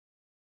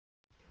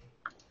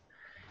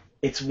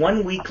It's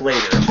 1 week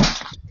later,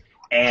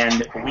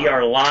 and we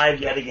are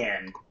live yet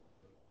again.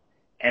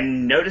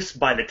 And notice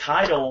by the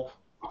title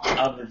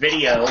of the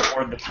video,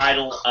 or the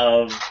title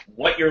of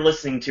what you're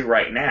listening to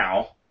right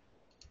now,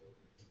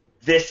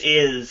 this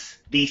is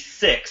the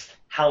 6th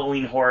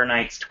Halloween Horror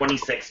Nights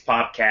 26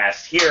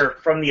 Popcast, here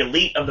from the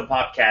elite of the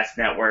Popcast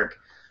Network.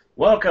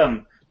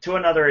 Welcome to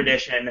another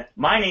edition.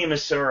 My name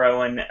is Sir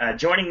Owen.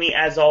 Joining me,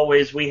 as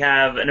always, we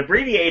have an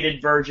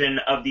abbreviated version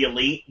of the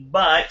elite,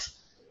 but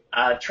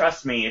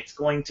trust me, it's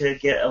going to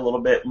get a little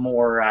bit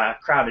more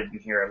crowded in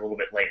here a little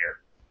bit later.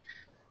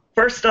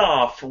 First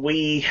off,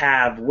 we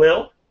have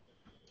Will.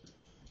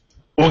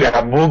 Ooga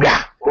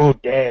booga, who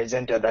dares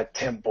enter the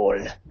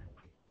temple?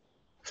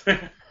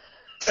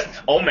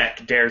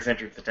 Olmec dares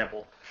enter the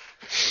temple.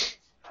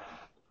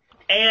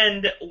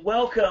 And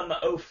welcome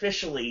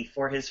officially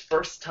for his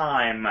first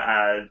time.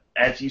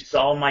 As you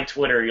saw on my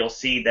Twitter, you'll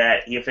see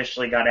that he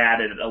officially got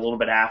added a little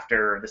bit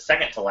after the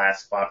second to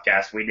last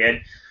podcast we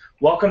did.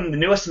 Welcome the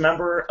newest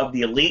member of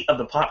the elite of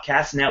the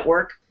Popcast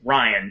Network,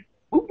 Ryan.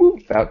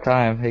 About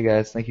time. Hey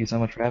guys, thank you so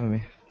much for having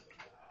me.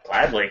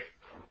 Gladly.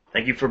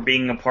 Thank you for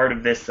being a part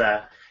of this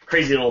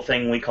crazy little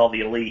thing we call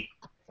the elite.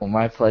 Well,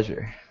 my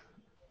pleasure.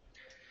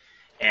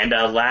 And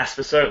last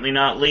but certainly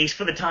not least,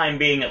 for the time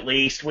being at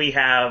least, we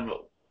have,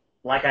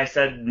 like I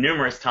said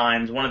numerous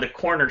times, one of the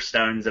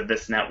cornerstones of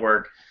this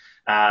network.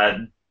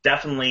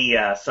 Definitely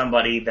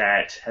somebody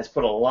that has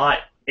put a lot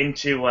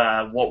into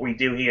what we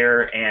do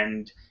here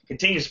and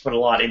continues to put a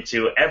lot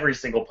into every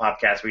single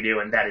podcast we do,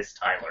 and that is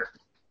Tyler.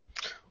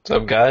 What's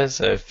up,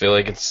 guys? I feel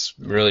like it's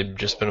really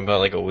just been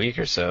about like a week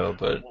or so,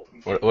 but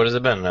what has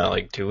it been now?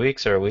 Like 2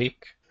 weeks or a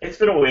week? It's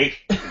been a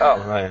week.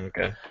 Oh, right,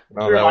 okay.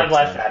 Well, we were live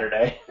last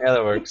Saturday. Yeah,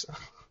 that works.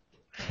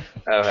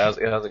 How's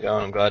it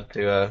going? I'm glad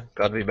to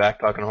be back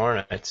talking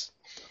Horror Nights.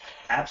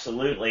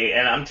 Absolutely,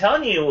 and I'm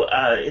telling you,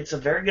 it's a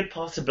very good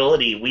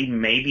possibility we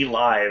may be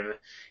live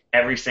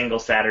every single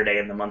Saturday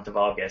in the month of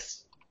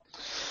August.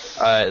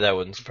 That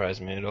wouldn't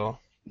surprise me at all.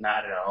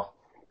 Not at all.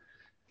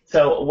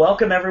 So,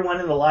 welcome everyone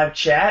in the live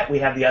chat. We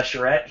have the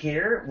Usherette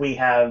here. We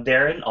have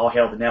Darren, all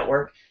hail the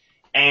network.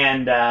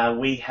 And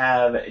we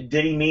have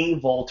Diddy Me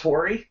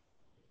Voltori.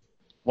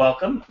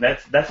 Welcome.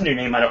 That's a new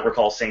name I don't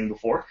recall seeing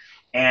before.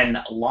 And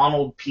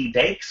Lonald P.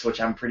 Dakes, which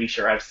I'm pretty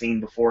sure I've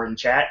seen before in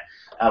chat.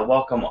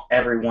 Welcome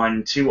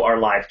everyone to our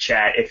live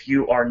chat. If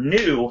you are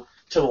new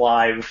to the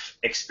live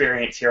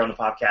experience here on the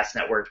Popcast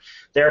Network,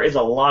 there is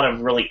a lot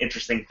of really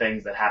interesting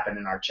things that happen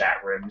in our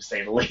chat room, to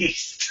say the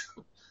least.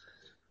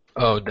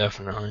 Oh,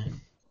 definitely.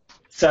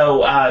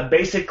 So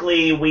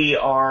basically, we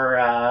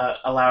are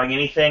allowing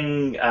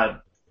anything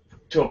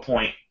to a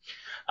point.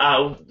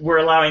 We're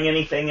allowing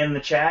anything in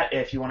the chat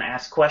if you want to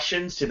ask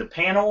questions to the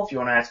panel, if you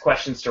want to ask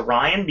questions to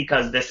Ryan,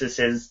 because this is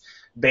his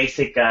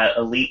basic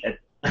elite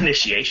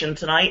initiation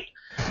tonight.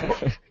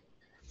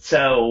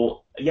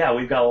 So, yeah,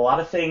 we've got a lot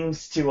of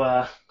things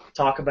to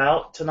talk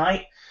about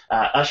tonight.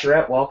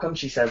 Usherette, welcome.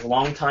 She says,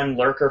 long-time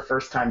lurker,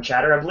 first-time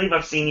chatter. I believe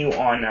I've seen you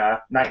on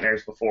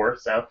Nightmares before,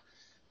 so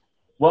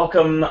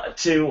welcome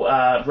to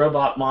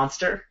Robot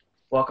Monster.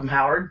 Welcome,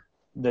 Howard.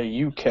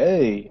 The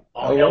UK.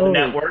 All hail the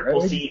network.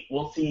 Craig.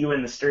 We'll see you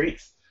in the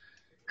streets.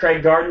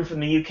 Craig Garden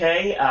from the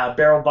UK.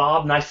 Barrel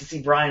Bob. Nice to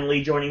see Brian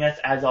Lee joining us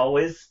as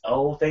always.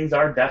 Oh, things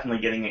are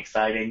definitely getting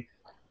exciting.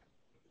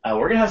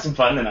 We're gonna have some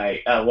fun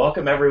tonight.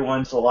 Welcome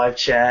everyone to the live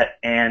chat,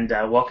 and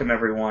welcome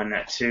everyone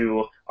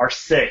to our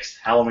 6th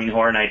Halloween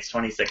Horror Nights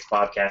 26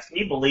 podcast. Can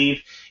you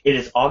believe it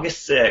is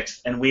August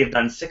 6th and we have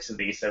done 6 of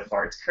these so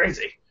far? It's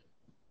crazy.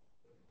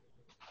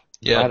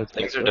 Yeah,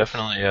 things are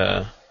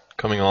definitely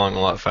coming along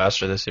a lot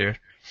faster this year.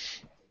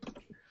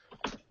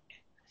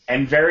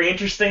 And very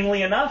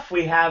interestingly enough,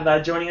 we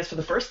have joining us for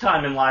the first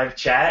time in live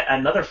chat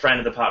another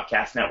friend of the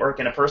Popcast Network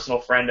and a personal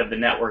friend of the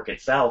network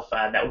itself.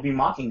 That would be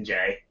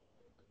Mockingjay.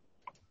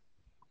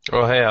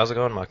 Oh, hey, how's it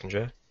going,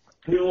 Mockingjay?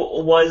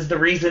 Who was the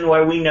reason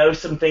why we know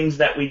some things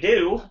that we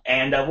do,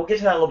 and we'll get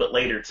to that a little bit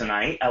later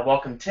tonight.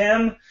 Welcome,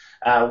 Tim.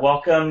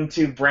 Welcome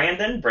to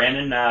Brandon.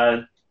 Brandon,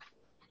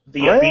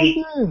 the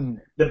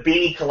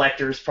beanie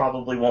collectors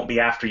probably won't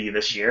be after you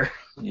this year.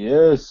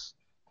 Yes.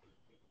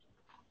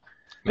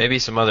 Maybe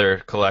some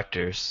other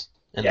collectors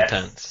in the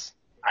tents.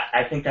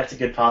 I think that's a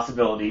good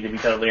possibility, to be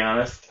totally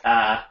honest.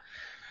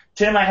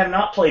 Tim, I have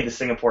not played the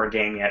Singapore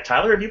game yet.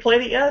 Tyler, have you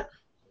played it yet?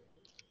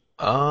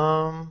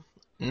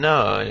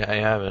 No, I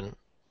haven't.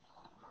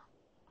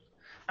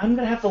 I'm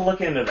going to have to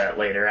look into that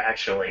later,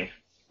 actually.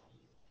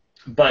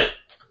 But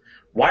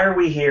why are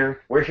we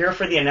here? We're here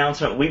for the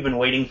announcement we've been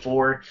waiting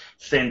for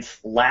since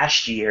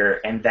last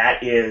year, and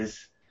that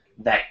is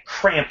that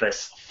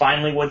Krampus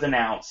finally was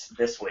announced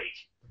this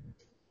week.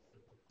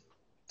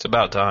 It's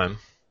about time.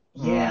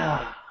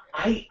 Yeah.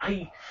 I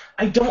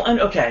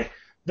don't... Okay,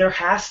 there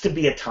has to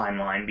be a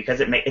timeline because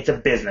it's a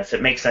business.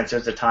 It makes sense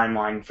there's a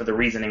timeline for the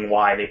reasoning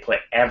why they put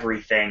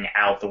everything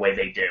out the way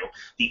they do,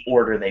 the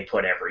order they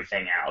put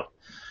everything out.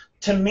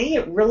 To me,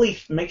 it really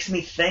makes me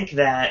think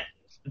that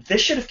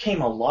this should have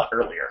came a lot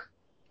earlier.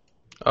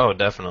 Oh,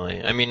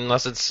 definitely. I mean,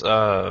 unless it's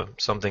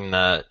something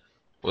that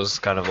was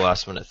kind of a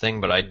last minute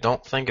thing, but I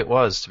don't think it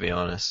was, to be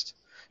honest.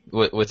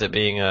 With it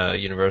being a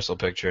Universal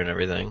picture and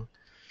everything,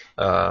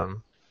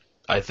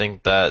 I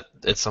think that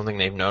it's something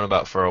they've known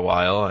about for a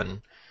while,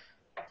 and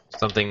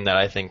something that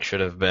I think should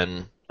have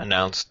been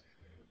announced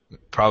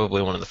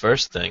probably one of the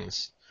first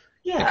things.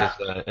 Yeah.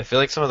 Because I feel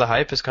like some of the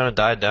hype has kind of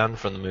died down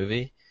from the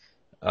movie.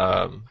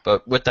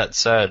 But with that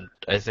said,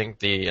 I think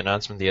the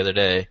announcement the other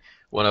day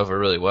went over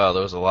really well.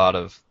 There was a lot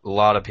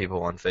of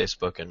people on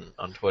Facebook and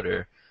on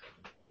Twitter,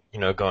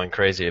 going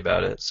crazy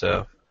about it.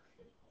 So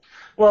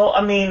Well,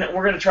 I mean,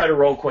 we're going to try to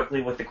roll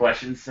quickly with the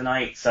questions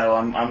tonight, so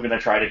I'm going to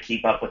try to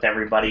keep up with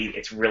everybody.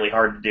 It's really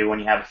hard to do when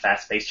you have a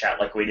fast-paced chat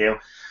like we do.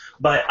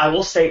 But I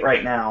will state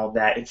right now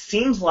that it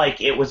seems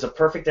like it was a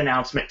perfect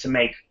announcement to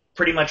make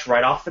pretty much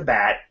right off the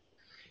bat.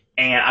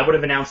 And I would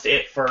have announced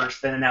it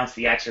first, then announced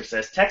The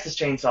Exorcist. Texas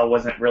Chainsaw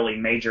wasn't really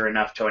major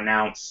enough to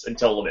announce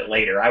until a little bit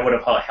later. I would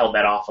have held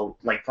that off,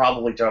 like,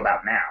 probably to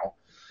about now.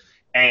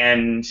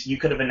 And you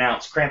could have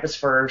announced Krampus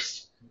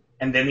first,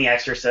 and then The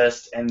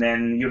Exorcist, and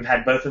then you'd have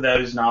had both of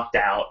those knocked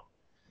out.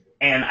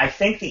 And I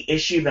think the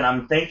issue that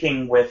I'm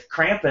thinking with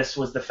Krampus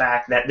was the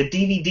fact that the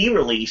DVD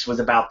release was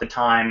about the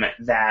time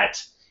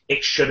that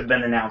it should have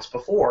been announced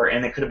before,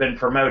 and it could have been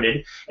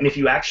promoted. And if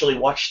you actually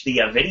watch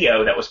the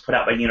video that was put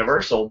out by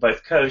Universal,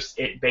 both coasts,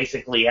 it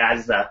basically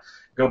has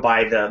go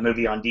buy the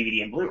movie on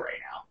DVD and Blu-ray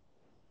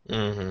now.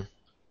 Mm-hmm.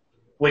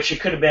 Which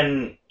it could have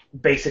been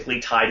basically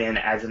tied in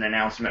as an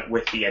announcement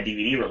with the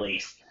DVD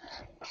release.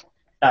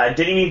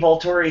 Didimi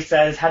Volturi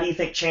says, how do you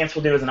think Chance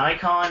will do as an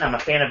icon? I'm a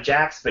fan of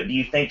Jax, but do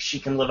you think she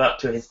can live up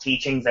to his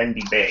teachings and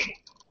be big?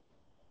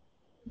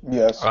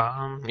 Yes.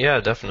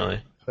 Yeah,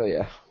 definitely. Oh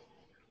yeah.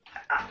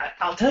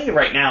 I'll tell you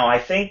right now, I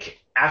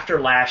think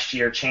after last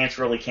year, Chance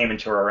really came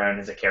into her own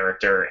as a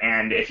character,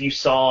 and if you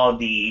saw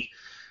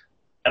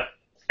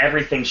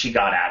everything she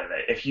got out of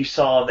it, if you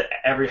saw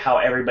how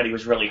everybody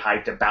was really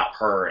hyped about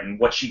her and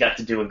what she got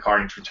to do in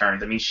Carnage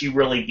Returns, I mean, she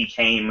really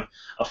became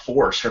a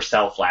force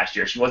herself last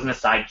year. She wasn't a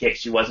sidekick,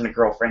 she wasn't a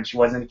girlfriend, she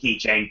wasn't a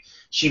keychain,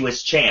 she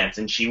was Chance,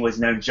 and she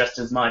was known just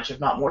as much, if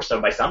not more so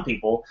by some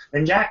people,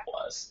 than Jack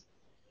was.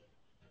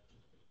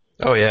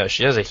 Oh yeah,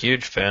 she has a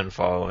huge fan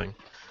following.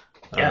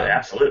 Yeah,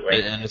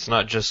 absolutely. And it's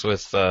not just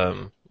with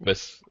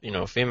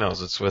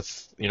females, it's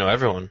with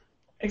everyone.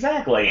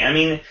 Exactly. I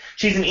mean,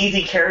 she's an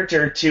easy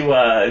character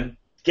to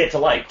get to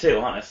like, too,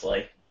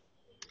 honestly.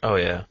 Oh,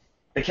 yeah.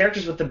 The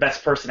characters with the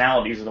best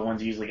personalities are the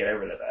ones who usually get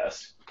over the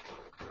best.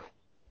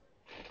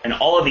 And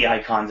all of the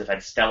icons have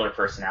had stellar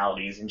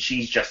personalities, and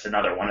she's just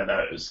another one of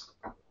those.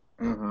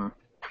 Mm-hmm.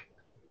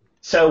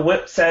 So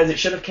Whip says it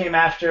should have came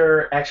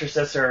after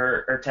Exorcist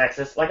or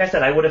Texas. Like I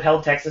said, I would have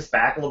held Texas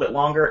back a little bit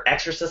longer.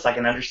 Exorcist, I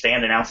can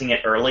understand announcing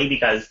it early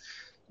because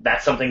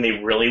that's something they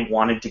really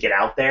wanted to get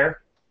out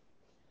there.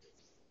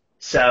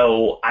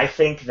 So I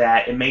think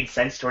that it made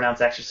sense to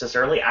announce Exorcist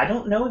early. I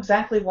don't know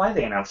exactly why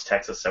they announced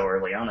Texas so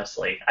early,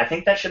 honestly. I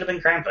think that should have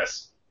been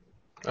Krampus.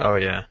 Oh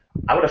yeah.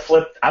 I would have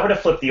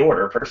flipped the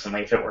order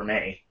personally if it were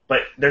me.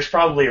 But there's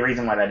probably a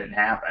reason why that didn't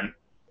happen.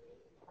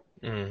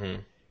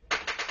 Mm-hmm.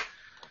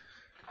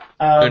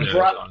 Who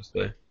knows,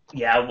 honestly.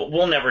 Yeah,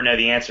 we'll never know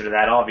the answer to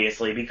that,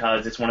 obviously,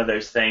 because it's one of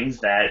those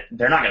things that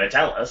they're not going to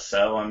tell us.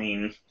 So, I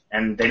mean,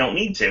 and they don't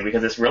need to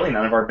because it's really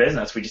none of our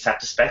business. We just have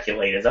to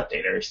speculate as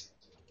updaters.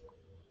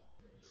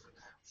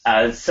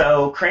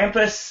 So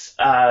Krampus,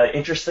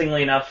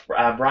 interestingly enough,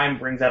 Brian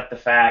brings up the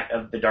fact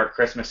of the Dark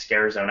Christmas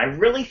scare zone. I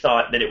really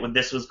thought that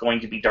this was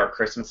going to be Dark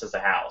Christmas as a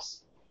house,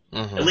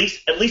 Mm-hmm.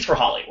 at least for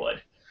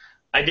Hollywood.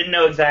 I didn't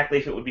know exactly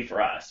if it would be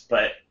for us,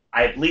 but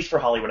at least for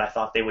Hollywood, I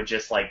thought they would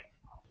just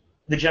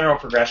the general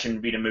progression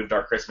would be to move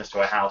Dark Christmas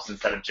to a house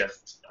instead of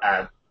just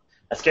a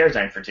scare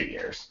zone for 2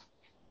 years.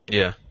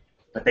 Yeah.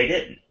 But they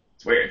didn't.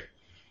 It's weird.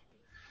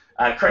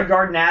 Craig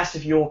Garden asked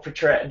if they will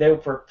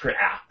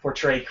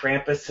portray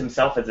Krampus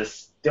himself as a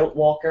stilt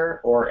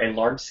walker or a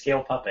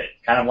large-scale puppet,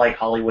 kind of like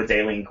Hollywood's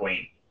Alien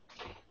Queen.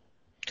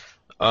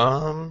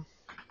 I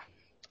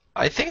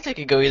think they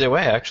could go either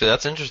way, actually.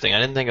 That's interesting. I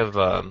didn't think of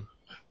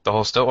the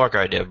whole stilt walker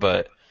idea,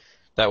 but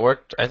that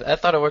worked. I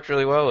thought it worked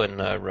really well in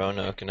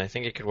Roanoke, and I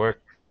think it could work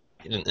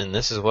in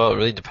this as well. It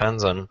really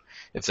depends on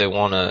if they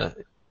want to,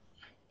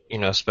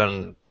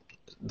 spend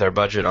their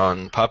budget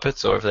on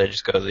puppets or if they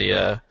just go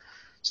the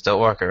stilt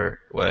walker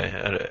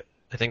way.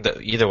 I think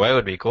that either way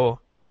would be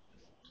cool.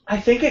 I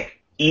think it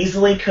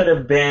easily could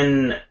have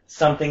been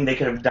something they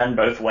could have done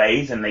both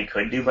ways, and they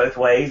could do both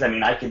ways. I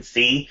mean, I could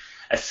see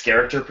a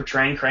character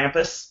portraying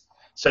Krampus,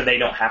 so they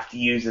don't have to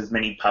use as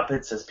many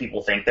puppets as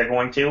people think they're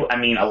going to. I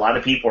mean, a lot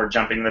of people are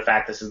jumping to the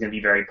fact this is going to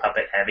be very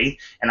puppet heavy,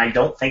 and I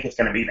don't think it's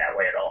going to be that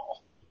way at all.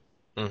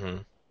 Mm-hmm.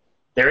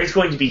 There is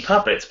going to be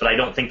puppets, but I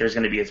don't think there's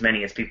going to be as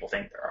many as people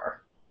think there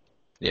are.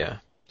 Yeah.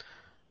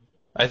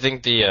 I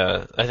think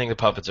the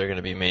puppets are going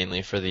to be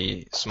mainly for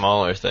the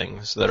smaller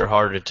things that are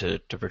harder to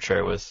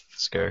portray with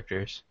these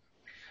characters.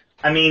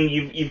 I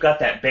mean, you've got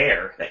that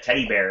bear, that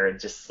teddy bear. It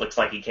just looks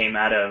like he came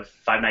out of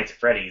Five Nights at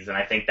Freddy's, and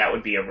I think that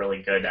would be a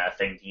really good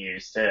thing to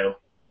use too.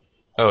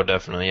 Oh,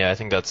 definitely. Yeah, I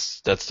think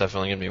that's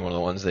definitely going to be one of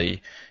the ones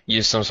they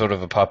use some sort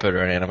of a puppet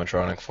or an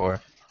animatronic for.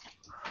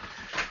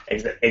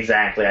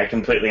 Exactly. I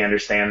completely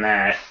understand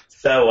that.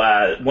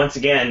 So once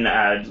again,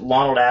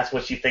 Lonald asked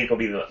what you think will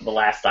be the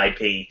last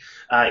IP.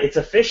 It's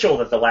official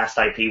that the last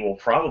IP will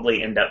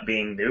probably end up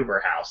being the Uber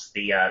house.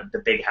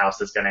 The big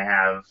house is going to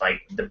have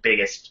like the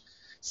biggest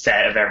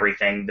set of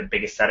everything, the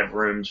biggest set of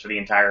rooms for the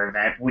entire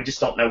event. We just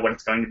don't know what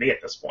it's going to be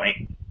at this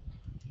point.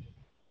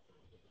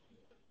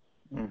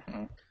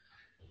 Mm-hmm.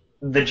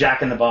 The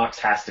Jack in the Box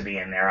has to be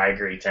in there. I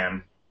agree,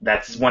 Tim.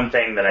 That's one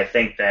thing that I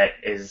think that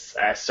is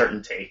a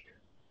certainty.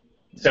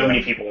 So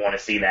many people want to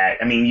see that.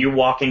 I mean, you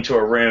walk into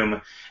a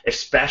room,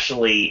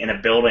 especially in a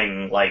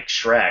building like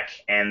Shrek,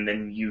 and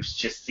then you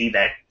just see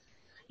that,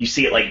 you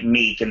see it like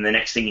Meek, and the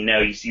next thing you know,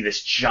 you see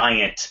this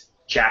giant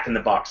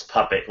Jack-in-the-Box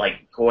puppet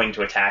like going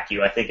to attack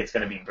you. I think it's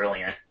going to be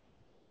brilliant.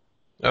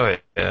 Oh,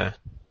 yeah.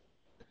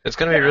 It's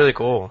going to be really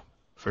cool,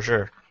 for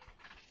sure.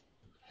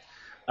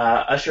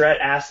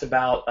 Usherette asked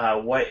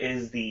about what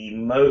is the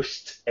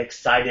most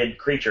excited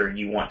creature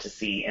you want to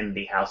see in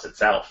the house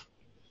itself.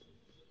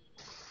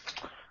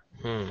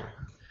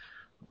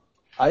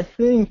 I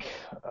think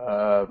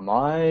I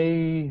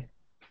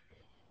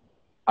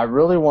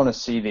really want to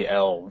see the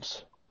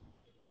elves.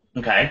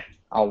 Okay.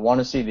 I want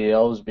to see the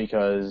elves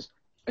because,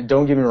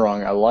 don't get me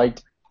wrong, I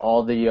liked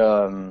all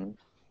the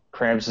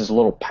Krampus'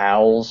 little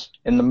pals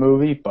in the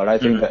movie, but I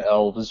think the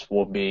elves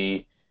will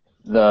be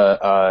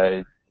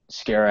the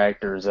scare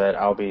actors that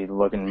I'll be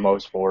looking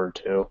most forward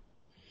to.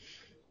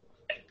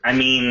 I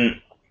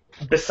mean,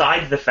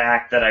 besides the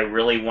fact that I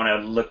really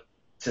want to look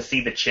to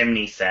see the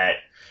chimney set,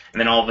 and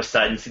then all of a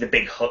sudden see the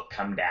big hook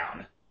come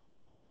down.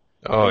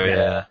 Oh,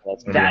 yeah.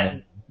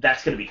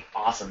 That's going to be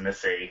awesome to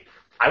see.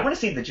 I want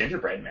to see the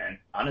gingerbread men,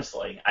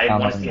 honestly. I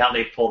want to see how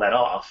they pull that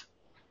off.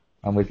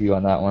 I'm with you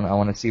on that one. I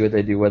want to see what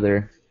they do,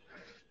 whether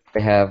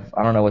they have...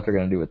 I don't know what they're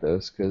going to do with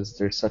those, because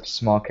they're such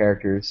small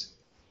characters.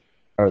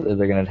 Are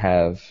they going to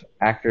have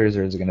actors,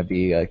 or is it going to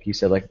be, like you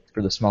said, like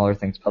for the smaller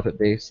things,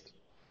 puppet-based?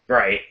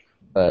 Right.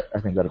 But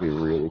I think that'll be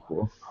really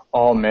cool.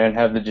 Oh, man,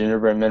 have the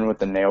gingerbread men with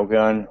the nail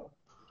gun.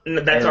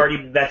 That's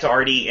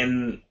already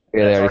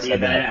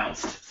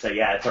announced. So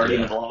yeah, it's already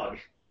in the vlog.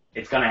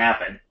 It's gonna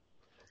happen.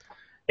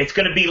 It's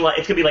gonna be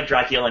like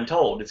Dracula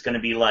Untold. It's gonna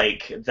be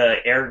like the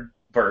air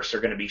bursts are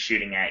gonna be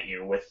shooting at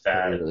you with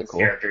really cool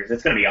characters.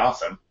 It's gonna be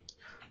awesome.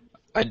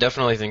 I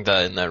definitely think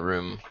that in that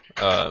room,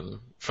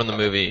 from the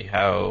movie,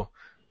 how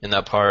in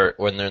that part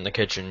when they're in the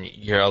kitchen,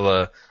 you hear all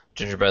the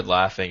gingerbread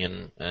laughing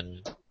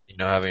and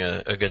having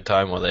a good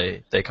time while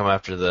they come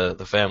after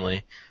the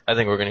family. I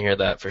think we're gonna hear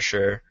that for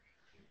sure.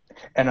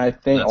 And I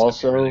think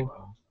really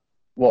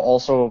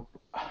cool.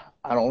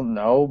 I don't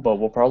know, but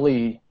we'll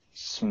probably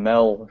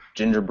smell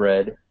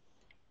gingerbread.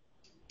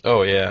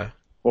 Oh, yeah.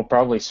 They'll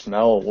probably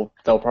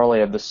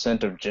have the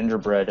scent of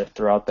gingerbread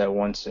throughout that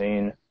one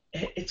scene.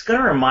 It's going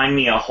to remind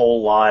me a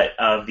whole lot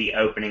of the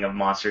opening of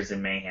Monsters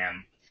and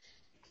Mayhem.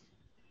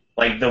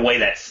 Like the way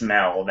that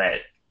smell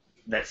that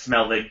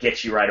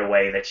gets you right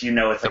away, that you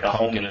know it's like a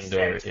homey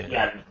scent.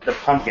 Yeah, the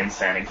pumpkin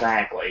scent,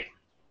 exactly.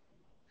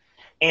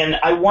 And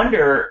I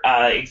wonder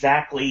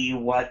exactly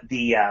what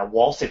the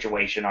wall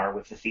situation are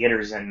with the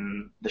theaters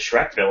in the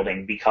Shrek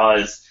building,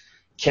 because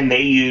can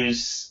they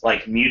use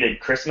like muted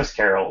Christmas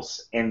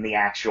carols in the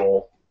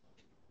actual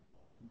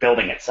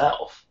building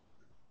itself?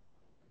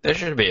 They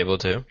should be able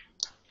to.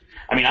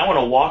 I mean, I want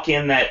to walk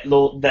in that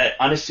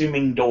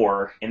unassuming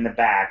door in the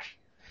back,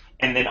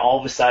 and then all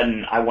of a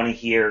sudden I want to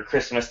hear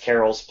Christmas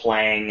carols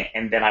playing,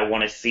 and then I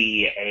want to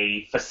see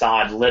a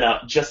facade lit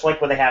up just like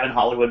what they have in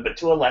Hollywood, but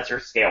to a lesser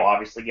scale,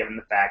 obviously, given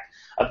the fact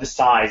of the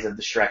size of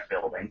the Shrek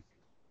building.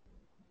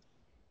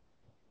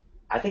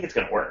 I think it's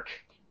going to work.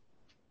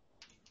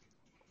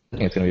 I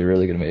think it's going to be a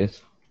really good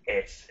maze.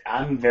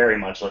 I'm very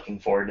much looking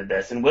forward to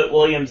this. And Whit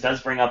Williams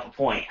does bring up a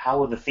point. How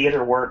will the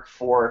theater work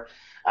for,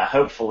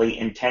 hopefully,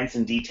 intense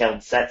and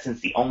detailed sets, since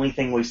the only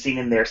thing we've seen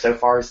in there so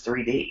far is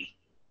 3D?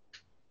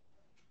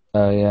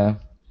 Yeah.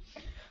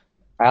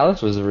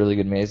 Alice was a really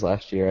good maze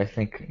last year. I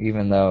think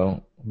even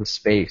though the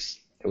space,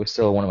 it was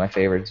still one of my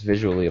favorites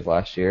visually of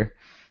last year.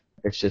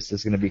 It's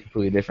going to be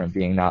completely different,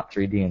 being not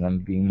 3D and then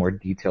being more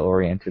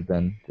detail-oriented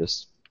than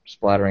just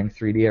splattering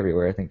 3D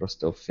everywhere. I think it'll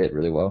still fit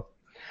really well.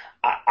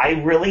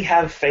 I really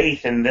have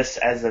faith in this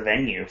as a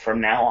venue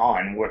from now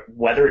on,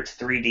 whether it's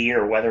 3D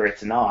or whether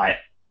it's not.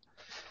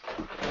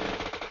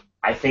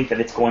 I think that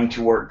it's going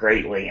to work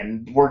greatly,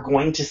 and we're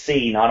going to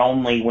see not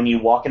only when you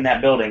walk in that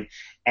building,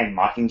 and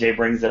Mockingjay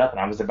brings it up, and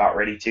I was about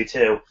ready to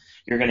too,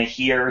 you're going to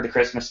hear the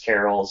Christmas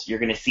carols, you're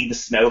going to see the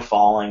snow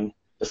falling,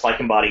 just like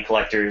in Body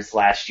Collectors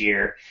last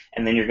year,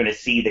 and then you're going to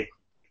see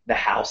the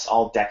house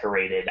all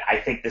decorated. I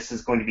think this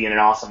is going to be an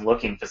awesome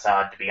looking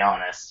facade, to be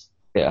honest.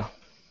 Yeah.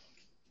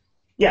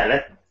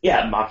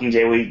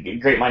 Mockingjay,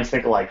 great minds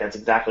think alike. That's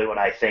exactly what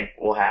I think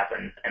will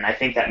happen, and I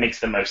think that makes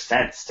the most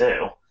sense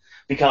too,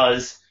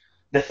 because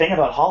the thing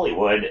about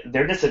Hollywood,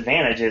 their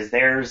disadvantage is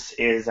theirs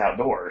is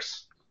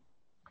outdoors,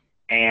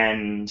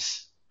 and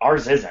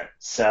ours isn't.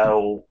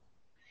 So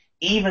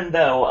even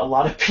though a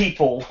lot of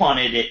people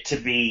wanted it to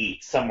be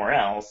somewhere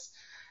else,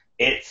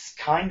 it's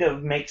kind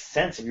of makes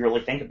sense if you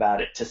really think about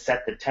it, to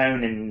set the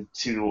tone and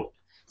to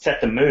set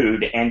the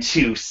mood and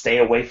to stay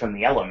away from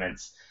the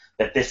elements,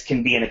 that this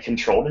can be in a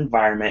controlled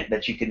environment,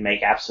 that you can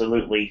make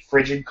absolutely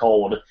frigid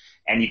cold,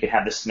 and you can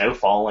have the snow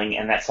falling,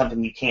 and that's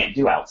something you can't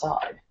do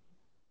outside.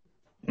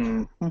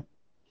 Mm-hmm.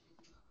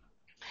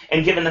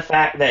 And given the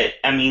fact that,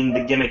 I mean,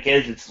 the gimmick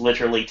is it's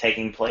literally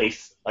taking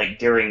place like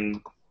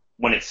during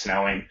when it's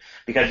snowing,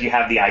 because you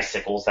have the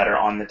icicles that are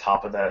on the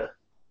top of the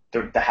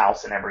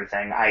house and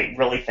everything, I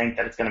really think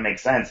that it's going to make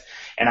sense.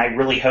 And I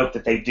really hope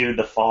that they do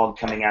the fog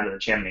coming out of the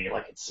chimney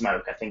like it's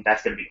smoke. I think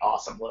that's going to be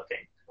awesome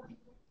looking.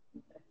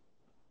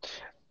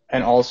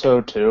 And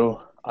also, too,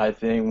 I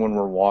think when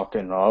we're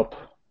walking up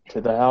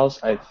to the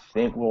house, I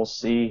think we'll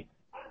see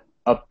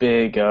a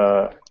big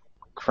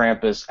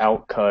Krampus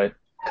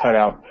cut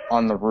out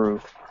on the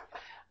roof.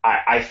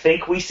 I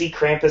think we see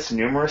Krampus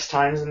numerous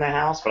times in the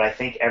house, but I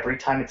think every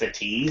time it's a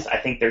tease. I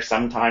think there's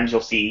sometimes you'll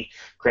see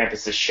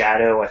Krampus's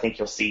shadow. I think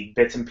you'll see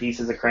bits and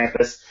pieces of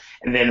Krampus.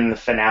 And then in the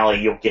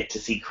finale, you'll get to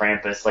see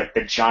Krampus, like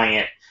the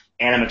giant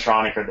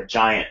animatronic or the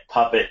giant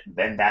puppet.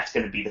 Then that's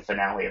going to be the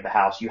finale of the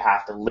house. You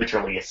have to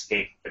literally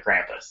escape the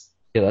Krampus.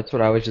 Yeah, that's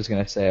what I was just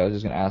going to say. I was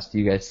just going to ask, do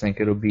you guys think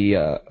it'll be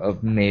a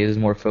maze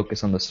more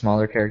focused on the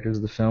smaller characters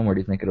of the film, or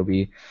do you think it'll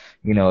be,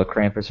 a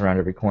Krampus around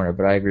every corner?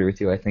 But I agree with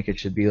you. I think it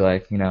should be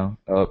like,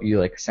 you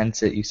like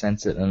sense it,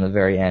 and in the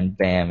very end,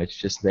 bam, it's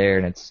just there,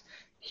 and it's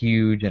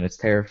huge, and it's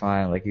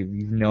terrifying. Like,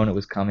 you've known it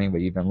was coming,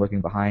 but you've been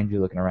looking behind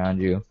you, looking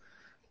around you.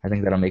 I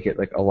think that'll make it,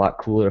 like, a lot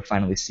cooler to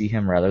finally see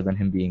him rather than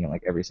him being in,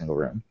 like, every single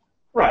room.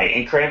 Right,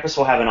 and Krampus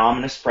will have an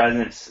ominous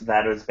presence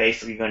that is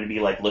basically going to be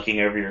like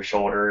looking over your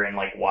shoulder and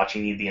like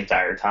watching you the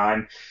entire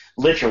time.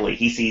 Literally,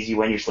 he sees you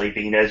when you're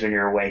sleeping, he knows when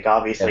you're awake.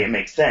 Obviously, It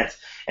makes sense.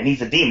 And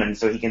he's a demon,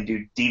 so he can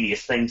do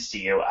devious things to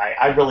you.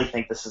 I really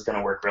think this is going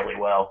to work really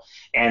well.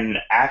 And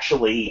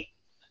actually,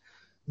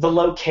 the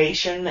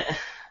location,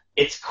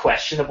 it's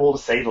questionable to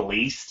say the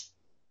least.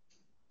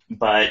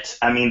 But,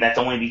 I mean, that's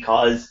only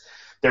because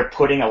they're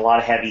putting a lot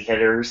of heavy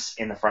hitters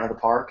in the front of the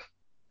park.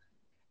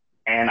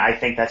 And I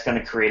think that's going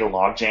to create a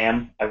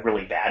logjam, a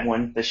really bad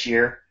one this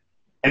year.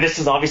 And this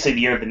is obviously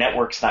the year the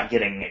network's not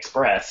getting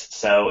Express,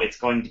 so it's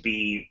going to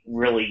be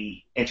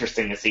really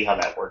interesting to see how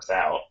that works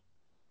out.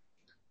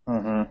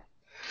 Mm-hmm.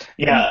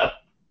 Yeah,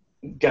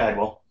 go ahead,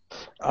 Will.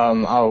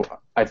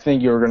 I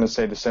think you were going to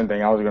say the same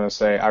thing I was going to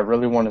say. I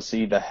really want to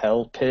see the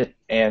Hell Pit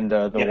and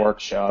the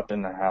workshop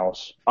in the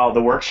house. Oh,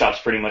 the workshop's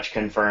pretty much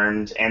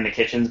confirmed, and the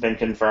kitchen's been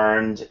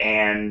confirmed,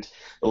 and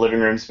the living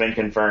room's been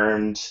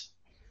confirmed.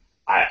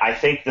 I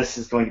think this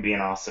is going to be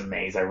an awesome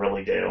maze. I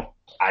really do.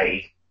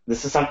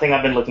 This is something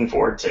I've been looking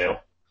forward to.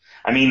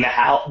 I mean,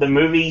 the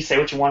movie, say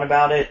what you want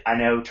about it. I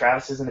know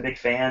Travis isn't a big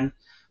fan,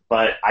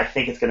 but I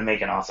think it's going to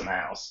make an awesome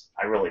house.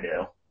 I really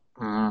do.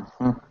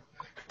 Mm-hmm.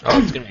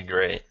 Oh, it's going to be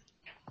great.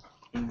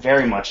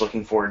 Very much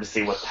looking forward to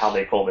see how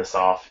they pull this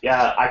off.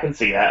 Yeah, I can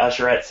see that.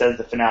 Usherette says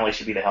the finale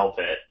should be the Hell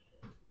Pit.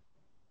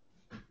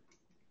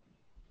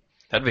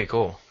 That'd be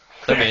cool.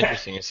 That'd be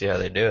interesting to see how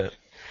they do it.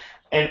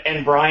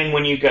 And Brian,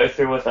 when you go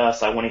through with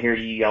us, I want to hear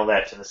you yell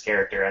that to this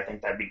character. I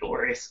think that'd be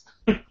glorious.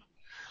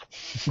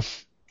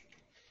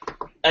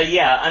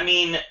 Yeah, I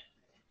mean,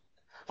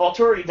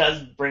 Volturi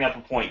does bring up a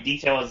point.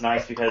 Detail is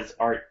nice because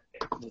art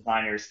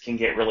designers can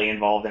get really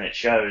involved, and it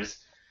shows.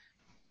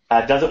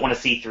 Doesn't want to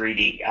see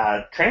 3D.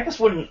 Krampus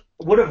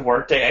would have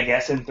worked, I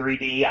guess, in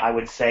 3D. I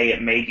would say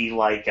it may be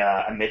like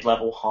a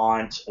mid-level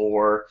haunt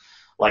or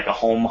like a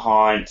home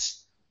haunt,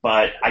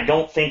 but I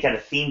don't think at a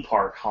theme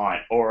park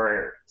haunt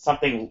or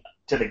something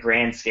to the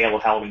grand scale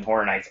of Halloween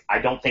Horror Nights, I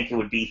don't think it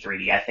would be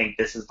 3D. I think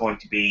this is going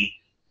to be,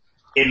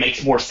 it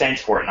makes more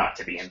sense for it not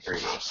to be in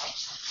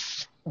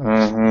 3D.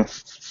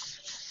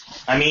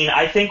 Mm-hmm. I mean,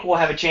 I think we'll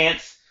have a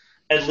chance,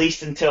 at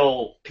least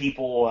until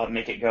people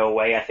make it go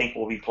away. I think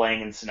we'll be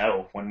playing in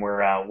snow when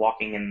we're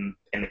walking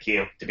in the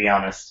queue, to be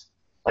honest.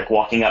 Like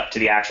walking up to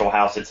the actual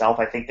house itself,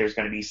 I think there's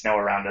going to be snow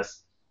around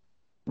us.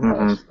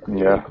 Mm-hmm.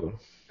 Yeah. Cool.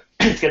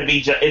 It's going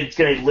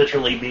to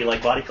literally be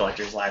like Body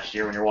Collectors last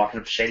year when you're walking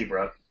up to Shady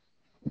Brook.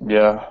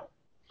 Yeah.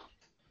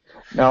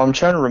 Now I'm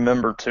trying to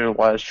remember too.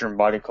 Last year in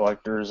Body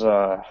Collectors,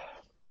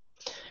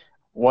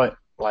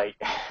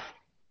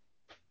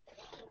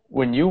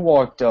 when you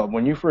walked up,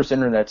 when you first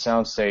entered that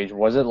soundstage,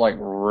 was it like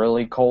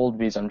really cold?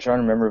 Because I'm trying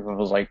to remember if it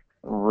was like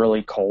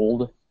really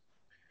cold.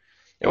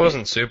 It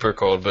wasn't super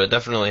cold, but it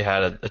definitely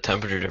had a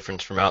temperature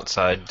difference from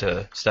outside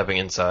to stepping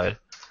inside.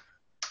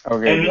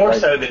 Okay. And more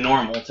so than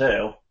normal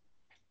too.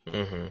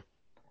 Mm-hmm.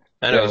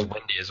 And it was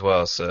windy as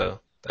well,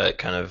 so that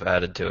kind of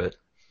added to it.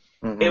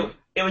 Mm-hmm.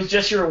 It was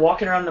just you're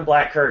walking around the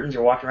black curtains,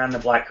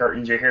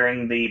 you're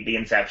hearing the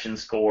Inception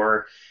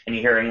score, and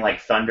you're hearing like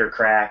thunder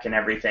crack and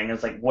everything.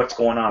 It's like, what's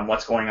going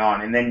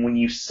on? And then when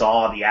you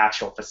saw the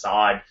actual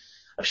facade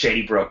of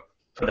Shady Brook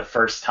for the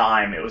first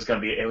time, it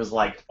was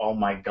like, oh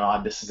my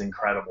god, this is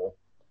incredible.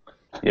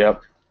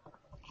 Yep.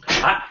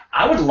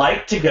 I would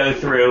like to go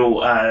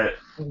through,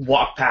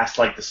 walk past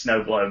like the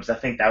snow globes. I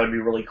think that would be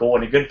really cool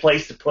and a good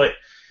place to put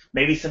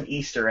maybe some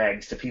Easter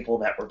eggs to people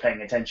that were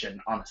paying attention,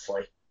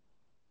 honestly.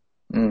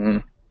 Mm-hmm.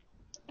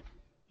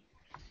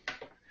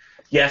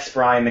 Yes,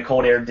 Brian, the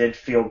cold air did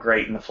feel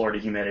great in the Florida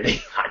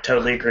humidity. I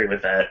totally agree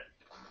with that.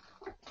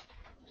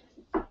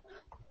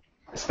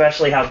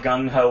 Especially how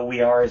gung-ho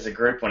we are as a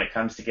group when it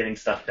comes to getting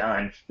stuff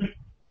done.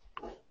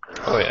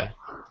 Oh, yeah.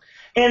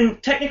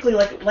 And technically,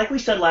 like we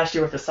said last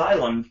year with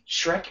Asylum,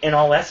 Shrek in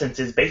all essence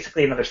is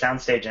basically another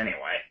soundstage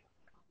anyway.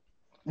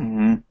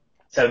 Mm-hmm.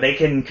 So they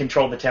can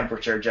control the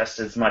temperature just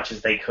as much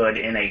as they could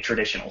in a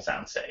traditional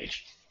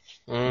soundstage.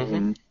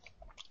 Mm-hmm.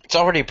 It's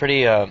already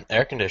pretty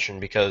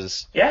air-conditioned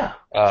because... Yeah,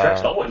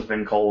 Shrek's always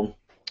been cold.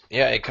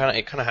 Yeah, it kind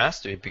of has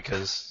to be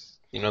because,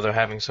 they're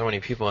having so many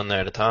people in there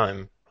at a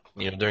time.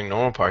 During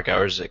normal park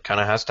hours, it kind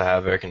of has to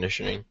have air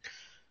conditioning.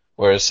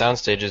 Whereas sound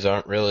stages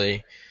aren't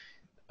really,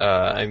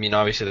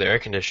 obviously they're air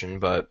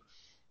conditioned, but,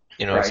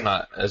 Right. It's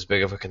not as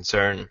big of a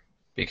concern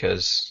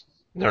because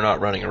they're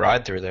not running a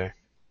ride through there.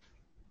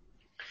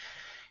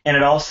 And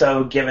it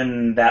also,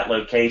 given that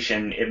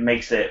location, it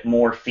makes it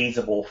more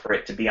feasible for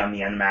it to be on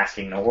the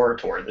Unmasking the Horror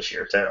Tour this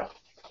year, too.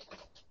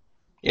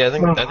 Yeah,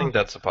 I think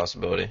that's a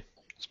possibility,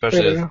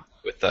 especially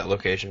with that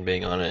location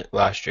being on it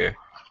last year.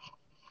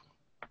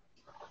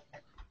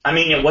 I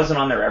mean, it wasn't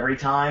on there every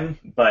time,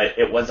 but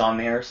it was on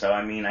there, so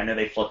I know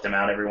they flipped them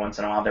out every once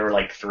in a while. There were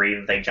like 3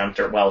 that they jumped,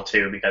 or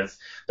 2, because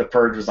The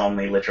Purge was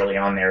only literally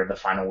on there the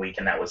final week,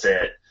 and that was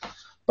it.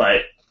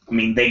 But,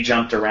 they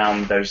jumped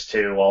around those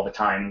 2 all the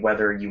time,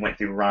 whether you went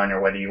through Run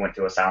or whether you went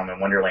through Asylum in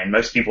Wonderland.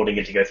 Most people didn't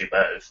get to go through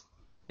both.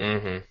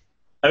 Mm-hmm.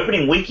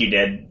 Opening week you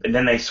did, and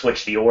then they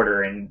switched the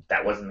order, and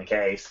that wasn't the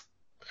case.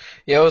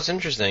 Yeah, it was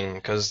interesting,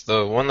 because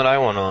the one that I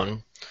went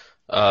on,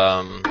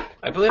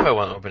 I believe I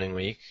went opening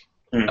week.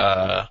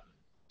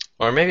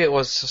 Or maybe it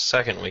was the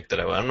second week that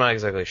I went. I'm not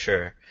exactly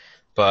sure.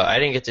 But I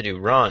didn't get to do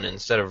Run.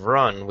 Instead of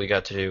Run, we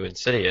got to do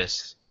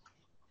Insidious.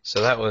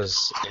 So that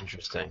was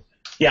interesting.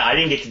 Yeah, I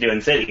didn't get to do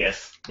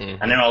Insidious.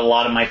 Mm-hmm. I know a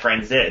lot of my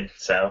friends did,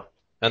 so.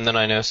 And then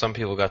I know some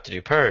people got to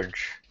do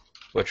Purge,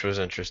 which was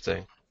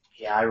interesting.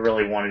 Yeah, I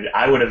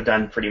would have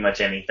done pretty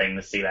much anything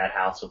to see that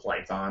house with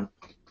lights on.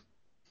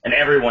 And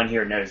everyone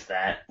here knows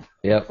that.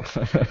 Yep.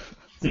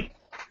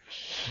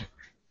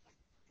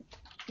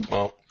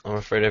 Well, I'm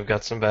afraid I've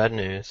got some bad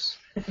news.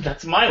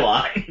 That's my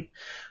line.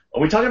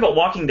 Are we talking about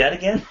Walking Dead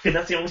again? Because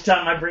that's the only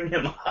time I bring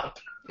him up.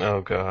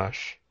 Oh,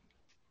 gosh.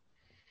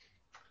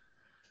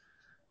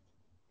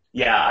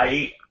 Yeah,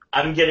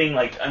 I'm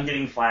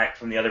getting flack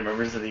from the other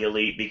members of the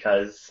Elite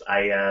because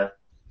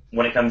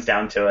when it comes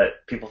down to it,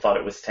 people thought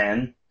it was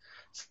 10.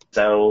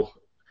 So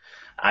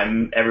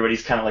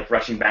everybody's kind of like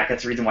rushing back.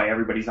 That's the reason why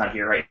everybody's not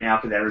here right now,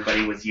 because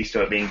everybody was used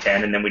to it being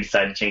 10, and then we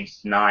decided to change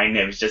it to 9.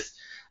 It was just,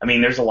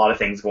 there's a lot of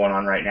things going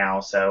on right now,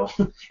 so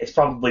it's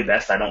probably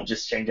best I don't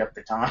just change up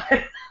the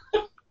time.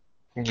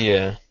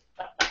 Yeah.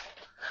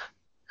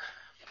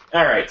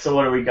 All right, so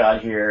what do we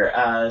got here?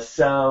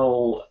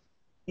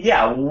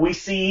 We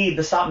see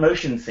the stop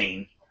motion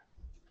scene.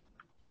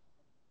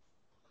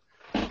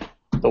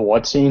 The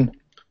what scene?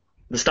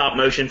 The stop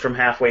motion from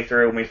halfway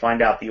through when we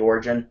find out the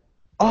origin.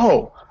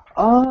 Oh,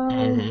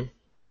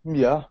 Mm-hmm.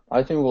 Yeah,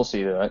 I think we'll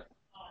see that.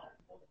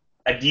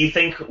 Do you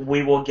think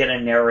we will get a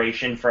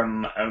narration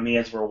from Omi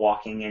as we're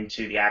walking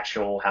into the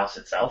actual house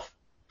itself?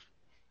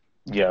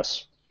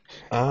 Yes.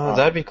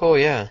 That'd be cool,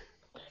 yeah.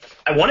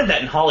 I wanted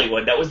that in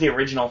Hollywood. That was the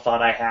original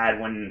thought I had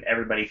when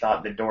everybody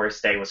thought that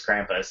Doris Day was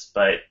Krampus.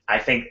 But I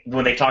think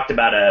when they talked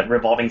about a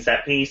revolving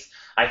set piece,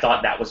 I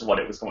thought that was what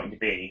it was going to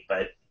be.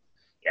 But,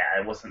 yeah,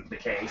 it wasn't the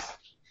case.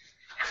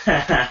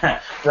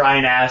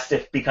 Brian asked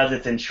if, because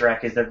it's in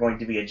Shrek, is there going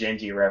to be a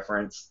Genji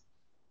reference?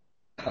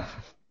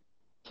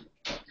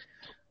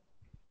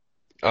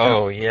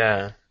 Oh,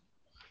 yeah.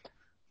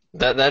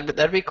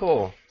 That'd be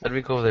cool. That'd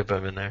be cool if they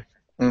put him in there.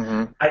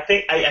 Mm-hmm.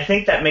 I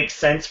think that makes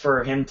sense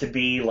for him to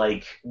be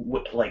like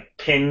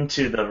pinned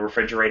to the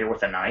refrigerator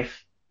with a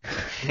knife.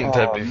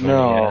 That'd be funny,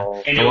 no.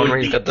 yeah. And The it one would where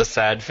he's be- got the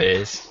sad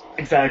face.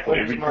 Exactly,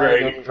 it'd be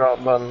great.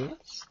 Drop button.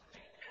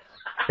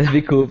 It'd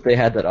be cool if they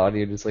had that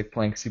audio just like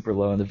playing super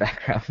low in the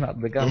background, not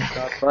the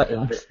gumdrop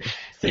buttons.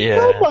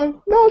 Yeah.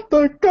 Not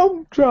the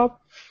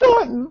gumdrop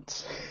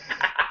buttons.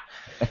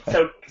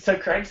 So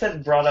Craig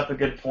brought up a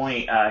good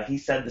point. He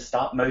said the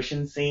stop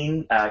motion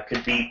scene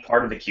could be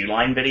part of the Q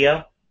Line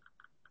video.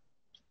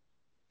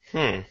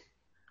 I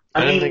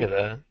didn't think of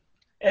that.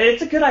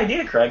 It's a good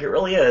idea, Craig. It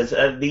really is.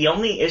 The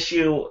only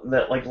issue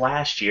that, like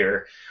last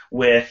year,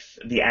 with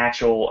the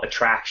actual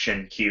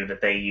attraction queue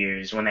that they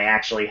used when they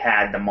actually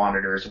had the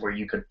monitors where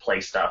you could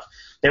play stuff,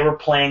 they were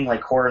playing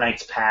like Horror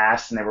Nights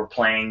Past and they were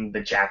playing the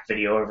Jack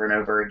video over and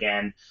over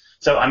again.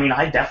 So,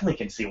 I definitely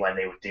can see why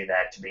they would do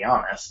that, to be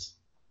honest.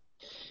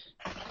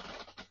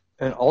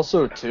 And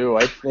also, too,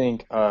 I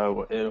think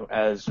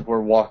as we're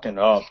walking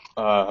up,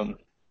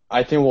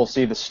 I think we'll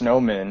see the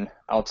snowmen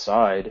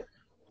outside.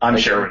 I'm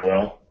sure we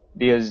will.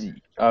 Because,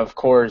 of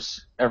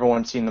course,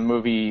 everyone's seen the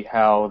movie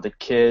how the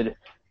kid,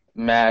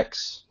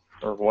 Max,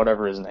 or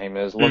whatever his name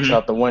is, looks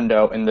out the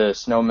window and the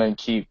snowmen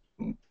keep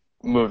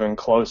moving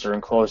closer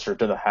and closer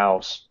to the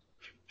house.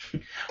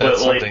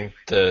 That's something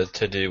to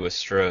do with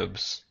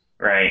strobes.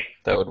 Right.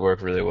 That would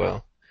work really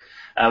well.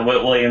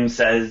 Whit Williams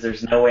says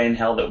there's no way in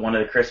hell that one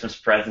of the Christmas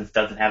presents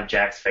doesn't have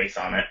Jack's face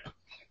on it.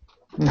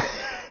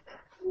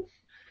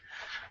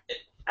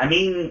 I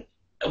mean,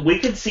 we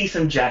could see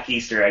some Jack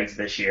Easter eggs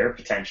this year,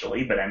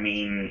 potentially, but I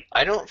mean...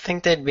 I don't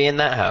think they'd be in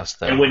that house,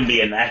 though. It wouldn't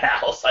be in that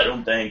house, I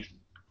don't think.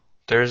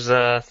 There's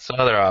some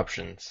other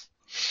options.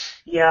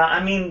 Yeah,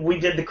 I mean, we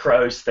did the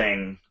crows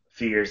thing a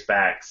few years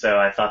back, so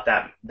I thought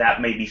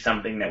that may be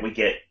something that we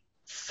get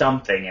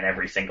something in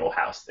every single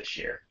house this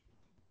year.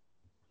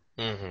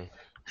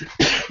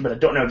 Mm-hmm. But I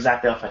don't know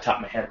exactly off the top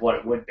of my head what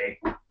it would be.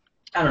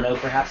 I don't know,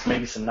 perhaps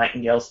maybe some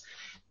nightingales.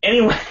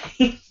 Anyway.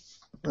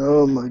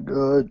 Oh my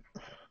god.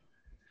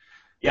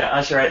 Yeah,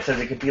 Usherette says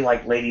it could be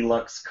like Lady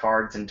Luck's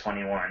cards in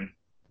 21.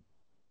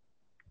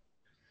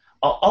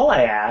 All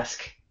I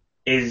ask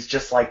is,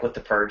 just like with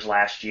the Purge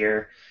last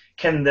year,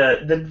 can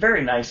the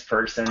very nice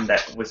person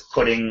that was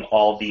putting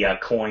all the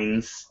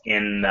coins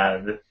in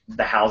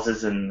the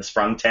houses and the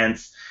sprung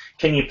tents,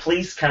 can you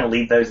please kind of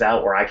leave those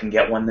out where I can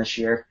get one this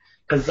year?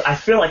 Because I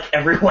feel like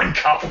everyone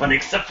got one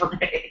except for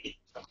me.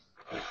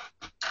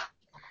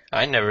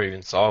 I never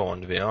even saw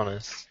one, to be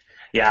honest.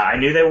 Yeah, I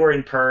knew they were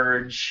in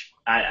Purge.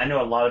 I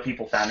know a lot of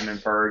people found them in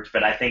Purge,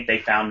 but I think they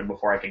found them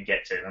before I could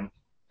get to them.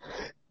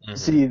 Mm-hmm.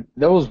 See,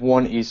 there was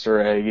one Easter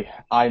egg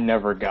I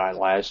never got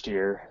last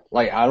year.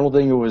 Like, I don't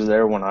think it was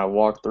there when I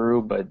walked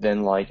through, but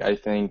then, like, I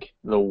think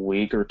the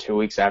week or 2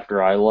 weeks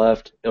after I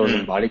left, it was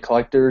in Body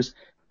Collectors,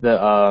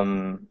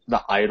 the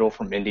idol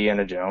from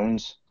Indiana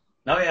Jones.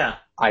 Oh, yeah.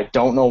 I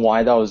don't know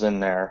why that was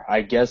in there.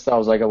 I guess that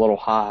was like a little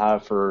ha-ha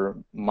for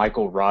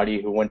Michael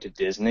Roddy, who went to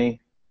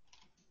Disney.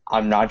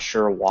 I'm not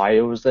sure why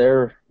it was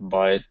there,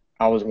 but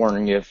I was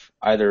wondering if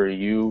either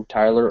you,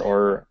 Tyler,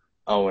 or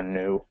Owen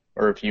knew,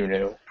 or if you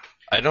knew.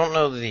 I don't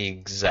know the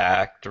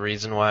exact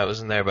reason why it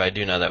was in there, but I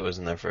do know that it was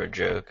in there for a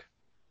joke.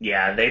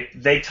 Yeah,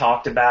 they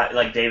talked about,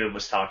 like David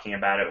was talking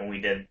about it when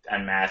we did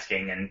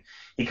Unmasking, and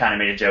he kind of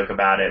made a joke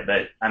about it,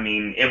 but I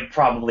mean,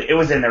 it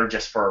was in there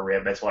just for a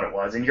rib, that's what it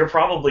was. And you're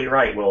probably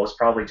right, Will, it's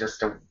probably just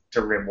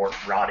to rib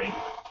Roddy.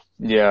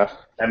 Yeah.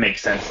 That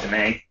makes sense to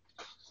me.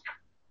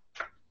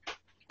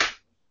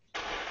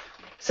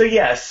 So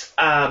yes,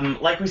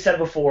 like we said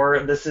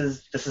before, this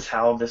is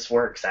how this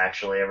works,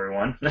 actually,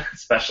 everyone,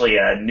 especially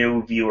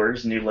new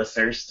viewers, new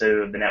listeners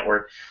to the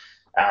network.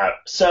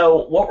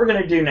 So what we're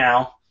going to do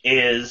now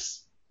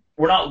is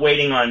we're not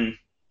waiting on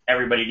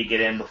everybody to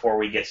get in before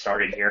we get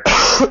started here.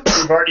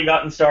 We've already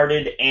gotten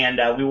started,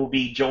 and we will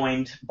be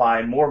joined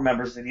by more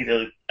members of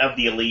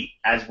the elite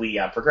as we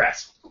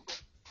progress.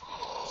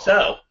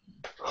 So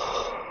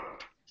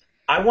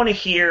I want to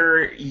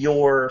hear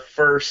your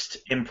first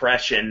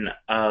impression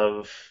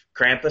of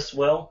Krampus,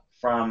 Will,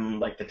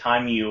 from like the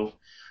time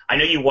I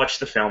know you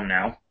watched the film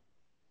now.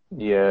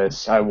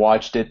 Yes, I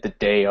watched it the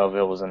day of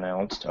it was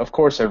announced. Of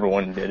course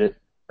everyone did it.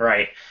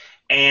 Right.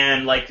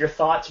 And like your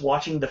thoughts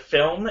watching the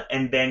film,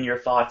 and then your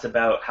thoughts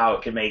about how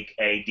it could make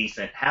a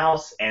decent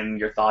house,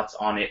 and your thoughts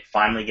on it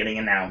finally getting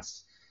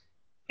announced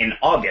in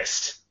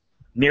August,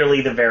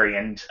 nearly the very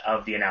end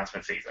of the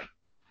announcement season.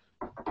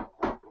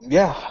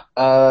 Yeah,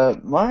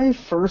 my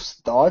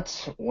first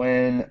thoughts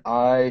when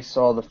I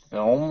saw the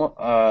film,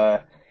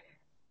 I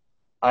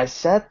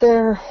sat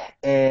there,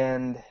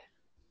 and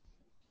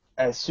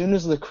as soon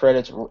as the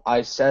credits,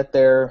 I sat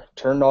there,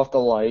 turned off the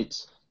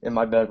lights in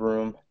my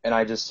bedroom, and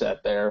I just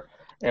sat there.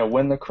 And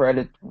when the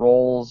credit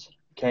rolls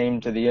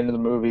came to the end of the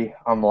movie,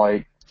 I'm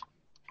like,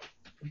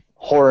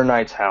 Horror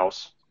Nights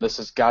house. This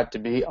has got to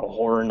be a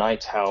Horror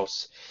Nights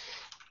house.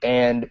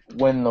 And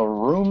when the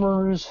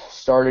rumors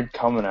started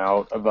coming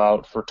out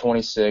for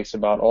 26,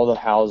 about all the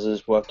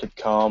houses, what could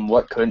come,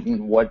 what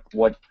couldn't, what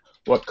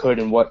could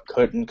and what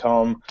couldn't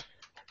come,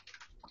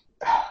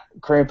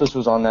 Krampus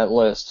was on that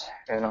list.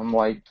 And I'm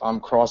like, I'm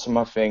crossing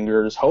my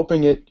fingers,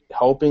 hoping and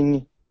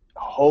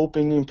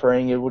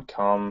praying it would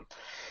come.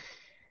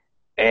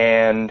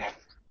 And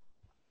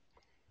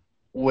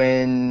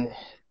when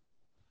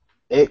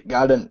it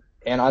got and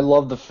I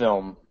love the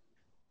film.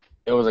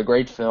 It was a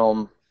great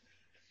film.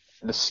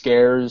 The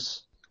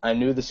scares, I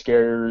knew the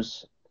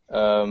scares,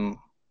 yeah,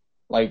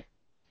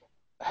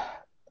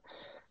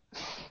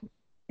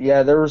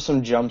 there were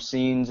some jump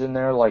scenes in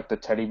there, like the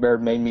teddy bear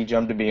made me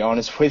jump, to be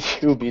honest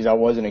with you, because I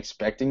wasn't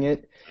expecting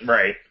it.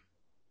 Right.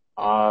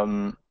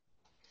 I'm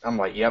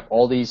like, yep,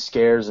 all these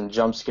scares and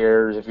jump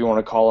scares, if you want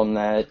to call them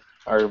that,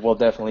 will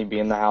definitely be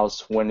in the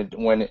house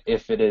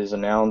if it is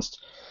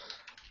announced.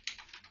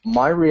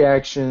 My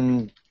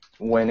reaction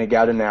when it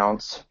got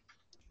announced,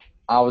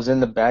 I was in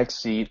the back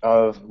seat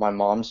of my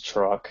mom's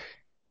truck,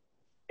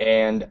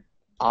 and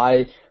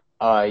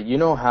you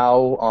know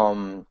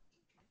how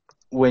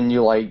when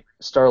you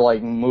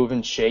start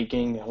moving,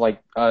 shaking,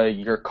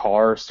 your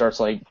car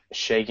starts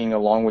shaking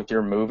along with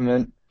your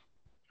movement.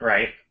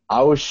 Right.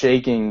 I was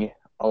shaking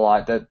a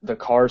lot. That the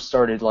car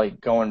started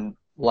going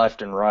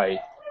left and right,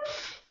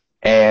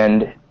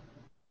 and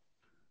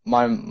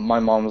my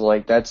mom was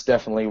like, "That's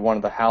definitely one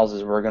of the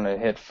houses we're gonna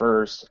hit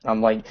first."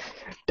 I'm like,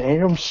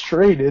 "Damn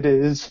straight it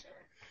is."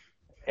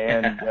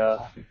 And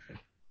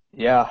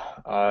yeah,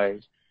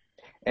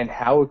 and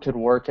how it could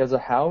work as a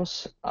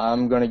house,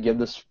 I'm going to give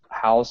this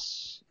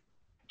house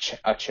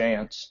a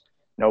chance.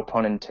 No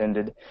pun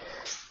intended.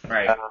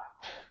 Right.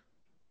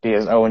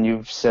 Because, Owen,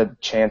 you've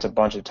said chance a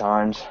bunch of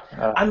times.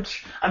 I'm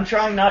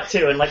trying not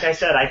to, and like I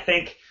said, I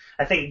think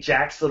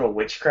Jack's little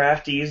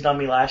witchcraft he used on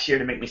me last year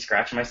to make me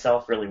scratch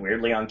myself really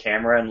weirdly on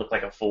camera and look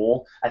like a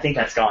fool, I think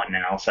that's gone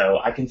now, so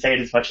I can say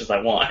it as much as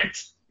I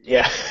want.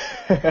 Yeah.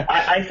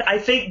 I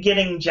think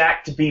getting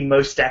Jack to be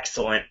most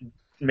excellent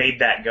made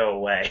that go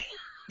away,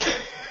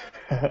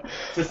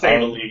 to say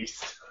the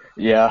least.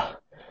 Yeah.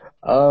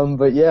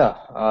 But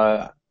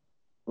yeah,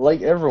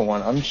 like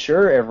everyone, I'm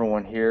sure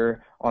everyone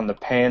here on the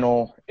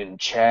panel in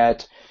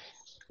chat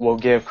will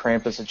give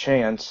Krampus a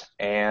chance,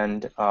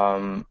 and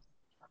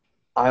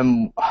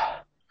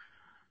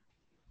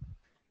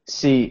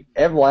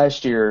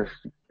last year,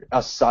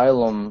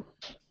 Asylum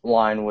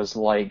line was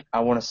like,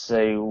 I want to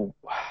say,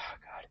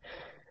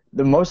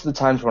 the most of the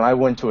times when I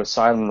went to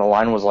Asylum, the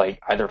line was like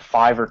either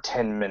 5 or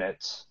 10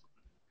 minutes.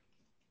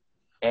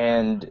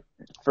 And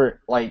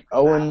for like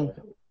Owen,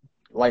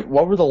 like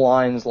what were the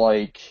lines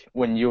like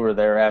when you were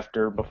there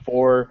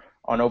before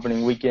on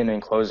opening weekend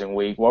and closing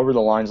week? What were the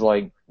lines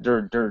like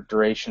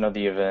duration of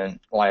the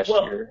event last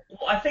year?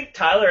 Well, I think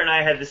Tyler and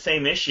I had the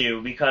same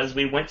issue because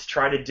we went to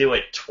try to do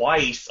it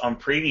twice on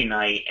preview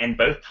night, and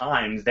both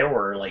times there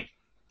were like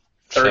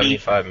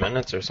 75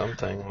 minutes or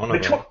something.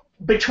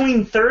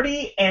 Between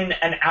 30 and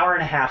an hour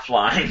and a half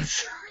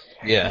lines.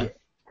 Yeah.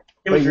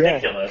 It was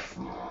ridiculous.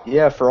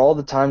 Yeah, for all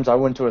the times I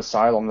went to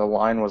Asylum, the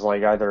line was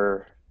like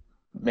either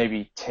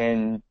maybe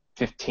 10,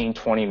 15,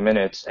 20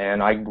 minutes,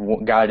 and I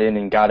got in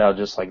and got out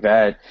just like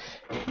that.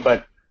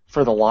 But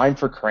for the line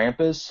for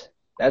Krampus,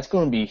 that's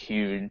going to be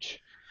huge.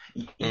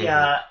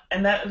 Yeah,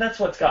 and that's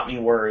what's got me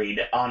worried,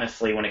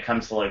 honestly, when it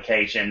comes to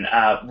location.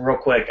 Real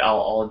quick,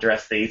 I'll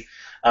address these.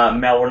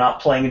 Mel, we're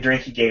not playing a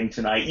drinking game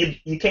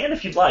tonight. You can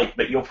if you'd like,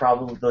 but you'll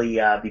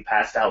probably be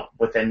passed out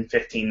within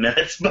 15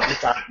 minutes by the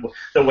time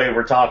the way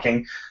we're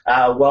talking.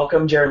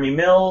 Welcome, Jeremy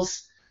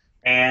Mills.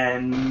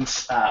 And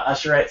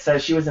Usherette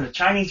says she was in a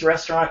Chinese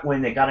restaurant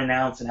when it got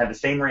announced and had the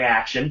same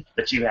reaction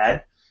that you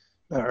had.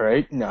 All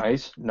right,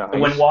 nice.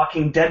 When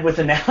Walking Dead was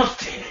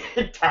announced,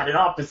 it had an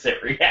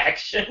opposite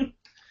reaction.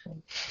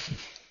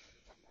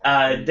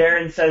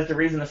 Darren says the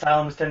reason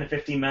Asylum was 10 to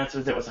 15 minutes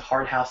was it was a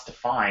hard house to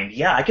find.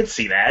 Yeah, I could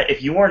see that.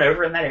 If you weren't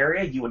over in that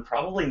area, you would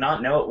probably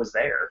not know it was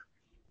there.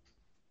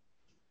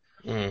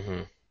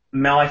 Mm-hmm.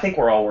 Mel, I think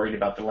we're all worried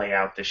about the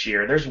layout this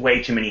year. There's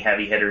way too many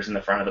heavy hitters in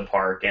the front of the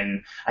park,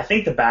 and I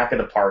think the back of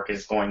the park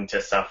is going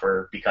to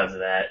suffer because of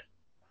that.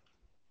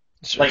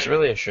 It's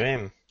really a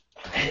shame.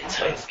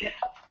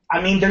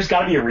 I mean, there's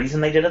got to be a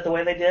reason they did it the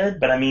way they did,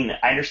 but I mean,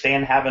 I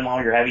understand having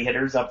all your heavy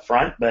hitters up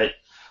front, but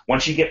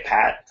once you get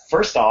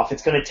first off,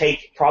 it's going to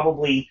take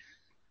probably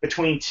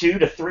between 2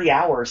 to 3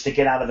 hours to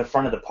get out of the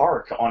front of the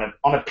park. On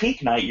a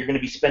peak night, you're going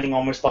to be spending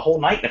almost the whole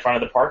night in the front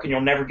of the park, and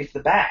you'll never get to the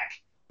back.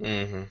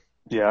 Mm-hmm.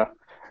 Yeah.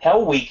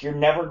 Hell Week, you're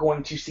never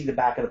going to see the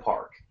back of the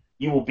park.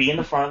 You will be in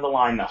the front of the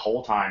line the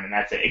whole time, and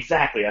that's it.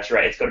 Exactly, that's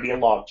right. It's going to be a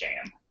log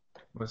jam.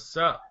 What's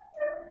up?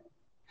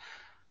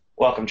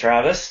 Welcome,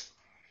 Travis.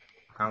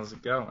 How's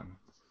it going?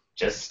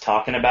 Just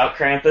talking about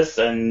Krampus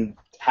and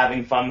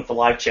having fun with the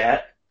live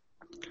chat.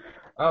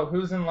 Oh,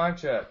 who's in live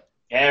chat?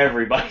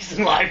 Everybody's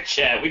in live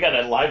chat. We got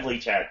a lively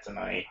chat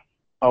tonight.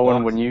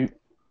 Owen, when you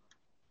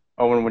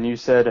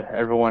said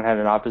everyone had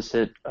an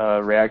opposite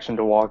reaction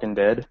to Walking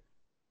Dead,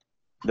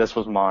 this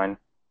was mine.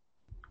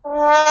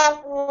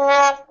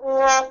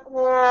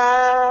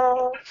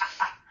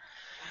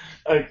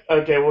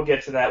 Okay, we'll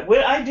get to that.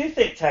 I do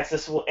think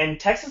Texas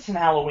and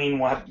Halloween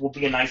will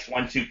be a nice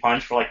 1-2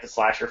 punch for like the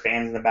slasher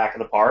fans in the back of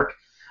the park.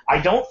 I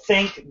don't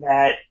think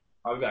that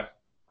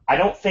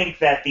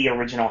the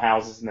original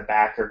houses in the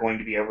back are going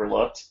to be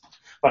overlooked,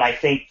 but I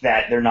think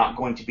that they're not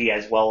going to be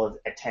as well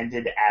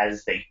attended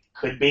as they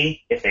could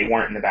be if they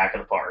weren't in the back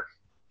of the park.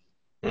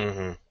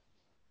 Mm-hmm.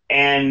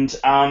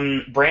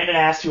 And Brandon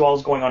asked who all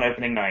is going on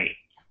opening night.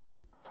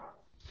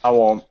 I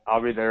won't.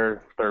 I'll be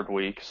there third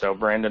week, so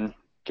Brandon,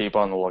 keep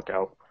on the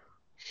lookout.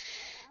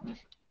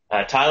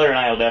 Tyler and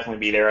I will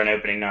definitely be there on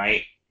opening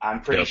night.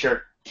 I'm pretty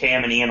sure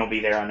Cam and Ian will be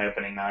there on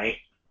opening night.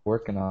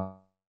 Working on.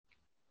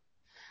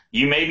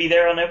 You may be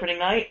there on opening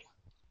night?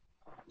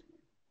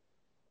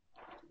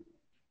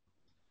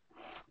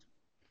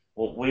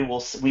 Well,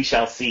 we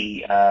shall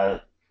see. There's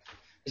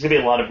going to be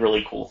a lot of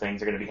really cool things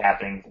that are going to be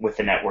happening with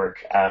the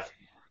network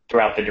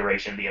throughout the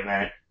duration of the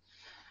event.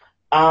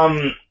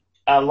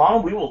 Lana,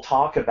 we will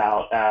talk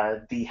about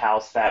the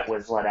house that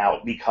was let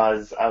out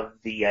because of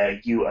the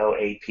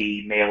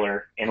UOAP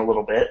mailer in a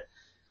little bit.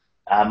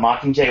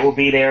 Mockingjay will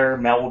be there,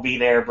 Mel will be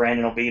there,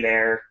 Brandon will be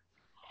there.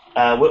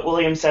 Whit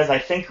Williams says, I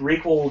think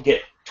Requel will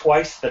get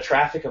twice the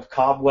traffic of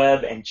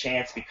Cobweb and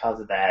Chance because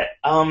of that.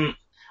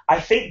 I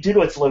think due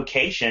to its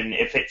location,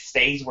 if it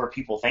stays where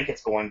people think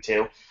it's going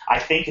to, I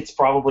think it's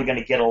probably going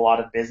to get a lot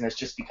of business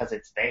just because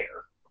it's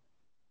there.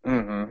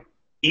 Mm-hmm.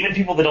 even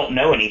people that don't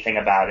know anything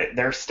about it,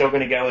 they're still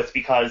going to go, it's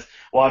because,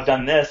 well, I've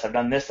done this, I've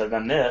done this, I've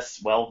done this.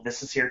 Well,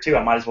 this is here too.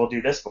 I might as well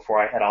do this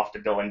before I head off to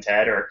Bill and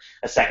Ted or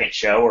a second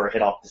show or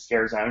hit off the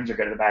scare zones or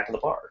go to the back of the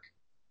park.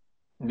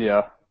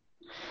 Yeah.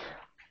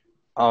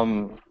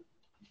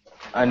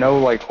 I know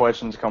like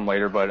questions come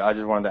later, but I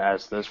just wanted to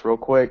ask this real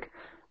quick.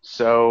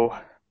 So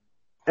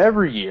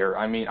every year,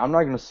 I mean, I'm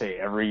not going to say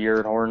every year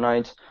at Horror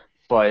Nights,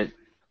 but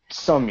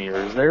some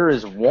years, there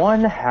is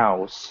one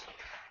house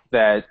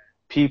that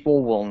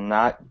people will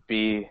not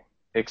be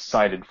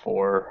excited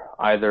for.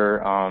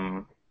 Either,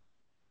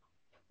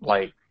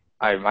 like,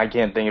 I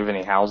can't think of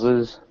any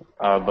houses,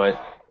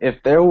 but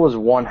if there was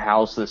one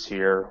house this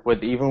year,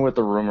 even with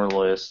the rumor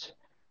list,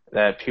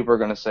 that people are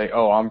going to say,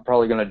 oh, I'm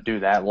probably going to do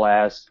that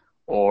last,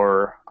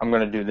 or I'm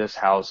going to do this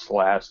house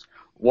last,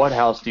 what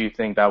house do you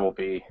think that will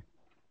be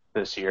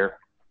this year?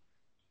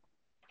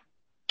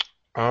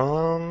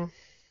 I'm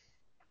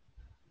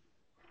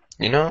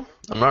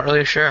not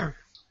really sure.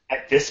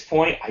 At this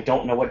point, I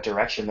don't know what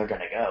direction they're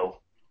going to go.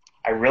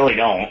 I really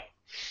don't.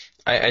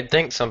 I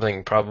think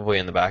something probably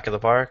in the back of the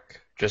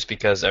park, just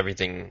because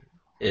everything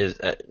is,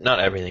 not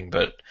everything,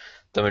 but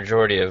the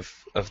majority of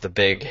the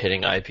big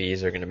hitting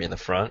IPs are going to be in the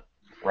front.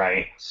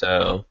 Right.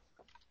 So,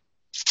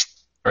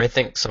 or I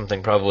think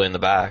something probably in the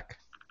back.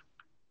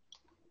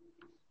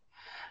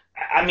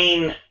 I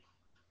mean,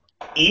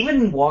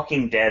 even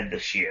Walking Dead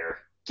this year,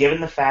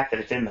 given the fact that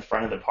it's in the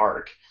front of the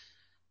park,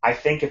 I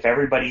think if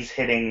everybody's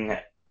hitting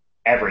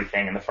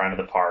everything in the front of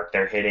the park,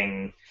 they're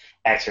hitting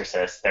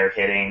Exorcist, they're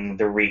hitting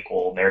the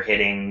Requel, they're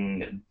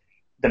hitting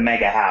the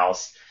Mega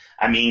House,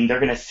 I mean, they're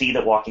going to see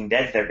that Walking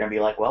Dead's there, going to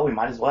be like, well, we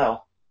might as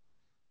well.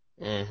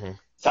 Mm-hmm.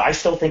 So I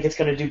still think it's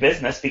going to do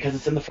business because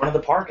it's in the front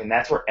of the park, and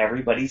that's where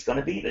everybody's going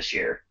to be this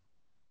year.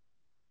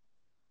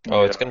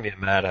 Oh, it's going to be a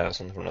madhouse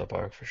in the front of the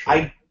park for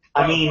sure.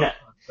 I mean,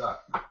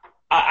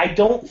 I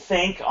don't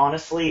think,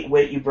 honestly,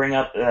 what you bring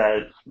up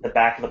the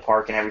back of the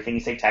park and everything, you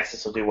say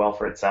Texas will do well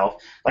for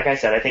itself. Like I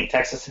said, I think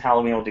Texas and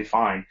Halloween will do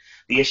fine.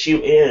 The issue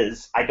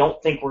is, I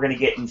don't think we're going to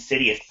get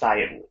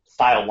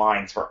Insidious-style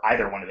lines for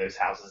either one of those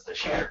houses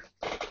this year.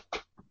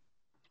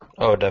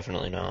 Oh,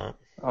 definitely not.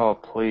 Oh,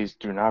 please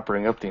do not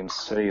bring up the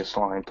Insidious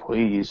line,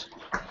 please.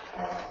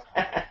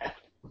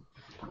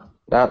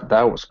 That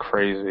was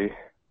crazy.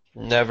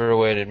 Never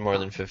waited more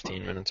than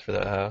 15 minutes for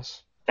that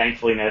house.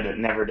 Thankfully,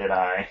 never did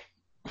I.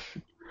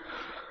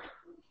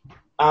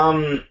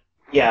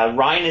 Yeah,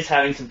 Ryan is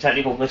having some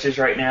technical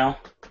glitches right now.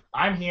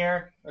 I'm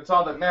here. That's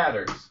all that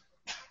matters.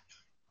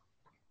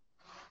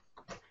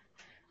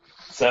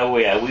 So,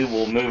 yeah, we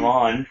will move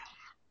on.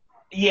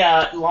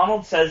 Yeah,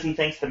 Lonald says he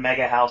thinks the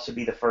Mega House would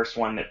be the first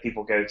one that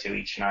people go to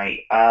each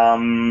night.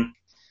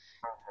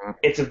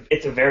 It's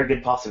a very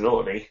good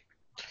possibility.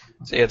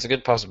 So, yeah, it's a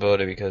good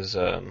possibility because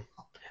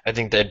I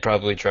think they'd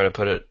probably try to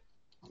put it,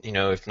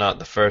 if not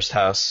the first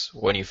house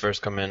when you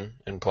first come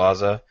in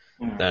Plaza,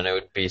 then it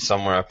would be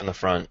somewhere up in the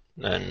front,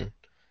 and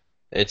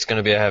it's going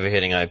to be a heavy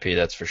hitting IP,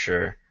 that's for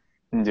sure.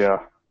 Yeah.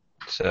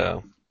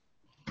 So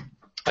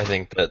I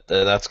think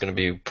that's going to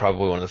be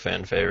probably one of the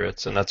fan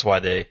favorites, and that's why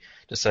they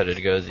decided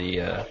to go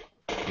the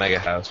Mega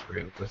House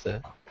route with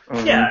it.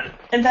 Mm-hmm. Yeah,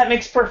 and that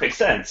makes perfect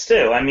sense,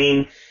 too. I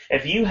mean,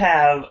 if you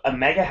have a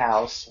Mega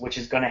House, which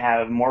is going to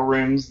have more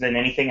rooms than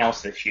anything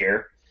else this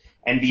year,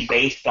 and be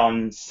based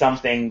on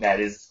something that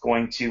is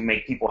going to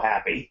make people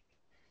happy,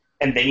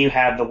 and then you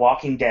have The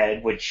Walking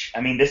Dead, which,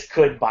 I mean, this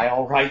could, by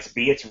all rights,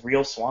 be its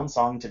real swan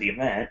song to the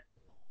event.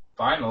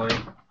 Finally.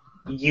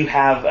 You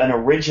have an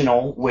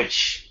original,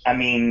 which, I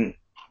mean,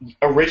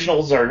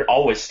 originals are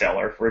always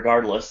stellar,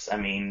 regardless. I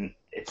mean,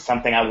 it's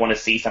something I want to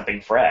see,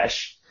 something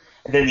fresh.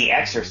 And then The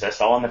Exorcist,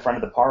 all in the front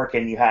of the park,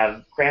 and you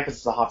have Krampus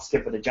is a hop,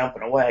 skip, and a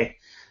jumping away.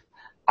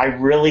 I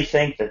really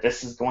think that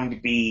this is going to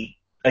be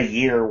a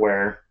year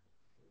where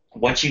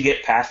once you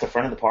get past the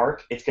front of the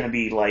park, it's going to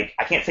be like,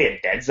 I can't say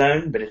a dead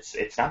zone, but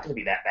it's not going to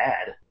be that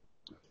bad.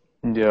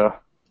 Yeah.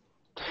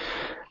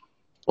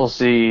 We'll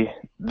see.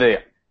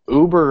 The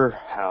Uber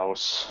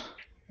House,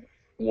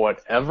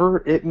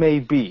 whatever it may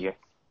be.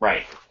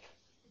 Right.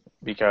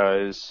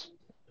 Because,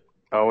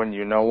 and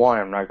you know why,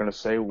 I'm not going to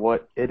say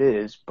what it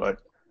is, but...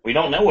 We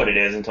don't know what it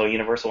is until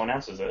Universal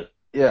announces it.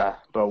 Yeah,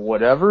 but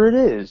whatever it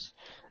is,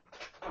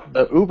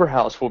 the Uber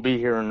House will be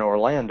here in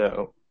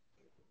Orlando.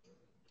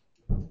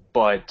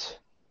 But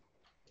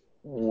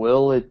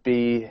will it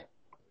be...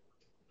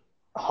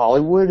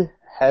 Hollywood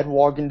had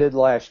Walking Dead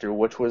last year,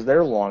 which was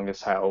their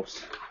longest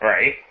house.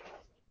 Right.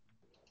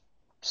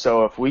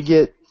 So if we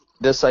get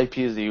this IP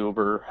as the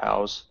Uber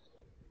House,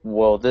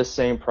 will this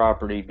same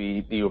property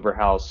be the Uber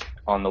House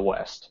on the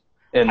West?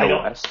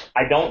 West.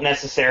 I don't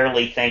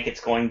necessarily think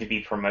it's going to be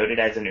promoted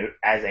as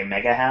a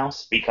mega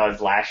house,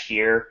 because last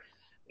year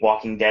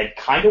Walking Dead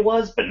kind of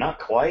was, but not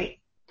quite.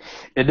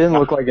 It didn't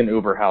look like an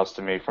Uber House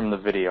to me from the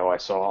video I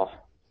saw.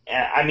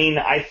 I mean,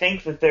 I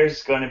think that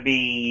there's going to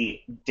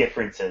be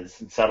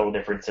subtle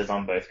differences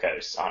on both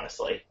coasts,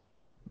 honestly.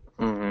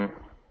 Mm-hmm.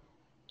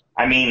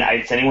 I mean,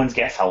 it's anyone's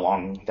guess how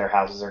long their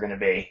houses are going to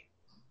be.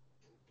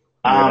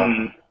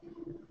 Yeah.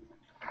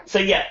 So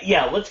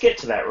yeah, let's get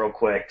to that real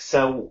quick.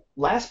 So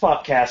last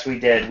podcast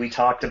we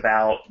talked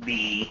about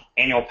the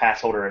annual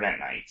pass holder event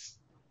nights.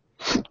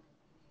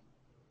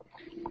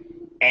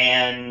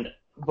 And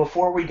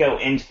before we go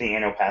into the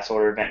annual pass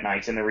holder event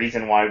nights and the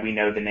reason why we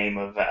know the name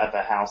of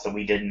a house that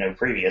we didn't know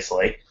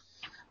previously,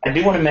 I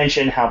do want to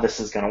mention how this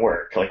is going to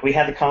work. Like, we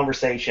had the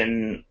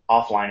conversation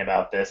offline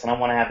about this, and I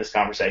want to have this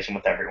conversation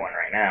with everyone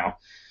right now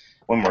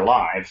when we're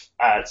live.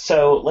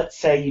 So let's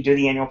say you do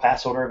the annual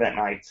pass holder event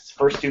nights,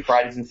 first 2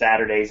 Fridays and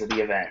Saturdays of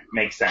the event.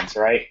 Makes sense,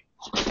 right?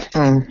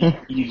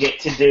 Mm-hmm. You get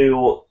to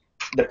do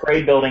the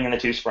parade building and the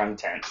 2 sprung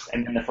tents,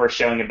 and then the first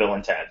showing of Bill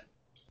and Ted.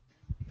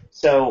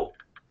 So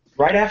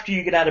right after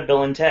you get out of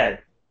Bill and Ted,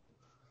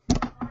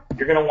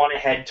 you're going to want to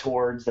head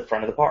towards the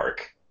front of the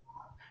park.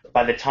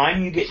 By the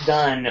time you get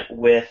done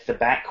with the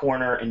back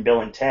corner and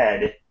Bill and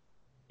Ted,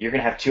 you're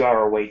going to have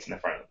 2-hour waits in the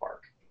front of the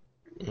park.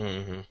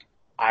 Mm-hmm.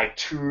 I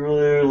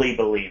truly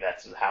believe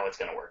that's how it's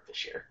going to work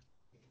this year.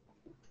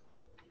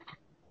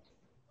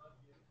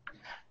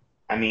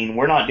 I mean,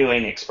 we're not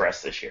doing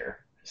Express this year,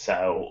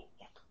 so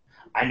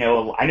I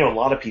know a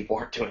lot of people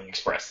aren't doing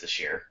Express this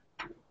year.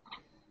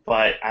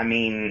 But I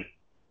mean,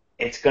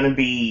 it's going to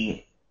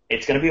be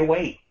a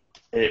wait.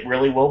 It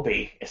really will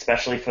be,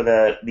 especially for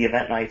the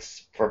event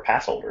nights for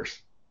pass holders.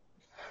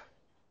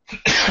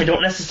 I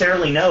don't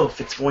necessarily know if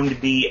it's going to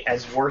be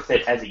as worth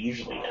it as it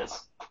usually is.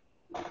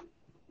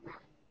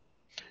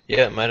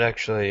 Yeah, it might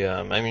actually.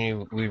 I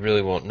mean, we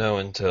really won't know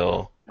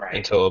until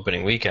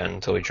opening weekend,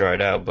 until we try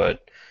it out.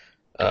 But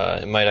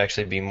it might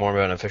actually be more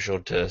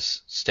beneficial to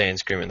stay and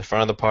scream in the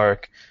front of the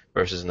park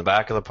versus in the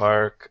back of the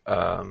park,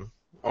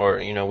 or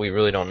we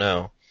really don't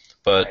know.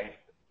 But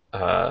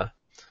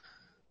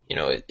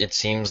it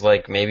seems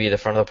like maybe the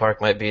front of the park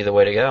might be the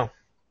way to go.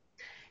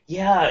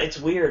 Yeah, it's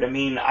weird. I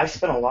mean, I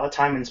spent a lot of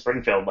time in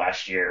Springfield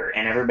last year,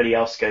 and everybody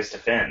else goes to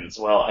Finn's.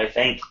 Well, I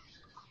think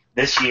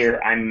this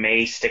year I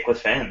may stick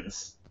with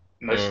Finn's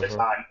most of the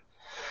time.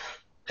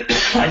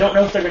 I don't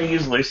know if they're going to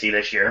use Lucy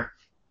this year.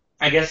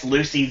 I guess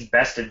Lucy's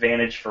best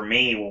advantage for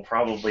me will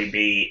probably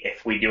be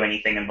if we do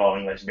anything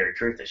involving Legendary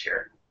Truth this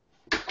year.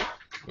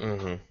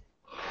 Mm-hmm.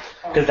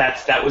 Because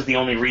that was the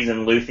only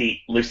reason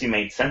Lucy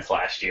made sense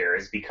last year,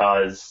 is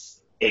because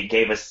it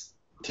gave us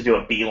to do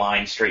a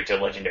beeline straight to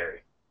Legendary.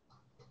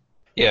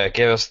 Yeah, it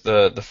gave us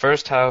the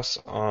first house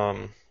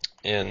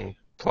in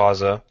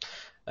Plaza,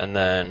 and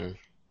then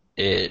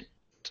it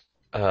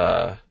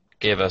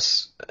gave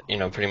us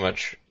pretty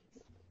much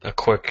a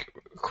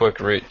quick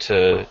route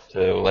to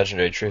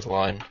Legendary Truth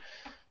line.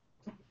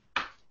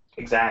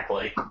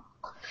 Exactly.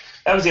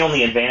 That was the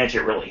only advantage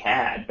it really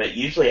had, but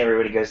usually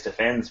everybody goes to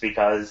Finn's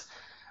because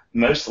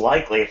most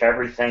likely, if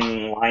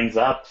everything lines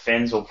up,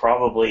 Finn's will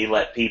probably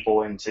let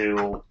people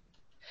into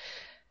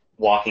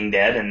Walking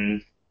Dead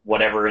and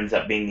whatever ends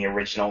up being the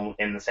original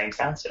in the same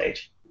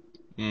soundstage.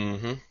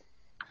 Mm-hmm.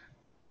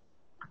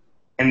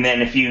 And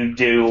then if you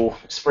do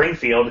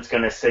Springfield, it's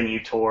going to send you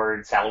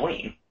towards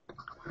Halloween.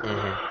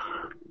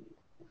 Mm-hmm.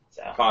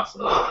 So.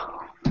 Possibly.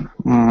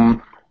 Mm-hmm.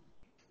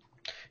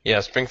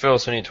 Yeah, Springfield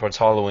is sending towards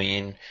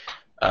Halloween,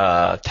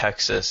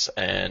 Texas,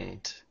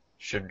 and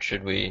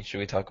should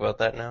we talk about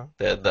that now?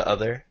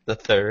 The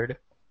third.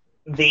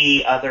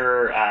 The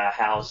other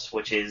house,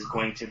 which is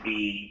going to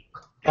be,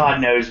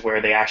 God knows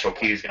where the actual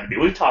queue is going to be.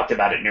 We've talked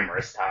about it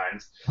numerous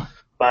times,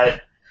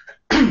 but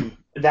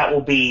that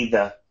will be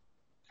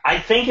I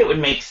think it would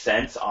make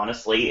sense,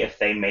 honestly, if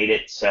they made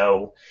it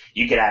so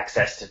you get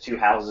access to 2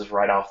 houses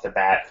right off the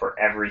bat for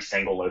every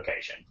single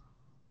location.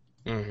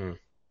 Mm-hmm.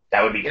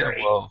 That would be great.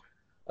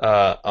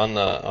 Yeah, on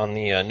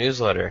the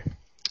newsletter,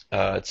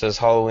 it says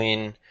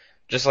Halloween,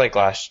 just like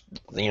last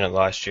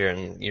year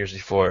and years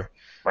before.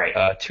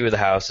 Right. 2 of the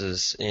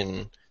houses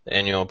in the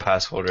annual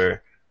pass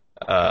holder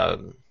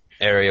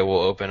area will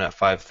open at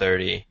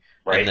 5:30,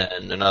 Right. and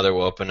then another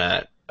will open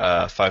at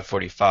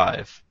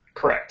 5:45.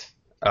 Correct.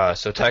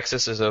 So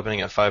Texas is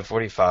opening at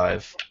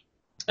 5:45,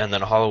 and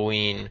then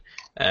Halloween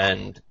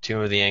and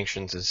Tomb of the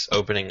Ancients is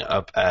opening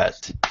up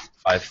at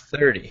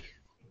 5:30.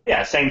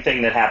 Yeah, same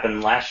thing that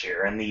happened last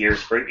year and the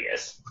years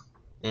previous.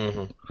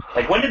 Mm-hmm.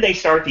 Like, when did they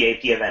start the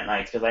AP event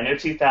nights? Because I know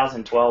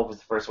 2012 was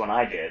the first one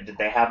I did. Did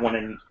they have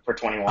one for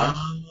 21?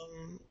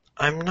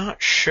 I'm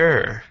not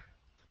sure.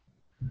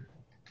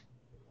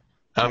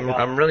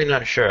 I'm really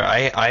not sure.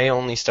 I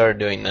only started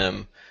doing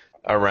them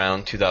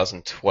around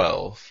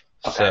 2012.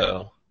 Okay.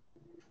 So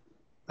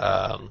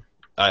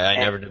I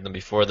never did them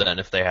before then,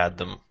 if they had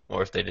them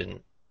or if they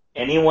didn't.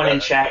 Anyone in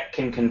chat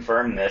can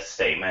confirm this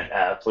statement.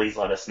 Please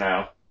let us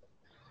know.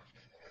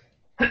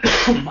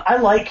 I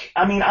like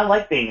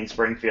being in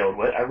Springfield.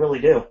 I really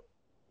do.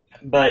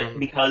 But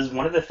because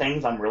one of the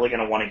things I'm really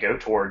going to want to go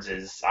towards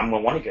is I'm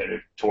going to want to go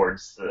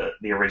towards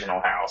the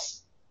original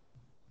house.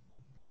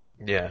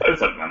 Yeah.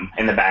 Both of them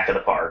in the back of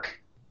the park.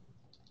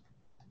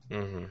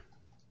 Mm-hmm.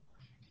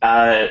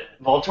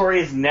 Voltori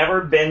has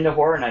never been to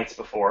Horror Nights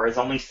before, has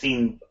only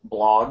seen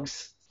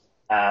blogs,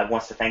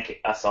 wants to thank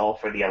us all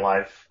for the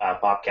live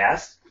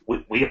podcast.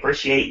 We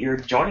appreciate your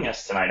joining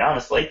us tonight,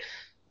 honestly.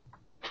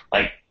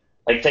 Like,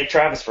 Like, take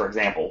Travis, for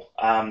example.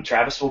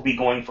 Travis will be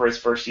going for his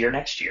first year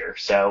next year.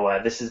 So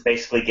this is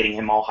basically getting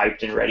him all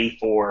hyped and ready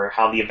for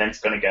how the event's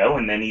going to go,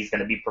 and then he's going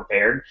to be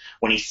prepared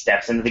when he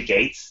steps into the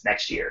gates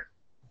next year.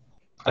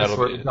 I That'll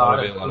swear be to God,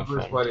 a if lot of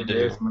Uber's fun what to it do.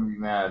 is, I'm going to be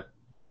mad.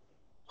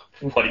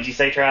 What did you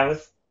say,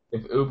 Travis?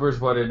 If Uber's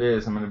what it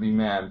is, I'm going to be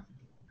mad.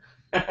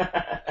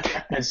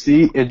 And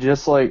see, it's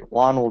just like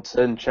Ronald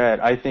said in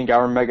chat, I think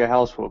our mega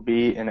house will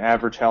be an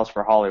average house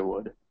for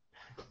Hollywood.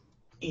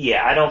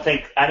 Yeah, I don't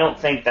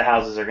think the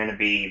houses are going to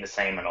be the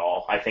same at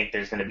all. I think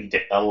there's going to be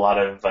a lot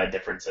of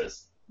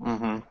differences.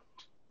 Mm-hmm.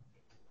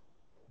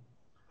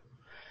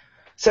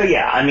 So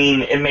yeah, I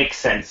mean, it makes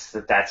sense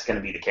that that's going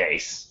to be the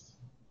case.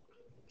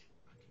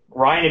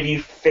 Ryan, have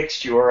you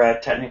fixed your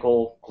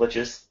technical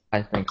glitches?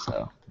 I think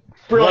so.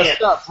 Brilliant.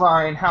 What's up,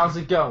 Ryan? How's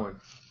it going?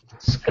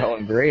 It's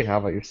going great. How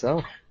about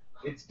yourself?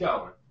 It's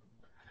going.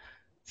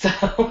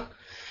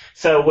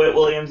 So Whit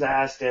Williams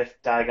asked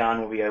if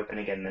Diagon will be open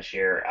again this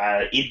year.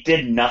 It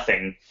did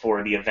nothing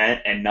for the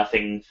event and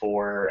nothing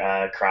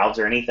for crowds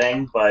or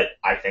anything, but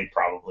I think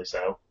probably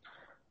so.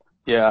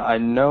 Yeah, I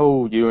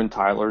know you and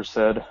Tyler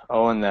said,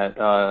 Owen, that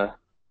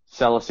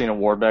Celestina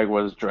Warbag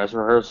was dress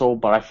rehearsal,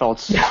 but I felt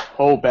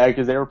so bad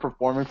because they were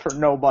performing for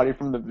nobody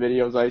from the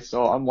videos I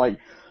saw. I'm like,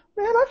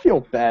 man, I feel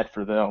bad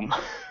for them.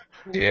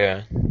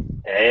 Yeah.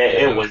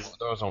 It was.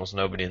 There was almost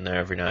nobody in there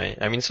every night.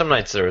 I mean, some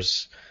nights there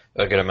was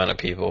a good amount of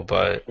people,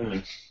 but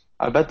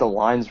I bet the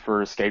lines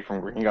for Escape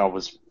from Green God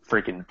was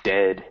freaking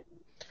dead.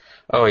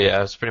 oh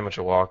yeah, it's pretty much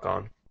a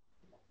walk-on.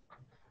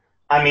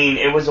 I mean,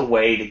 it was a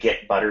way to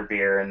get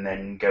butterbeer and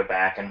then go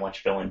back and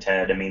watch Bill and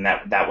Ted. I mean,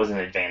 that was an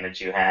advantage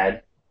you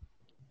had.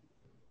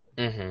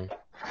 Mm-hmm.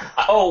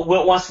 Oh,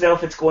 Wilt wants to know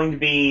if it's going to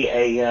be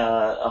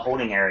a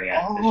holding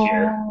area this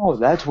year. Oh,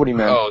 that's what he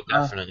meant. Oh,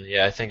 definitely.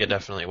 Yeah, I think it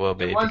definitely will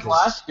be. It was because,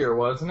 last year,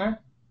 wasn't it?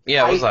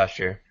 Yeah, it was last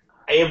year.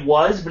 It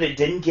was, but it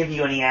didn't give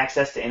you any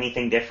access to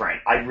anything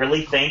different. I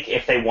really think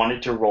if they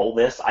wanted to roll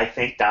this, I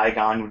think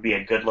Diagon would be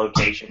a good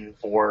location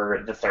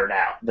for the third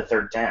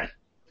tent.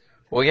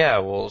 Well, yeah,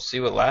 we'll see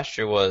what last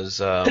year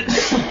was.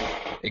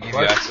 It gave you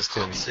access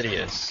to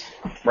Insidious.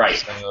 Right.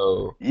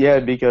 So Yeah,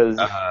 because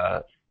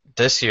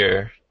this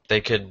year they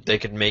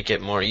could make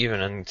it more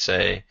even and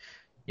say,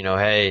 you know,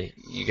 hey,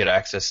 you get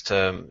access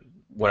to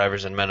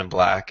whatever's in Men in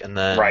Black, and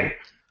then Right.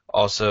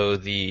 also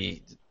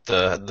the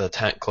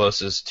tent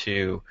closest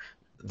to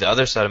the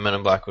other side of Men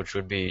in Black, which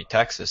would be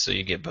Texas, so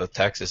you get both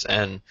Texas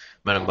and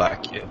Men in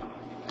Black Q.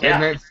 Yeah.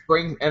 And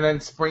then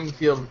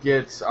Springfield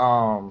gets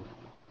Springfield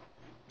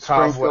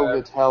Cobweb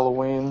gets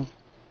Halloween.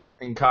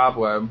 and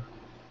Cobweb,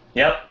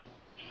 Yep.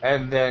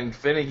 and then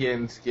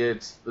Finnegan's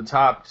gets the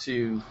top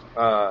two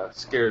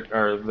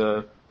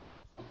the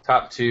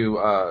top two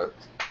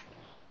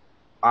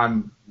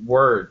on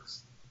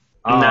words.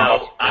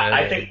 No,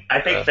 I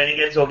think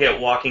Finnegan's will get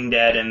Walking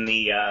Dead and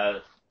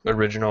the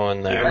Original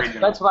in there.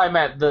 original. That's what I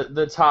meant.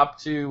 The top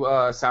two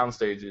sound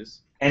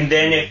stages. And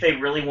then if they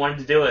really wanted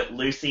to do it,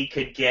 Lucy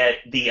could get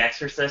The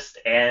Exorcist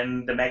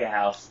and the Mega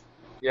House.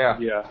 Yeah.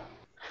 Yeah.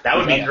 That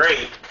would be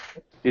great.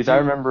 Because I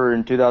remember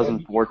in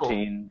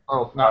 2014,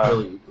 Oh, not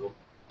really equal.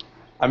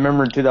 I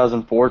remember in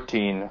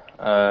 2014,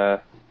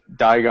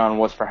 Diagon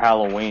was for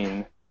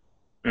Halloween.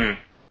 Mm.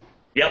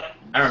 Yep,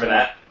 I remember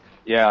that.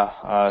 Yeah.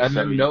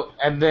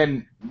 And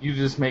then you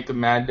just make a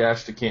mad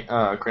dash to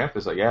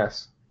Krampus, I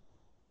guess.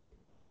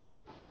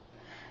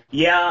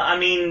 Yeah, I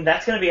mean,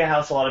 that's going to be a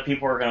house a lot of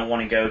people are going to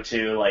want to go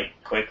to, like,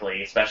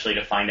 quickly, especially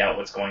to find out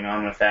what's going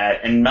on with that.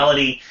 And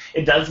Melody,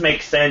 it does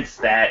make sense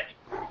that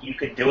you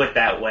could do it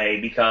that way,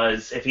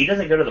 because if he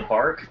doesn't go to the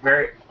park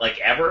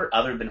ever,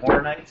 other than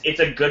Horror Nights, it's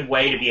a good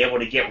way to be able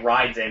to get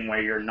rides in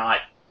where you're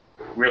not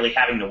really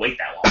having to wait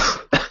that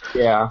long.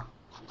 Yeah.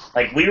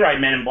 Like, we ride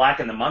Men in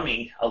Black and the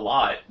Mummy a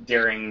lot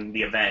during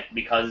the event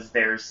because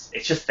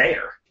it's just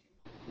there.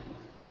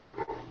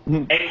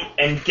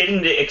 And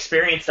getting to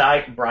experience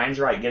Brian's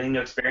right, getting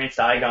to experience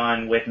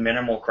Diagon with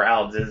minimal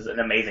crowds is an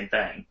amazing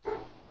thing.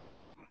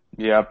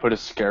 Yeah, put a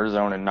scare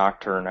zone in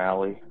Nocturne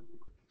Alley.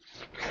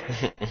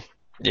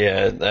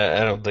 Yeah,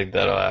 I don't think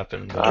that'll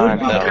happen. But I It would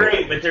be know.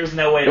 great, but there's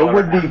no way It it'll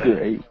would ever be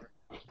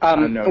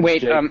happen. great.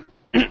 Wait, Jake.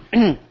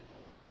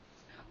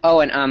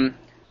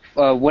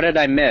 what did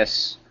I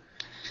miss?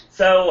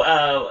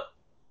 So,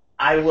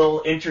 I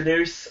will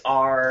introduce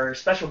our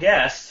special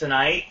guest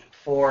tonight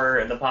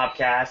for the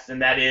Popcast,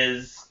 and that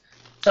is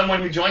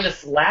someone who joined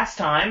us last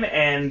time,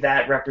 and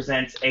that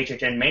represents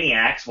HHN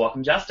Maniacs.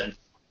 Welcome, Justin.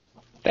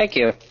 Thank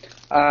you.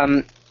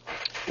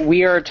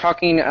 We are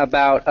talking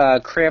about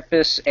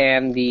Krampus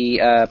and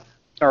the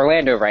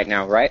Orlando right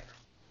now, right?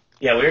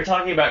 Yeah, we are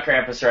talking about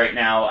Krampus right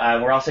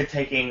now. We're also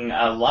taking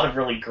a lot of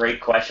really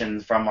great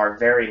questions from our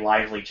very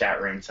lively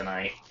chat room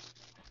tonight.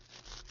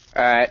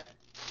 All right.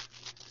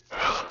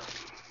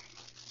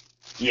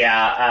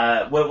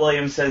 Yeah, Whit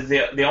Williams says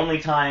the only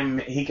time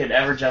he could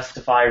ever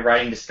justify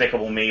writing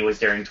Despicable Me was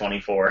during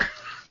 24.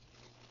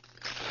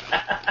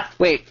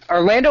 Wait,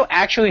 Orlando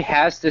actually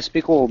has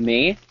Despicable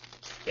Me?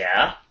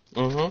 Yeah?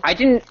 Mm-hmm. I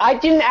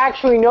didn't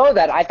actually know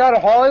that. I thought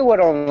Hollywood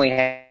only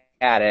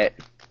had it.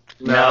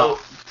 No.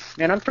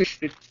 Man, I'm pretty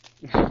sure.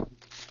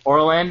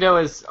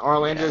 Orlando's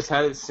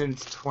had it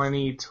since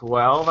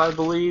 2012, I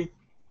believe.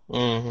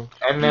 Mm-hmm.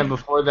 And then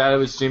before that it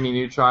was Jimmy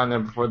Neutron,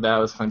 and before that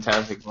it was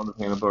Fantastic World of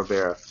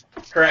Hanna-Barbera.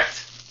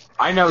 Correct.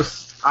 I know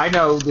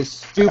the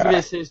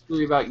stupidest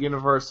history about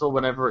Universal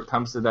whenever it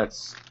comes to that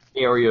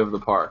area of the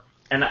park.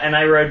 And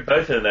I rode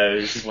both of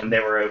those when they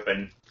were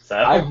open.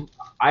 So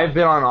I've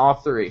been on all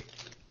three.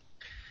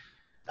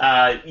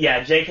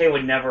 yeah, JK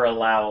would never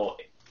allow,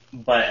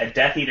 but a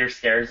Death Eater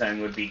scare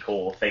zone would be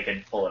cool if they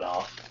could pull it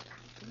off.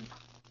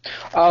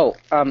 Oh,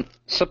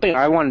 something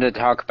I wanted to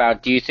talk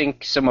about. Do you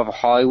think some of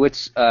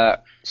Hollywood's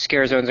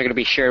scare zones are going to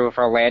be shared with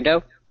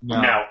Orlando?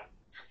 No.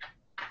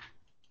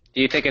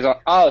 Do you think it's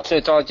all? So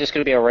it's all just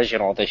going to be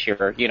original this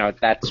year? You know,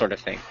 that sort of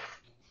thing.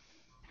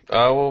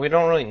 Well, we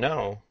don't really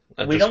know.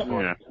 We don't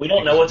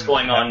know what's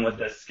going on with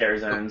the scare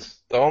zones.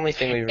 The only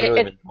thing we've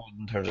really been told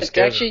in terms of It's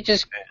scare actually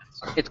zones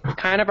it's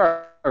kind of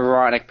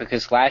ironic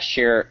because last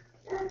year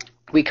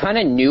we kind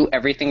of knew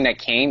everything that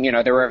came. You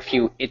know, there were a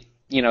few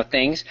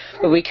things,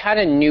 but we kind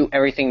of knew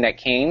everything that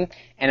came,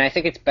 and I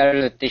think it's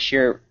better that this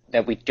year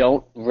that we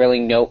don't really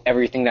know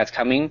everything that's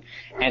coming,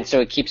 and so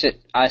it keeps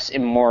us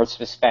in more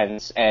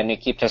suspense, and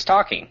it keeps us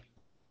talking.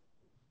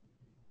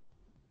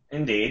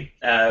 Indeed.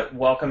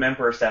 Welcome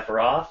Emperor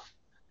Sephiroth.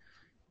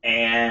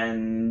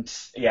 And,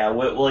 yeah,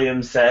 Whit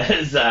Williams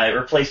says,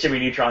 replace Jimmy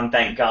Neutron,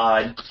 thank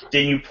God.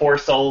 Didn't you poor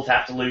souls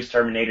have to lose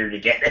Terminator to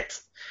get it?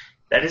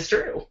 That is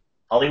true.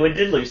 Hollywood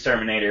did lose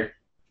Terminator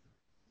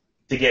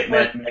to get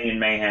Million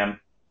Mayhem.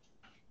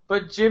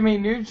 But Jimmy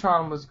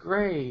Neutron was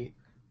great.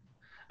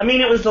 I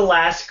mean, it was the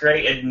last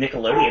great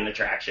Nickelodeon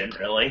attraction,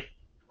 really.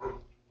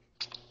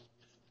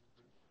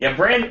 Yeah,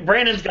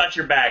 Brandon's got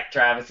your back,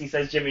 Travis. He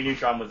says Jimmy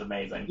Neutron was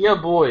amazing. Yeah,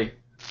 boy.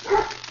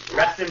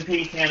 Rest in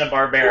peace,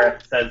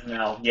 Hanna-Barbera says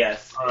no.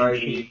 Yes,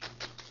 indeed.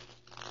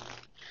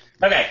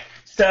 Okay,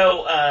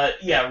 so,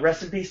 yeah,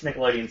 rest in peace,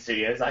 Nickelodeon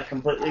Studios. I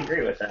completely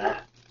agree with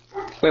that.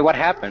 Wait, what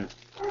happened?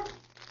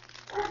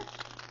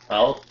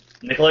 Well,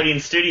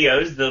 Nickelodeon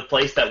Studios, the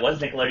place that was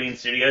Nickelodeon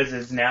Studios,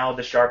 is now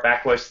the Sharp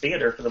Aquos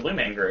Theater for the Blue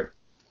Man Group.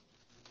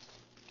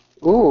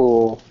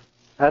 Ooh,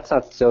 that's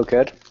not so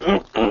good.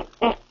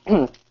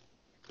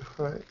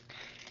 Right.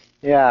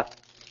 Yeah.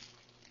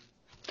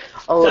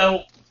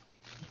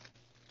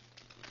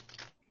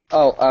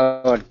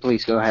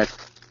 Please go ahead.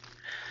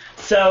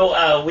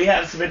 So, we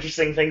have some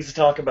interesting things to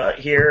talk about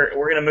here.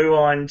 We're going to move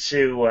on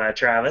to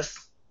Travis.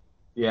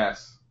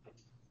 Yes.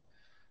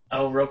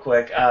 Oh, real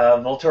quick.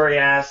 Voltori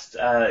asked,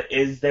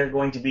 is there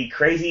going to be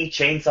crazy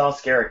chainsaw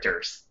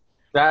characters?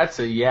 That's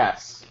a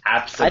yes.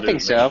 Absolutely. I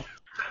think so.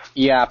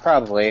 Yeah,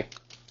 probably.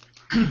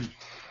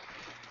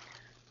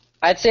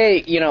 I'd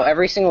say,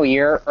 every single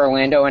year,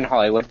 Orlando and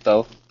Hollywood,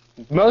 both,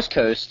 most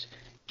coasts,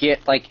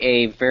 get, like,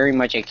 a very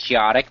much a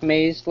chaotic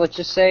maze, let's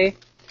just say.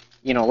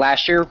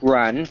 Last year,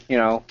 Run,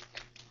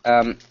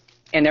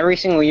 and every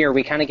single year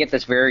we kind of get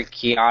this very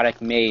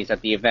chaotic maze at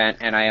the event,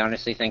 and I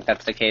honestly think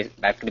that's going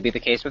to be the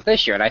case with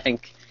this year, and I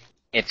think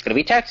it's going to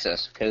be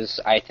Texas, because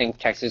I think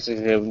Texas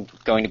is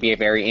going to be a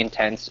very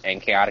intense and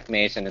chaotic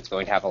maze, and it's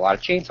going to have a lot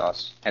of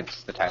chainsaws,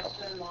 hence the title.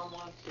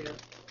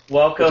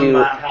 Welcome,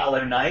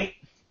 Hollow Knight,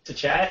 to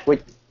chat.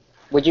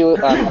 Would you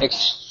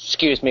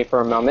excuse me for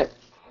a moment?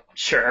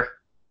 Sure.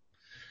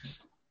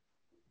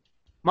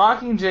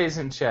 Mockingjay's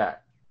in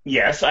chat.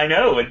 Yes, I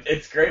know.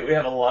 It's great. We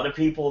have a lot of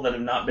people that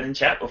have not been in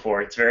chat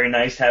before. It's very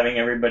nice having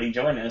everybody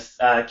join us.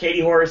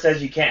 Katie Horror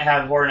says you can't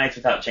have Horror Nights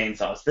without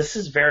chainsaws. This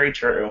is very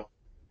true.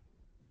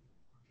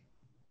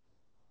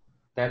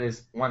 That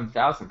is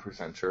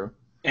 1,000% true.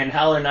 And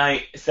Hollow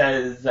Knight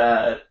says,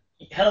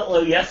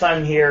 hello, yes,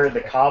 I'm here,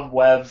 the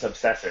cobwebs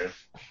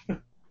obsessive.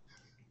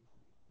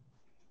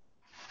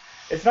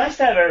 It's nice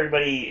to have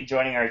everybody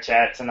joining our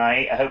chat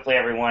tonight. Hopefully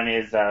everyone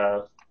is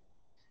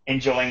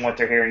enjoying what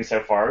they're hearing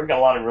so far. We've got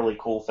a lot of really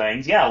cool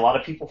things. Yeah, a lot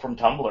of people from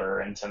Tumblr are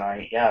in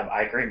tonight. Yeah,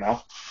 I agree,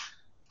 Mel.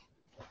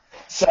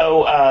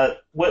 So,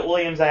 Whit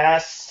Williams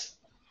asked,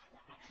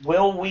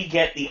 will we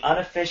get the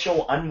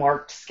unofficial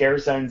unmarked scare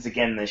zones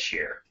again this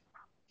year?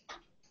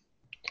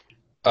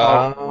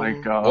 Oh my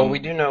God. Well, we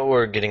do know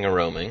we're getting a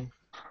roaming.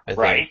 I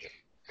Right. think.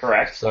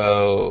 Correct.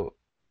 So,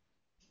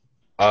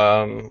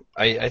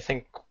 I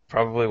think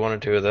probably one or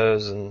two of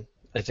those, and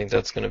I think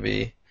that's going to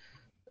be,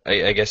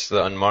 I guess,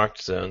 the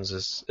unmarked zones,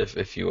 is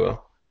if you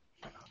will.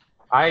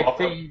 I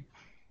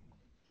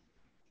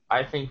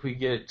think we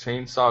get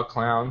Chainsaw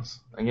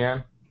Clowns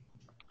again,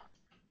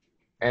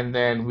 and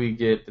then we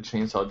get the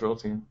Chainsaw Drill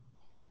Team.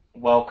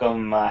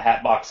 Welcome,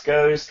 Hatbox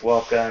Ghost.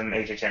 Welcome,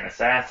 HHN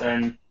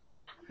Assassin.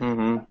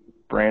 Mm-hmm.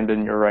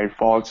 Brandon, you're right.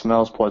 Fog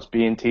smells plus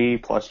B&T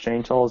plus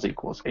chainsaws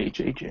equals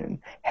HHN.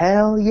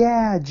 Hell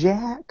yeah,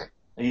 Jack.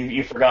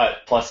 You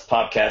forgot plus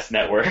Popcast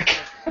Network.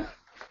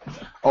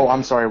 Oh,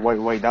 I'm sorry.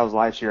 Wait, that was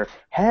last year.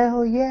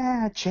 Hell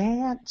yeah,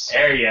 Chance.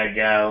 There you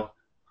go.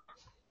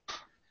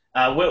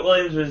 Whit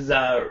Williams was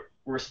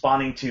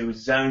responding to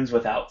zones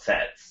without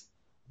sets.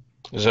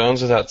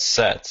 Zones without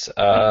sets.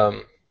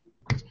 Probably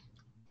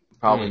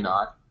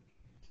not.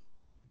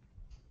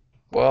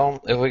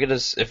 Well, if we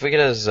get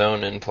a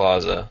zone in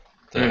Plaza,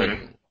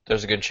 then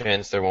there's a good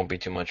chance there won't be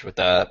too much with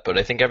that. But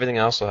I think everything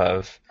else will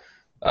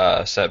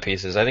have set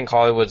pieces. I think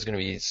Hollywood's going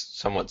to be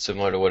somewhat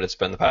similar to what it's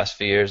been the past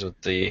few years with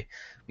the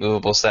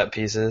movable set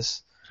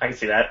pieces. I can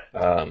see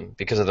that.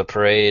 Because of the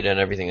parade and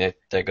everything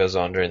that goes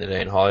on during the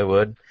day in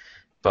Hollywood.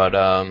 But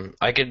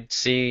I could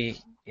see,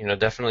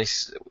 definitely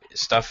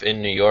stuff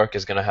in New York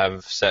is going to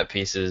have set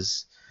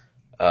pieces.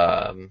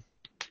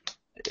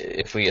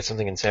 If we get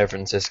something in San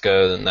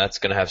Francisco, then that's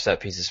going to have set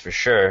pieces for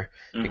sure.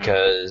 Mm-hmm.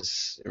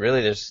 Because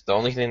really, the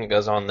only thing that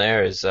goes on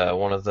there is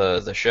one of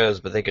the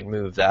shows, but they could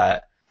move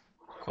that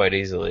quite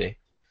easily,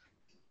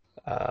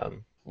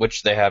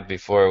 which they have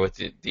before with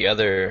the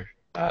other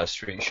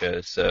street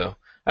shows. So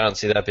I don't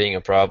see that being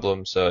a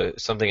problem. So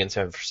something in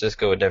San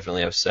Francisco would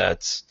definitely have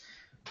sets.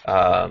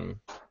 And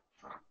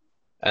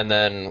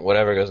then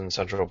whatever goes in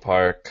Central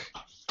Park,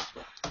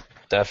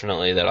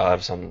 definitely that'll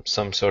have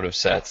some sort of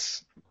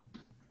sets.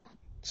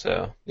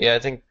 So yeah, I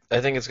think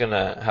it's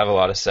gonna have a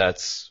lot of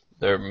sets.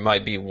 There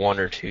might be one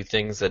or two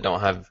things that don't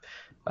have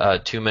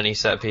too many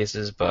set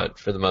pieces, but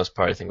for the most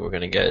part, I think we're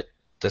gonna get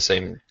the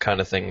same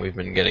kind of thing we've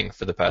been getting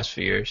for the past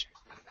few years.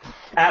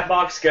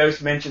 Atbox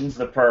Ghost mentions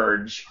The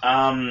Purge.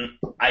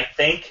 I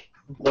think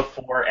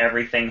before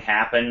everything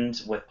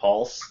happened with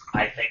Pulse,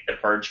 I think The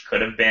Purge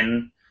could have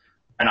been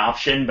an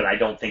option, but I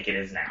don't think it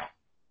is now.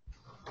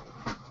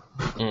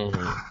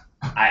 Mm-hmm.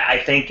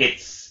 I think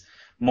it's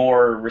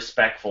more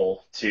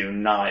respectful to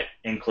not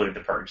include The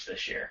Purge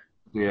this year.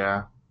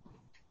 Yeah.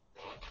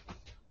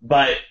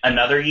 But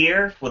another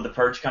year, will The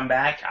Purge come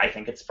back? I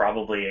think it's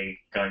probably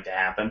going to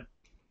happen.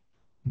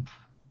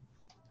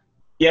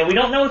 Yeah, we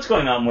don't know what's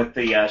going on with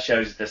the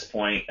shows at this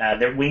point.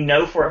 We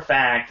know for a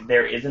fact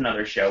there is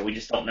another show. We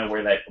just don't know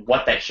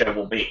what that show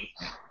will be.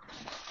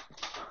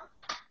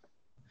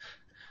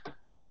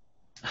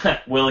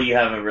 Will, you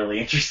have a really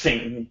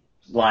interesting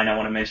line. I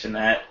want to mention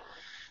that.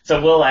 So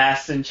Will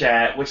asks in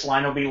chat, which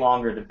line will be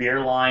longer, the beer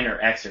line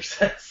or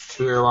Exorcist?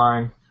 Beer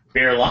line.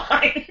 Beer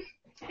line.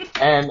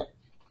 And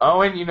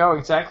Owen, you know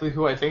exactly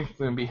who I think is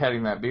going to be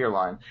heading that beer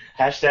line.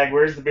 Hashtag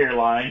where's the beer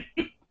line?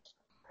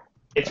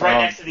 It's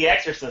right next to the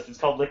Exorcist. It's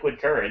called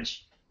Liquid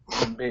Courage.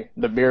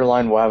 The beer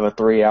line will have a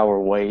 3-hour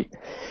wait.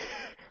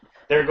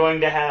 They're going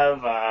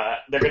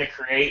to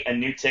create a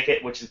new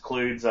ticket which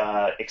includes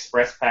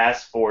express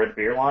pass for the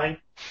beer line.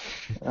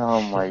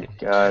 Oh my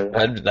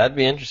god. That'd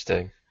be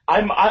interesting.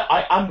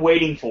 I'm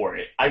waiting for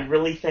it. I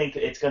really think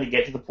it's going to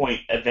get to the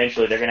point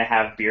eventually they're going to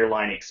have Beer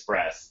Line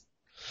Express.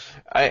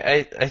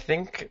 I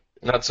think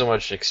not so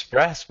much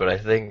Express, but I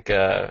think,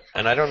 and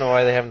I don't know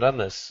why they haven't done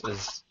this,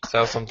 is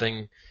sell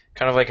something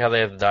kind of like how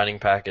they have the dining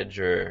package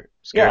or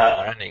Scared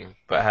Dining,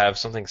 but have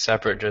something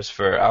separate just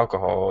for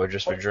alcohol or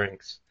just for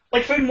drinks.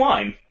 Like food and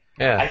wine.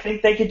 Yeah. I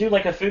think they could do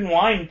like a food and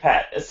wine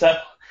So,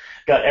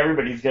 God,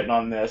 everybody's getting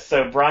on this.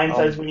 So Brian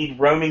says we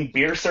need roaming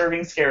beer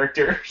serving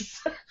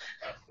characters.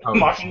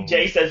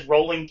 Mockingjay says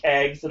rolling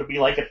kegs, it'll be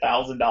like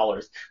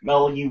 $1,000.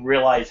 Mel, you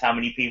realize how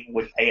many people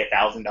would pay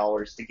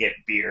 $1,000 to get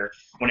beer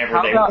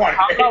whenever they want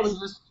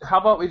it. How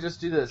about we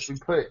just do this?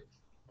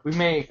 We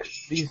make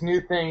these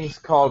new things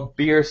called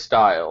beer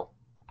style,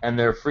 and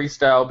they're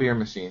freestyle beer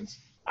machines.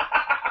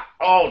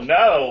 Oh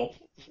no!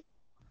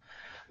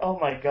 Oh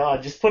my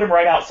God! Just put them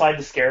right outside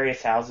the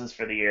scariest houses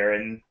for the year,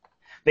 and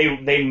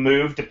they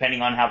move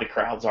depending on how the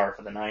crowds are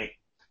for the night.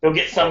 They'll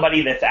get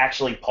somebody that's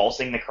actually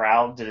pulsing the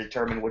crowd to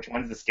determine which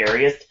one's the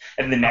scariest,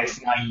 and the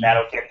next night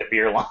that'll get the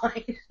beer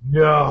line.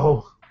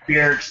 No.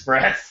 Beer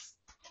Express.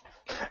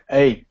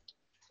 Hey,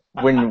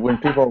 when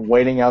people are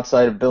waiting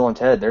outside of Bill and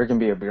Ted, there can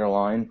be a beer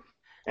line.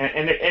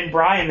 And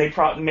Brian,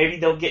 maybe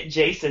they'll get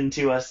Jason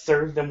to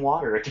serve them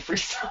water at the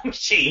freestyle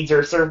machines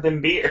or serve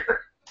them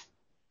beer.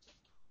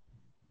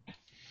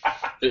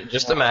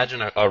 Just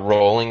imagine a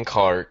rolling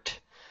cart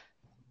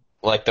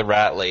like the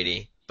Rat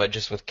Lady, but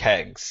just with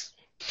kegs.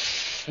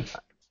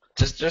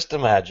 Just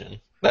imagine.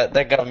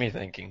 That got me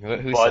thinking.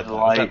 Who said that?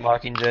 Was that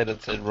Mockingjay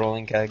that said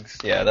rolling kegs?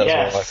 Yeah, that was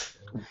yes.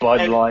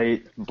 Bud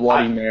Light,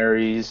 Bloody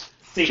Marys,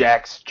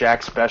 Jack's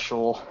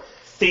Special.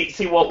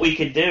 See, what we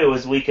could do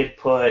is we could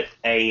put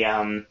there you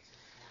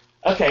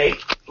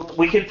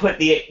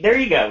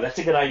go, that's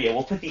a good idea.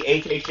 We'll put the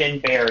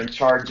HHN Bear in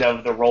charge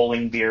of the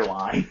rolling beer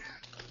line.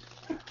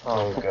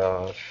 Oh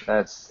gosh.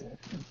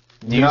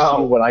 Do you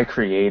see what I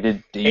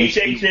created?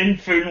 HHN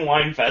Food and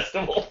Wine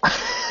Festival.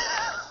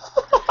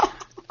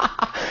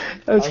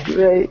 That's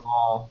great.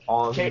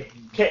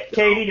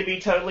 Katie, to be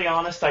totally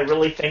honest, I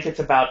really think it's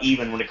about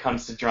even when it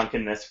comes to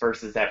drunkenness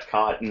versus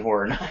Epcot and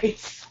Horror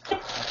Nights.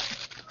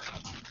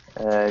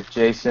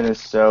 Jason is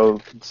so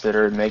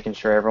considerate, making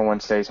sure everyone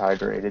stays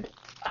hydrated.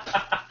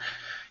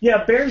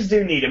 Yeah, bears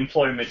do need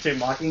employment too,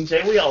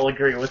 Mockingjay. We all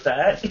agree with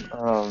that.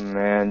 Oh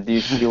man, do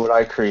you see what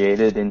I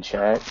created in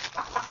chat?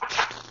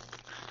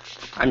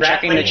 I'm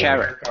checking the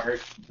chat.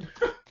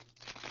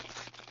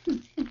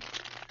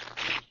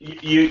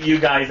 You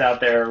guys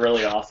out there are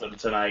really awesome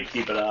tonight.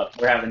 Keep it up.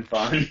 We're having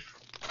fun.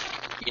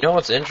 You know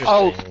what's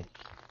interesting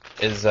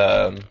is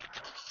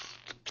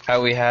I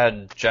how we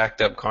had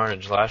jacked up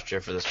Carnage last year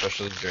for the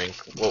special drink.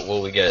 What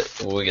will we get?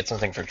 Will we get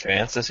something for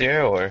Chance this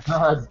year, or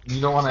You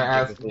don't want to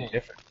ask completely me.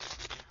 different?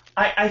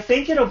 I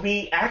think it'll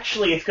be,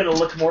 actually, it's going to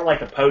look more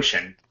like a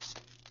potion.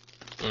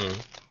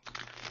 Mm.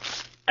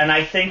 And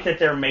I think that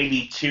there may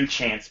be 2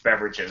 Chance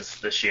beverages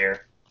this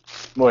year.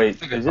 Wait,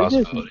 It's a good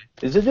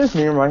is it just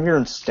me or am I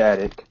hearing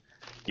static?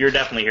 You're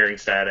definitely hearing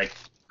static.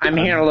 I'm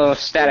hearing a little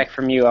static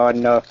from you,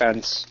 Owen. No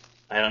offense.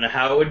 I don't know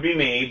how it would be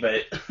me,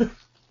 but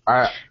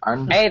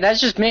I'm Hey,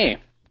 that's just me.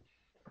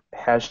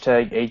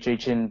 Hashtag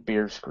HHN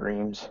beer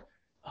screams.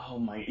 oh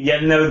my, yeah,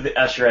 no,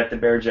 Usher, the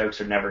bear jokes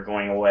are never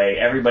going away.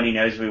 Everybody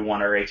knows we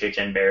want our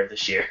HHN bear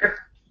this year.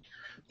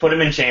 Put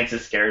him in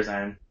Chance's scare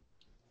zone.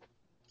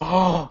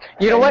 Oh,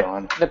 You know hang what?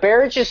 on. The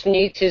bear just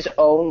needs his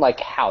own like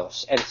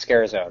house and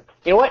scare zone.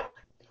 You know what?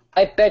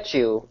 I bet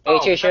you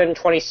HHN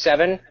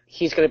 27,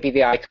 he's gonna be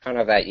the icon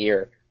of that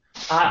year.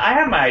 I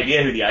have my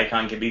idea who the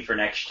icon could be for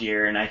next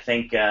year, and I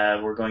think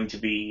we're going to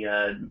be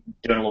doing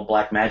a little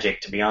black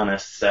magic, to be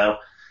honest.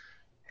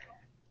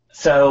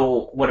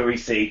 So what do we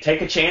see?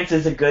 Take a Chance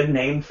is a good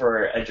name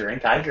for a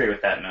drink. I agree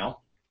with that,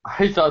 Mel.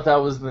 I thought that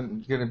was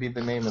going to be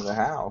the name of the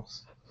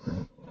house.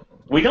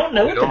 We don't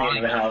know We what the don't name of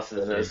really the know house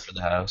the name is. for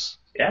the house.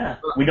 Yeah,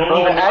 we don't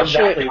Well, even know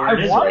actually, exactly where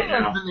it is I right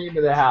wanted now. the name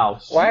of the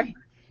house. What?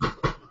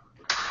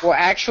 Well,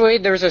 actually,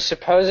 there's a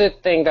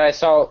supposed thing that I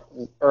saw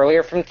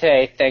earlier from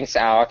today, thanks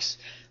Alex,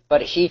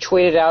 but he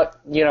tweeted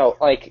out,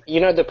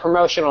 the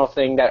promotional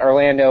thing that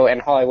Orlando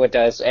and Hollywood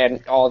does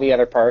and all the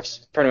other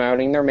parks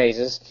promoting their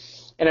mazes.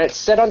 And it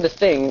said on the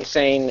thing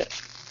saying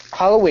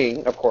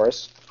Halloween, of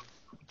course.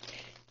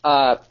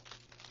 What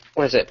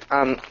is it?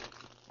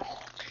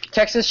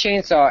 Texas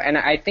Chainsaw, and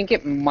I think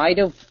it might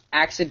have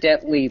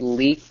accidentally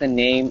leaked the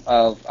name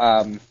of,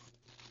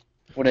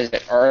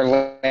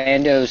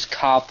 Orlando's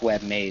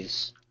Cobweb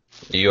Maze.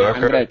 New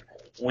Yorker.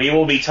 We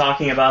will be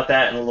talking about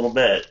that in a little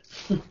bit.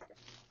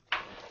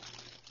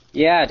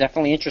 Yeah,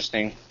 definitely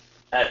interesting.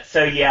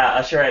 So yeah,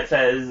 Usherette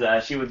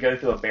says she would go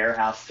to a bear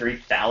house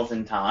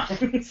 3,000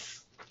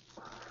 times.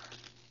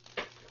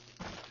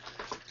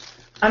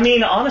 I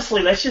mean,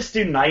 honestly, let's just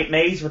do Night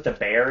Maze with the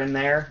bear in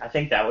there. I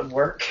think that would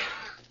work.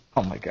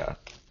 Oh my god.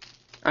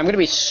 I'm gonna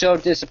be so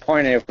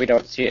disappointed if we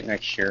don't see it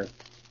next year.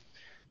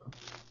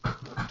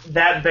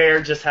 That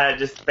bear just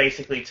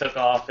basically took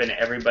off, and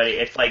everybody,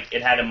 it's like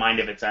it had a mind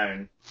of its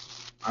own.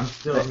 I'm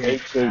still The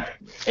here.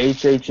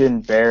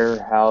 HHN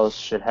Bear House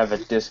should have a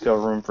disco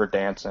room for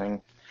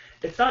dancing.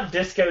 It's not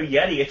Disco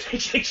Yeti, it's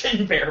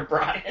HHN Bear,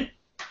 Brian.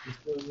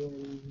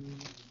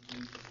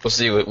 Well,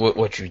 see,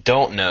 what you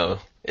don't know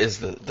is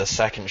the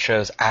second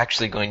show is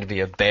actually going to be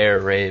a bear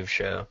rave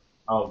show.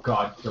 Oh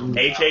God.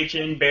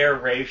 HHN Bear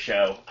Rave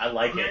Show. I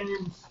like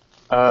it.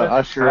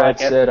 Usherette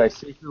said, I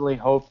secretly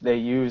hope they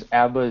use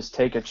ABBA's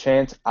Take a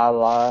Chance a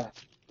la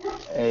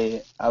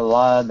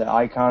the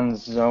Icon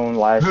Zone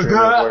last year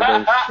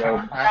where they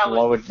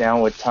slow it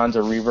down with tons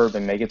of reverb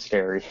and make it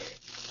scary.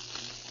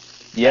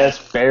 Yes,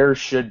 Bear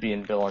should be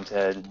in Bill and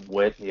Ted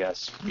with,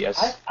 yes.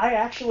 I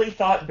actually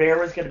thought Bear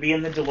was going to be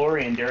in the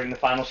DeLorean during the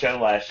final show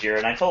last year,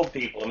 and I told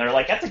people, and they're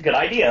like, that's a good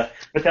idea.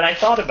 But then I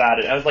thought about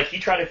it, and I was like, you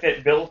try to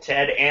fit Bill,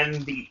 Ted,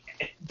 and the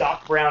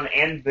Doc Brown,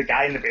 and the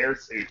guy in the bear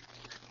suit.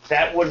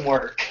 That wouldn't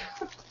work.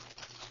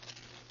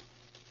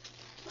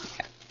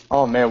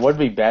 Oh man, what'd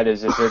be bad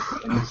is if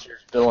it's in this year's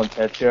Bill and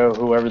Ted show,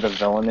 whoever the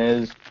villain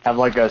is, have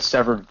like a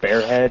severed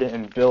bear head,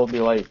 and Bill and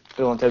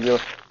Ted be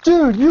like,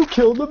 dude, you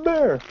killed the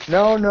bear.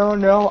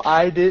 No,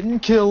 I didn't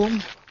kill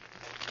him.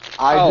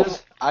 I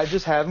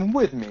just have him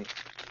with me.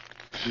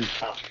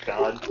 Oh,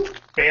 God.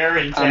 Bear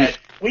and Ted.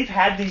 We've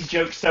had these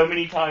jokes so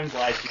many times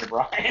last year,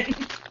 Brian.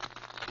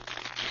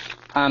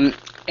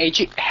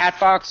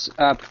 Hatbox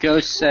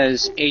Ghost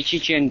says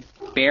HHN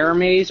Bear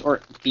Maze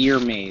or Beer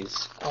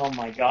Maze. Oh,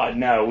 my God,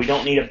 no. We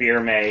don't need a beer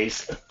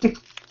maze.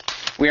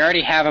 We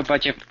already have a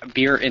bunch of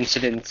beer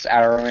incidents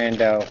at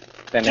Orlando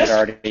than it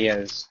already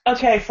is.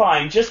 Okay,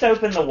 fine. Just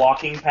open the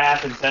walking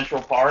path in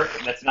Central Park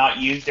that's not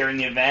used during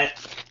the event,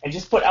 and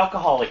just put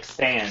alcoholic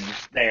stands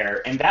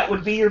there, and that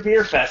would be your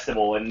beer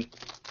festival, and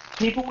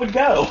people would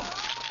go.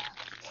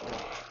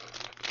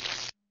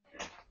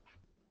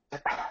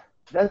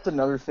 That's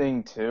another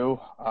thing too,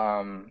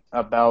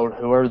 about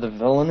whoever the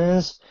villain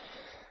is.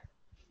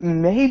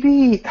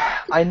 Maybe,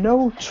 I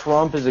know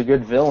Trump is a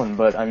good villain,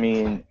 but I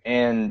mean,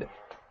 and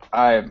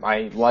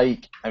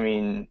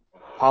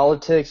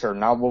politics are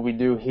not what we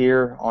do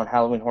here on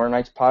Halloween Horror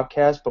Nights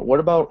podcast, but what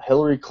about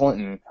Hillary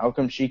Clinton? How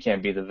come she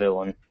can't be the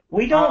villain?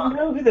 We don't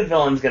know who the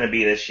villain's going to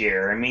be this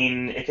year. I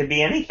mean, it could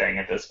be anything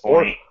at this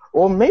point.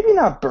 Well, maybe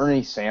not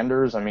Bernie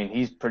Sanders. I mean,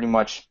 he's pretty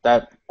much,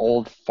 that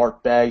old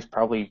fart bag's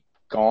probably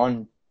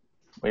gone.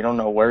 We don't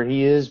know where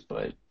he is,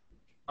 but...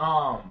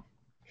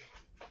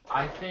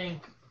 I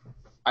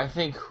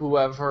think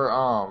whoever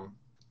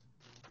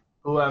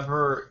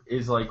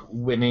is like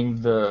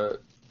winning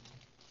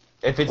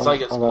if it's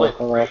like a split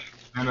race,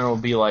 then it'll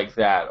be like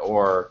that,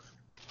 or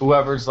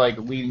whoever's like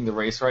leading the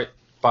race right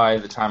by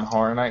the time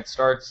Horror Night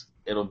starts,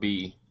 it'll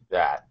be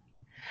that.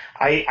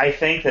 I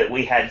think that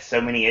we had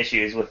so many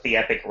issues with the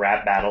epic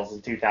rap battles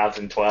in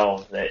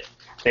 2012 that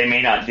they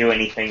may not do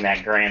anything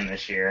that grand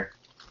this year.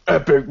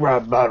 Epic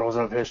rap battles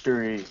of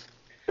history.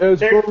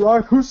 It's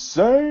Barack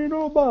Hussein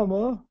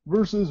Obama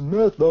versus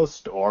Myth the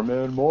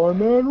Starman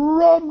Mormon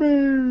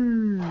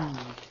Romney.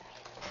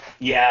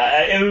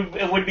 Yeah,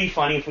 it would be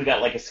funny if we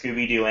got like a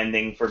Scooby-Doo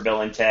ending for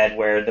Bill and Ted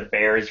where the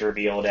bear is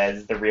revealed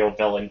as the real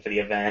villain for the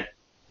event.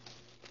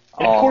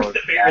 And of course,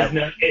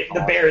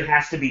 the bear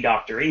has to be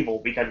Dr.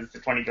 Evil because it's the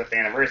 25th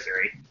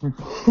anniversary.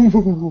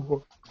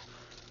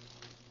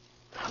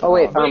 Oh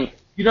wait,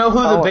 you know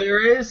who the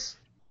bear is?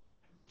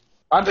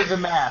 Under the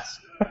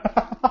mask.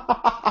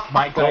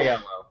 Mike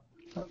Aiello.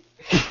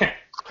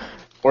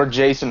 Or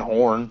Jason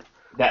Horn.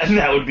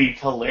 That would be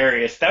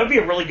hilarious. That would be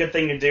a really good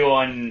thing to do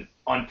on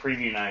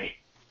preview night.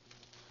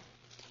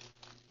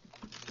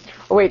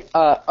 Oh wait,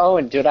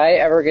 Owen, did I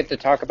ever get to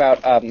talk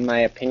about my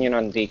opinion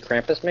on the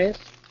Krampus maze?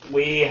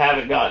 We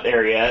haven't got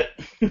there yet.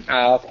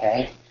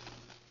 Okay.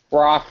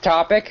 We're off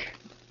topic.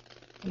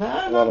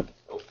 No.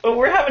 But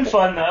we're having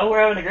fun though.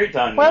 We're having a great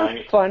time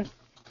tonight. Fun.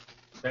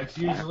 That's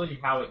usually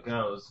how it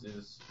goes.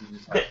 Is you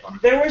just have fun.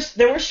 There was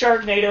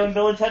Sharknado and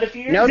Bill and Ted a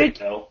few years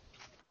ago.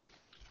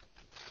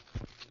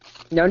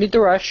 No need to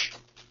rush.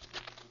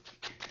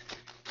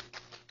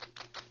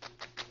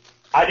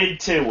 I did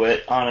too,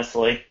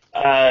 honestly.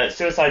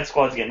 Suicide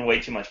Squad's getting way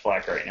too much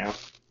flack right now.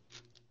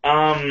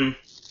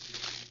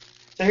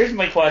 So here's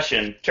my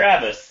question.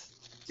 Travis.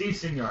 Si,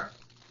 senor.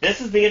 This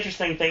is the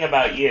interesting thing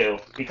about you,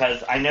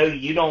 because I know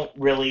you don't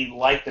really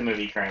like the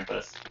movie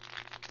Krampus.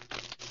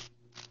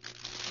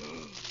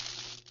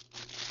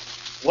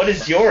 What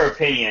is your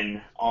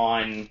opinion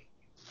on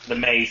the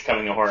maze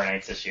coming to Horror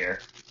Nights this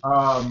year?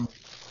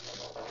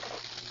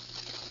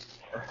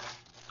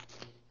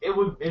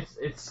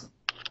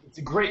 It's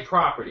a great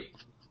property.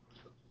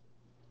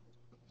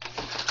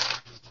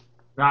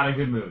 Not a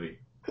good movie.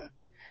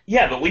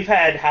 Yeah, but we've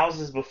had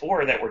houses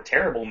before that were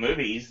terrible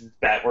movies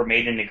that were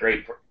made into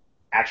great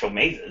actual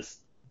mazes.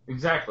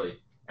 Exactly.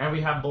 And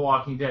we have The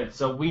Walking Dead,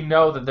 so we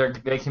know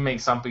that they can make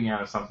something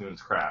out of something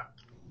that's crap.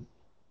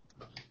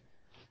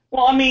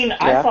 Well, I mean,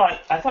 Yeah.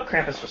 I thought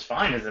Krampus was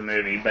fine as a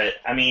movie, but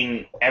I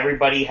mean,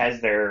 everybody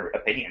has their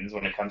opinions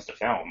when it comes to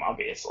film,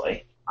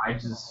 obviously. I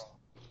just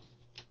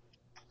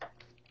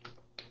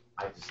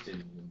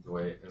didn't enjoy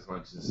it as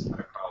much as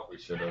I probably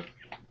should have.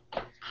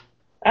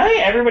 I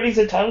mean, everybody's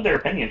entitled to their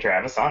opinion,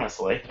 Travis,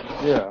 honestly.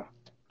 Yeah.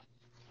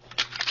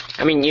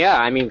 I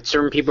mean,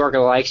 certain people are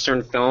going to like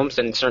certain films,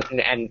 and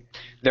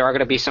there are going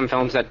to be some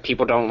films that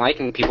people don't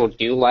like and people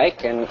do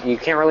like, and you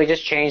can't really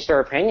just change their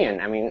opinion.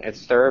 I mean,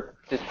 it's their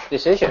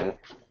decision,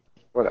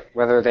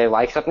 whether they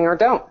like something or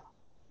don't.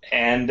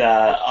 And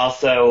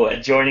also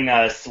joining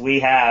us, we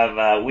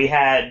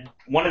had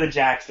one of the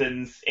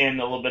Jacksons in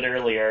a little bit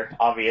earlier,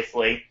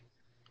 obviously,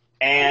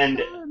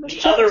 and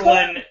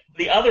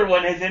the other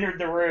one has entered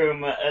the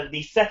room.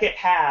 The second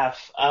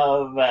half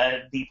of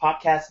the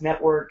Popcast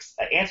Network's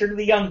Answer to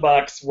the Young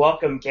Bucks.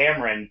 Welcome,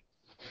 Cameron.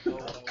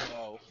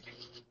 Oh.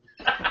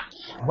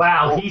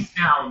 Wow, He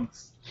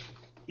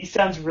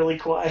sounds really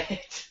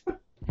quiet.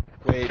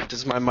 Wait,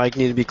 does my mic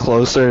need to be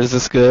closer? Is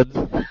this good?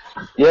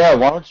 Yeah,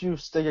 why don't you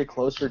stick it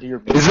closer to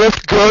your... Is this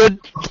good?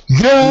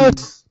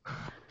 Yes!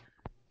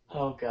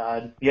 Oh,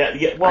 God.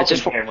 Yeah, welcome,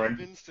 Cameron. I've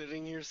been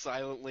sitting here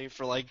silently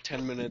for like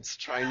 10 minutes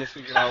trying to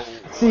figure out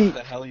See- what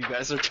the hell you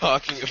guys are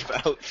talking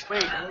about.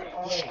 Wait.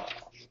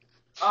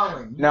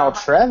 Owen, Now,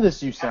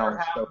 Travis, you sound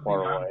so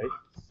far away.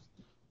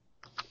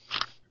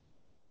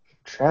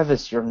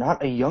 Travis, you're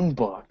not a young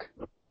buck.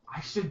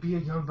 I should be a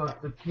young buck,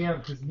 but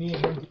can't because me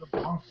and him get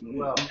along so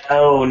well.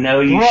 No,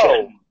 you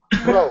shouldn't.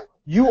 Bro,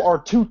 you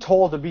are too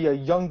tall to be a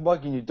young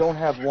buck and you don't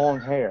have long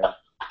hair.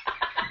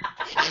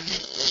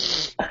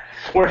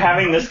 We're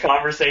having this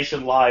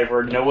conversation live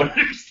where no one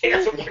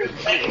understands what we're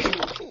saying.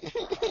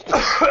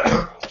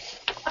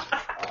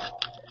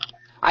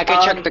 I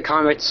can check the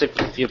comments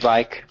if you'd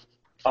like.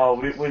 Oh,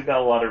 we've got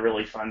a lot of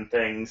really fun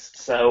things.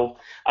 So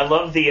I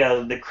love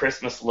the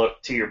Christmas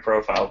look to your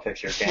profile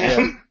picture,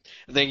 Cam.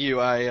 Thank you,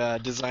 I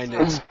designed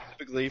it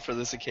specifically for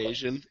this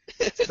occasion.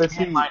 But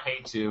see, I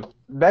hate to.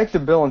 back to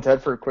Bill and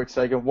Ted for a quick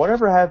second.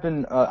 Whatever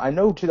happened, I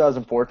know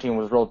 2014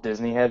 was real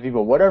Disney heavy,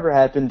 but whatever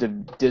happened to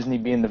Disney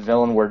being the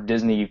villain where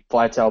Disney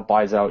flats out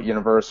buys out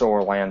Universal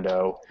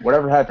Orlando?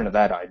 Whatever happened to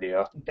that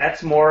idea?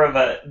 That's more of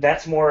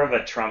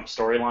a Trump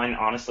storyline,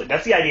 honestly.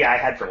 That's the idea I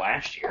had for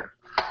last year.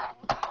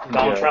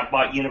 Donald Trump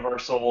bought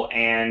Universal,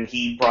 and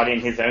he brought in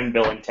his own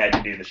Bill and Ted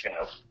to do the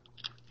show.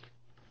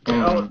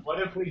 Oh,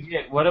 what if we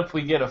get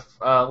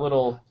a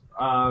little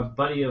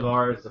buddy of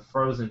ours, the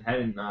frozen head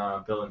in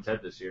Bill and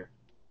Ted this year?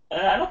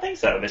 I don't think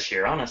so this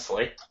year,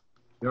 honestly.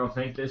 You don't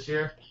think this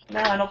year? No,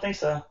 I don't think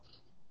so.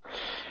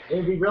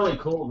 It'd be really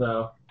cool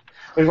though.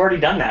 We've already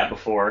done that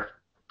before.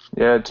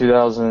 Yeah,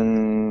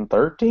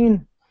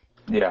 2013?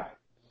 Yeah.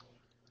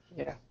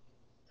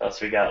 Plus,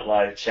 we got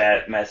live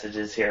chat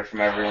messages here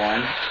from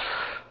everyone.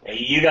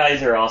 You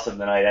guys are awesome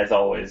tonight, as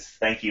always.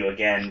 Thank you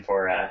again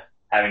for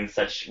having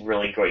such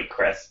really great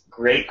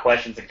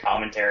questions and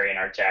commentary in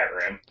our chat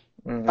room.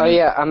 Oh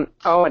yeah,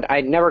 Owen,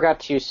 I never got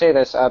to say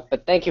this,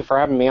 but thank you for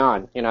having me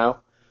on.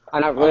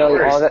 I'm not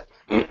really all that.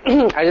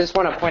 I just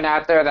want to point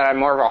out there that I'm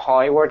more of a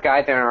Hollywood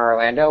guy than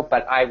Orlando,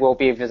 but I will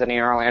be visiting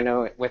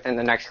Orlando within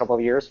the next couple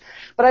of years.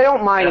 But I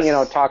don't mind,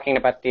 Yes. talking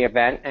about the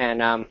event,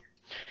 and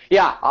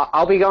yeah,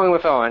 I'll be going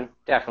with Owen,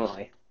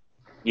 definitely.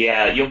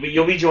 Yeah,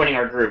 you'll be joining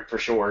our group for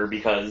sure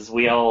because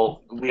we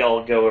all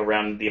go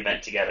around the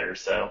event together.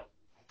 So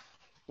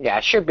Yeah,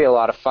 it should be a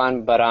lot of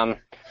fun, but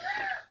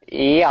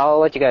yeah, I'll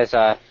let you guys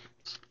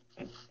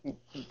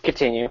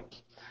continue.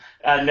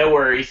 no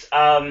worries.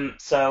 So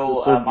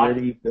Super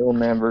Gritty,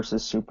 Billman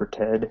versus Super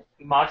Ted.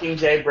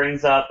 Mockingjay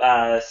brings up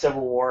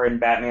Civil War and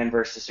Batman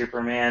versus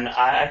Superman.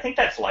 I think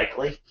that's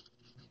likely.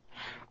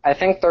 I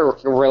think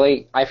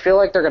I feel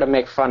like they're going to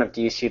make fun of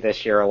DC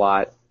this year a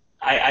lot.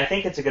 I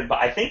think it's a good.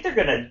 I think they're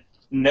gonna.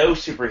 No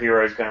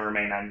superhero is gonna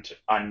remain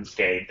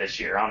unscathed this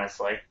year.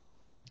 Honestly.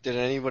 Did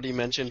anybody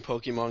mention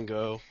Pokemon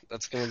Go?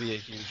 That's going to be a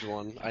huge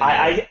one.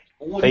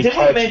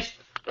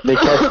 They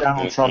catch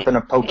Donald Trump in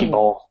a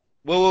Pokeball.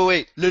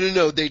 Wait.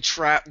 No.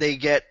 They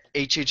get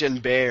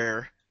HHN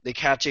Bear. They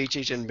catch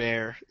HHN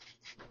Bear.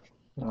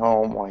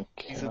 Oh my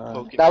He's a god.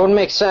 Pokemon. That would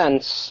make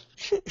sense.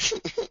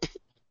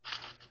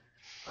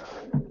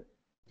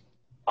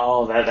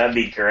 Oh, that'd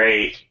be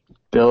great.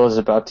 Bill is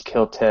about to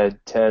kill Ted.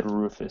 Ted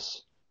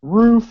Rufus.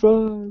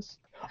 Rufus!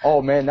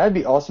 Oh man, that'd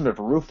be awesome if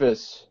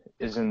Rufus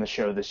is in the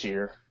show this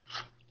year.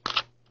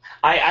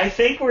 I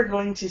think we're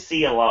going to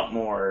see a lot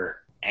more,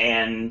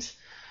 and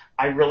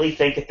I really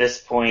think at this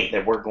point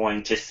that we're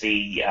going to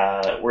see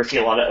a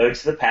lot of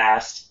odes to the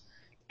past,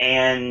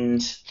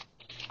 and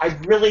I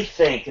really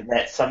think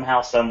that somehow,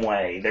 some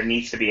way, there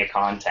needs to be a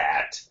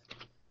contact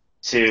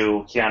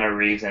to Keanu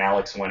Reeves and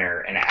Alex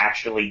Winter and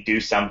actually do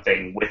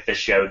something with the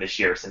show this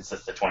year since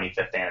it's the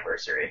 25th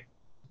anniversary.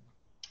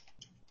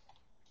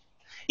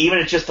 Even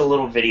if it's just a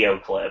little video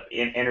clip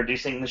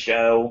introducing the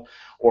show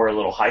or a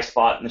little high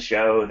spot in the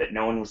show that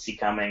no one would see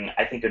coming,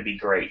 I think it would be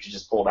great to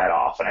just pull that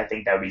off, and I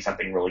think that would be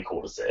something really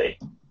cool to see.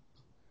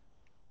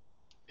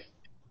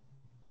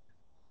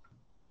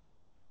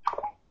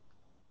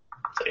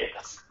 So,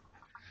 yes.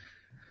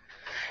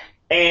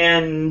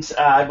 And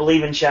I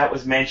believe in chat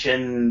was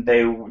mentioned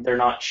they're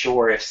not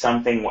sure if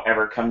something will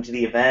ever come to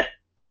the event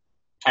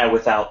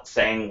without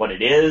saying what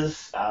it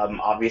is.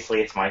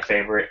 Obviously, it's my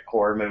favorite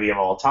horror movie of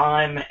all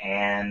time,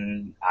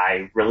 and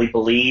I really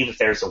believe if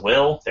there's a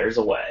will, there's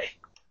a way.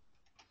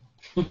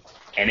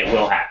 And it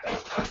will happen.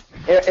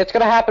 It's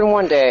going to happen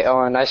one day,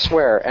 Owen, I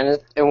swear. And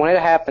when it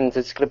happens,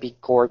 it's going to be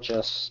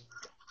gorgeous.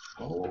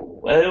 Oh,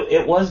 well,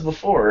 it was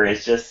before.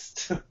 It's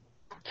just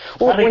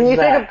Well, not when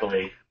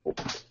exactly.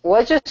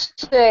 Let's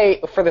just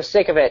say, for the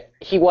sake of it,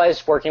 he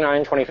was working on it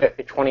in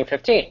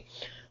 2015.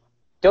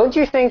 Don't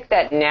you think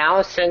that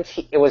now, since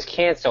it was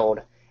canceled,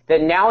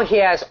 that now he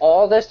has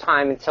all this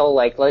time until,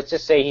 let's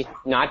just say he's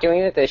not doing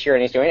it this year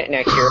and he's doing it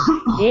next year.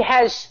 He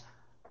has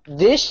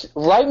this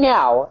right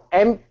now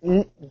and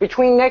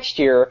between next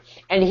year,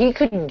 and he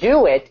could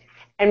do it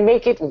and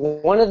make it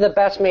one of the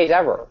best made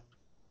ever.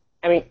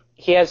 I mean,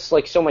 he has,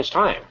 so much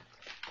time.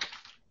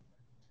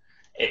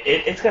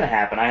 It's going to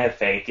happen. I have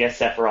faith. Yes,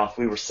 Sephiroth,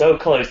 we were so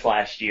close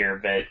last year,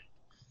 but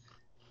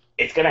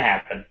it's going to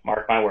happen.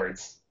 Mark my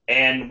words.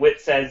 And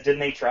Wit says,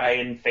 didn't they try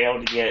and fail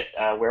to get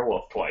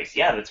Werewolf twice?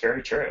 Yeah, that's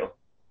very true.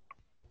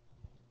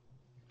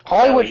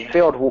 Hollywood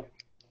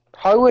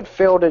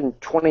failed in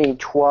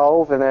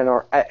 2012, and then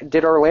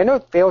did Orlando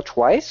fail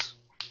twice?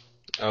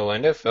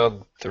 Orlando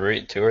failed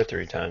 2 or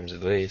 3 times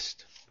at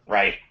least.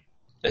 Right.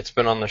 It's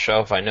been on the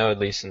shelf, I know, at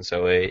least since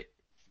 '08.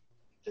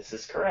 This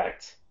is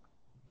correct.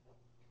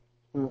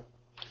 Oh,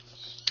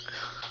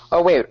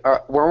 wait,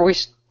 weren't we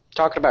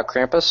talking about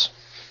Krampus?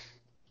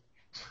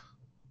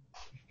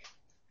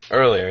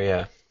 Earlier,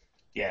 yeah.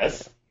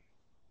 Yes.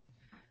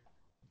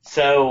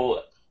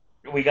 So,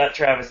 we got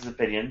Travis's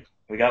opinion.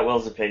 We got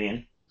Will's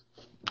opinion.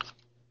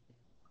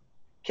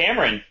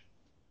 Cameron.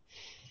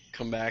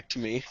 Come back to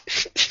me.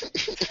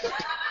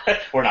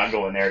 We're not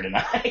going there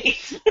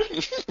tonight.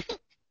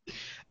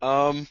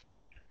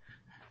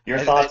 Your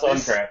I thoughts on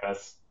this-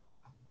 Krampus?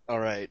 All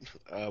right,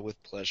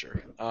 with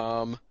pleasure.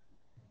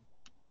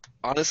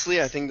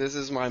 Honestly, I think this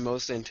is my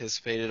most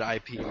anticipated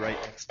IP right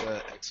next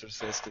to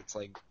Exorcist. It's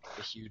like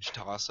a huge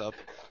toss-up.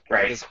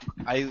 Right. Because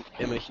I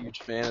am a huge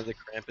fan of the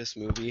Krampus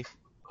movie.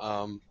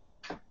 I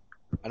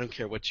don't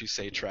care what you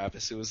say,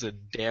 Travis. It was a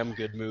damn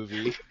good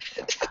movie.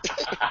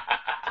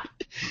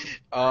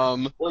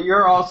 Well,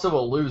 you're also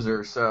a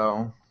loser,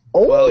 so.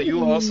 Well,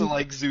 you also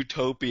like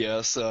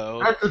Zootopia,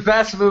 so. That's the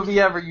best movie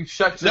ever. You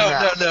shut your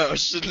mouth.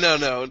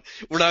 No.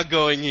 We're not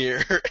going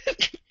here.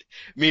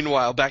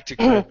 Meanwhile, back to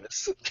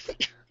Krampus.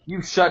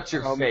 You shut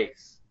your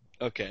face.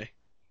 Okay.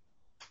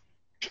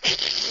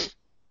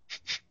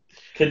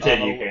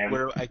 Continue,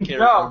 Cam. I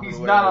can't No, remember he's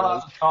where not I allowed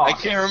was. to talk. I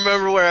can't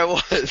remember where I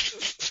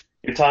was.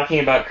 You're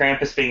talking about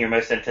Krampus being your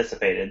most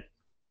anticipated.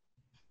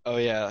 Oh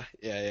yeah.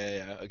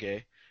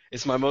 Okay.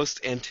 It's my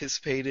most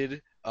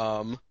anticipated.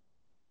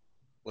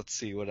 Let's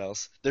see what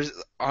else. There's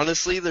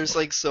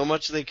like so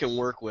much they can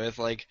work with.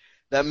 Like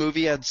that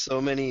movie had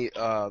so many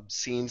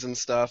scenes and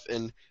stuff,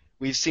 and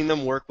we've seen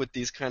them work with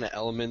these kind of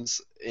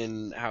elements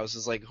in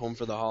houses like Home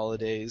for the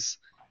Holidays,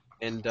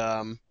 and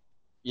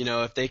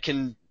if they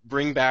can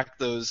bring back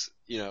those,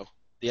 the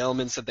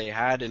elements that they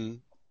had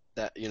in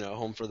that,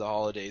 Home for the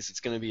Holidays, it's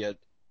going to be a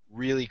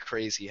really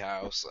crazy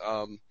house.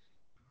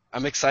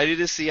 I'm excited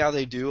to see how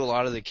they do a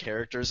lot of the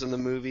characters in the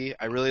movie.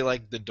 I really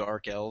like the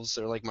dark elves.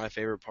 They're like my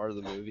favorite part of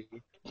the movie.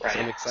 Right. So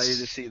I'm excited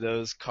to see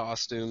those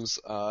costumes.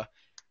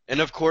 And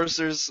of course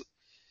there's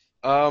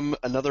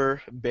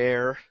another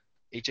bear.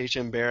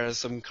 HHN Bear has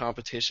some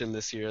competition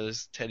this year.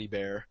 There's Teddy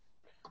Bear.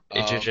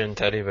 HHN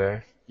Teddy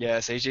Bear.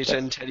 Yes,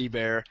 HHN Teddy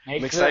Bear. I'm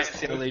Make excited the- to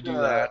see how they make do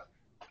the- that.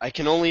 I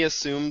can only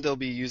assume they'll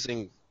be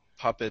using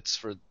puppets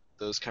for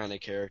those kind of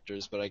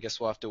characters, but I guess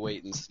we'll have to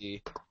wait and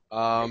see.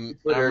 I'm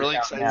Twitter really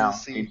account excited now, to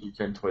see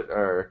HHN Twitter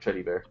or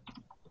Teddy Bear.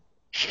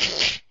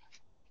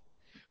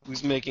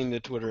 who's making the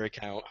Twitter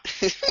account.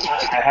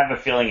 I have a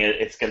feeling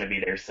it's going to be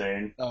there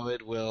soon. Oh,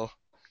 it will.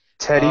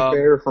 Teddy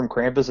Bear from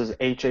Krampus is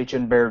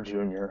HHN Bear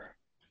Jr.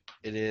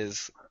 It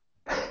is.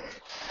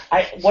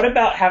 What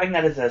about having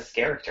that as a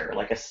character,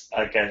 like a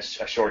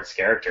short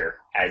character?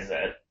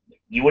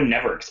 You would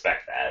never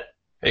expect that.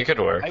 It could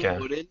work, I yeah.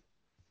 wouldn't.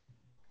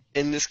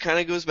 And this kind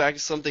of goes back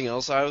to something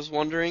else I was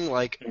wondering.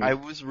 Like, I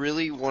was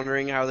really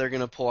wondering how they're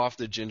going to pull off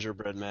the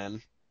gingerbread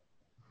man.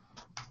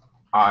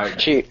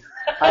 Gee,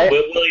 I,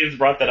 Williams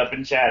brought that up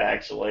in chat,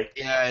 actually.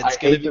 Yeah, I it's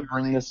going hate to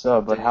bring this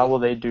up, but how will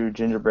they do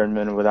gingerbread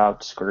men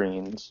without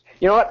screens?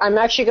 you know what? I'm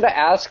actually gonna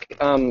ask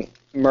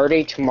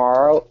Murdy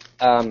tomorrow.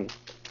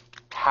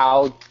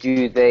 How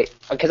do they?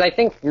 Because I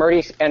think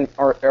Murdy and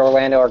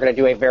Orlando are gonna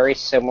do a very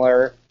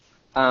similar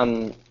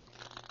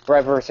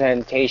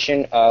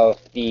representation of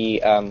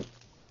the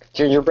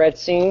gingerbread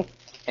scene,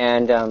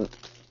 and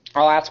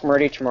I'll ask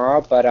Murdy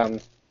tomorrow.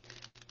 But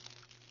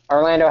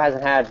Orlando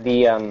hasn't had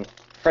the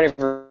Freddy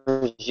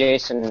vs.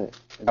 Jason.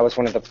 That was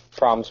one of the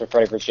problems with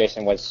Freddy vs.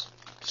 Jason was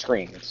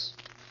screens.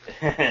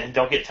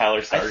 Don't get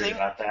Tyler started think-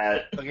 about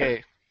that.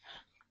 Okay,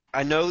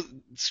 I know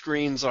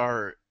screens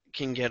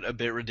can get a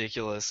bit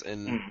ridiculous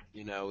and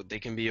they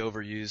can be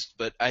overused,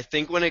 but I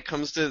think when it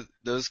comes to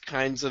those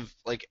kinds of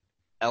like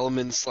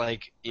elements,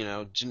 like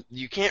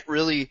you can't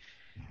really.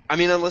 I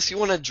mean, unless you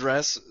want to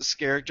dress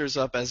characters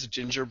up as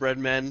gingerbread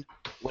men,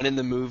 when in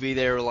the movie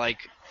they were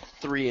like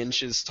 3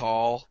 inches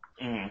tall,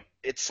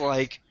 it's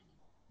like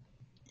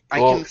I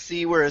can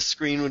see where a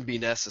screen would be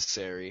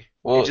necessary.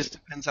 Well, it just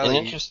depends how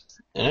an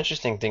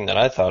interesting thing that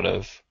I thought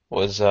of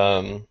was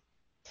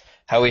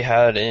how we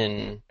had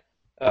in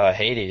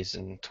Hades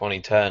in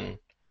 2010.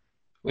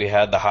 We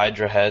had the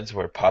Hydra heads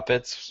were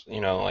puppets,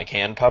 like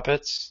hand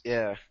puppets.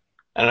 Yeah.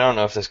 And I don't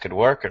know if this could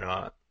work or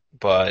not,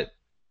 but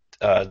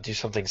do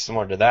something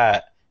similar to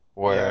that,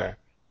 where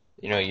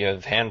you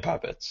have hand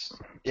puppets.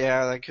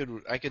 Yeah, I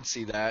could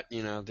see that.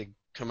 They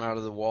come out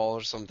of the wall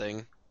or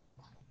something.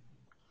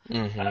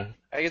 Mm-hmm.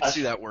 I could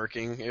see that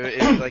working.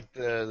 It's like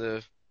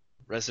the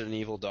Resident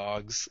Evil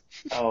dogs.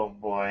 Oh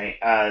boy.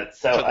 But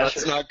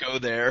let's not go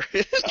there.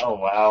 Oh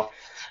wow.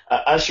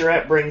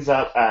 Usherette brings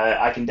up,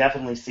 I can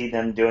definitely see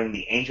them doing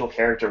the angel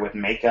character with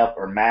makeup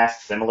or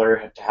mask,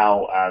 similar to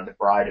how the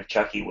Bride of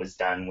Chucky was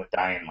done with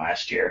Diane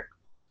last year.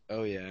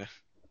 Oh yeah.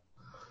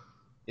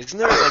 Isn't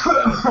there like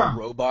a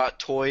robot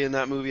toy in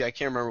that movie? I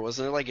can't remember.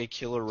 Wasn't there like a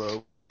killer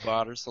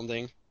robot or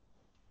something?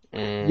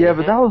 Mm-hmm. Yeah,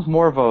 but that was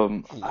more of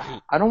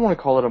I don't want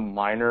to call it a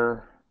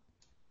minor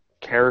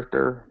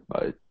character,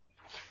 but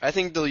I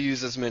think they'll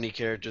use as many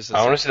characters as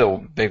I want to see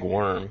the big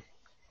worm.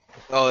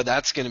 Oh,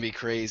 that's gonna be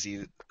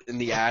crazy. In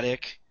the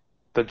attic.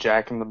 the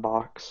Jack in the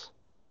Box.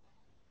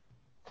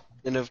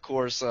 And of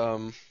course,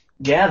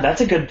 Yeah,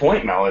 that's a good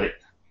point, Melody.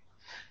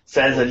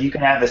 Says that you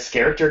can have this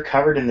character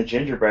covered in the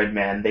gingerbread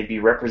man, they'd be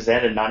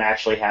represented, not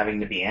actually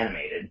having to be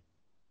animated.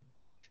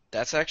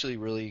 that's actually a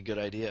really good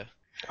idea.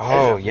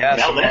 Oh yeah,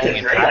 No, that's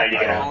a great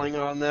idea. Falling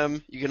on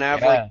them. You can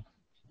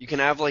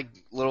have like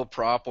little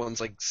prop ones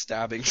like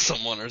stabbing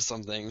someone or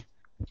something.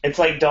 It's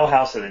like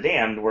Dollhouse of the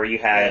Damned, where you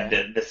had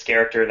this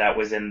character that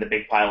was in the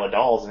big pile of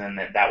dolls, and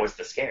that was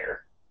the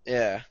scare.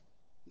 Yeah,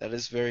 that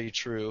is very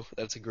true.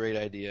 That's a great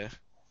idea.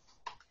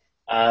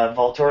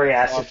 Voltori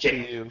asked Off if to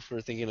James... you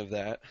for thinking of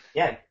that.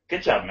 Yeah,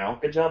 good job, Mel.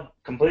 Good job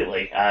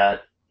completely.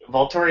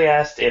 Voltori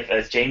asked if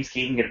is James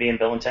Keaton going to be in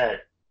Bill and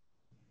Ted?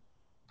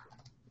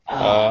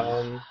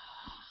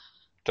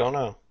 Don't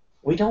know.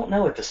 We don't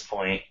know at this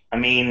point. I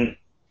mean,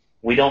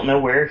 we don't know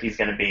where he's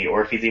going to be,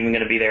 or if he's even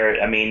going to be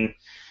there. I mean,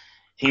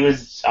 he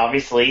is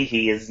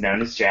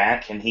known as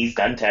Jack, and he's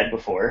done Ted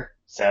before.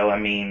 So, I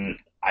mean,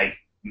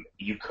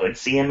 you could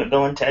see him at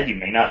Bill and Ted. You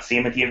may not see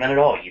him at the event at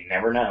all. You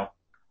never know.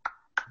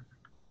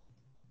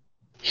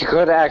 You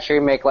could actually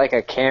make like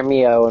a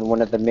cameo in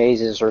one of the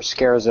mazes or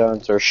scare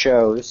zones or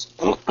shows.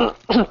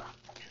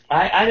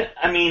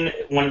 I mean,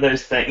 one of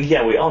those things.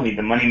 Yeah, we all need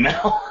the money,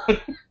 Mel.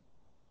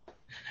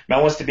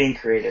 Mel wants to be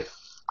creative.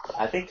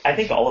 I think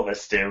all of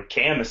us do.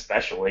 Cam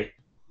especially.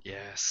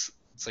 Yes,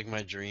 it's like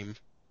my dream.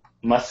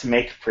 Must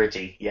make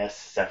pretty.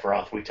 Yes,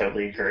 Sephiroth, we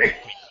totally agree.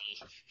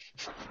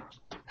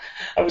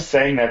 I was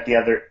saying that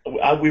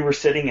we were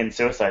sitting in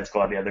Suicide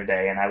Squad the other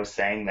day, and I was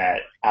saying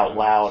that out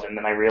loud, and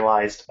then I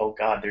realized, oh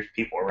god, there's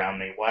people around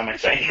me. Why am I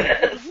saying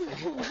this?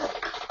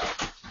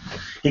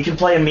 He can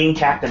play a mean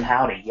Captain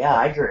Howdy. Yeah,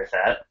 I agree with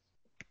that.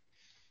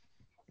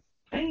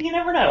 And you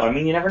never know. I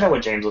mean, you never know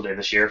what James will do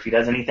this year if he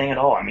does anything at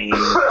all. I mean,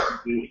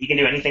 he can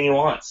do anything he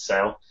wants.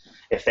 So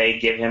if they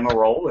give him a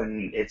role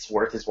and it's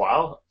worth his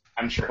while,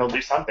 I'm sure he'll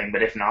do something.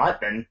 But if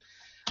not, then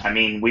I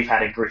mean, he's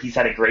had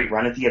a great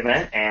run at the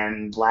event.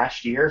 And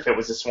last year, if it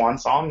was a swan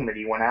song, that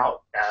he went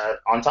out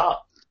on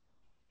top.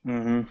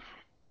 Mm-hmm.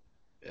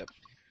 Yep.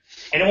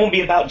 And it won't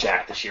be about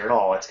Jack this year at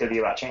all. It's going to be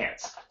about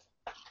Chance.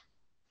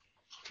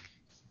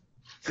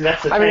 See,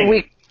 that's the thing. I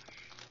mean,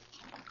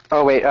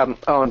 Oh wait,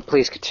 Owen,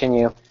 please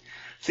continue.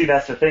 See,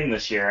 that's the thing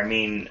this year. I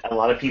mean, a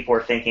lot of people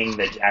are thinking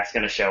that Jack's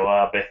going to show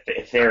up.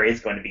 If there is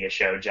going to be a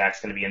show,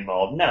 Jack's going to be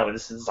involved. No,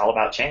 this is all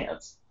about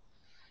Chance.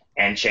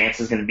 And Chance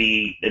is going to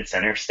be at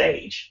center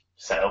stage.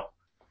 So,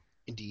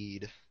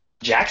 Indeed.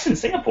 Jack's in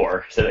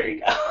Singapore, so there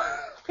you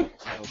go.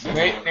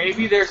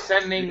 Maybe they're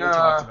sending. We don't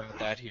talk about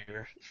that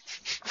here.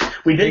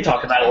 We did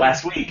talk about it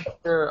last week.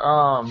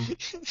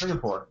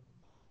 Singapore.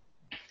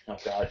 Oh,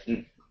 God.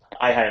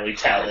 I highly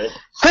doubt it.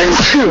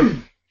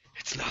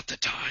 It's not the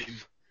time.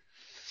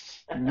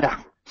 No.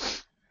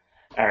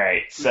 All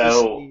right,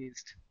 so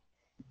Sneezed.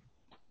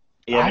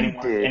 you have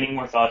I did. any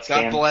more thoughts,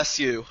 God Cam? bless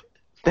you.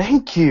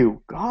 Thank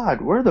you.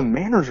 God, where are the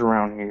manners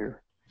around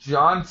here?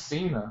 John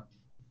Cena.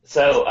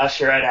 So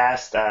Usher had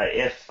asked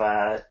if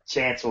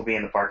Chance will be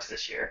in the parks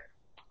this year,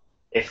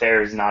 if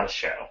there is not a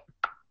show.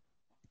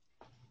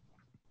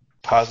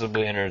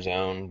 Possibly in her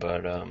zone,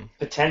 but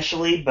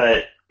Potentially,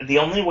 but the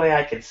only way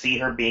I could see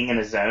her being in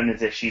a zone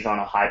is if she's on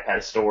a high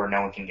pedestal where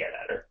no one can get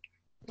at her.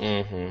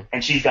 mm-hmm.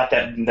 And she's got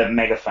the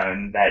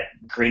megaphone,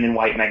 that green and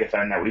white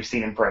megaphone that we've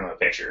seen in promo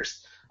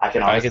pictures. I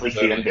can I honestly could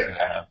see them totally see doing that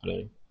that.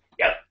 happening.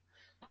 Yep.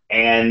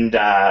 And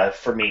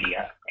for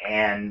media.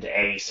 And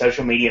a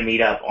social media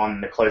meetup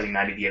on the closing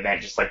night of the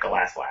event, just like the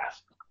last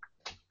laugh.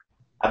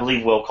 I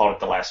believe Will called it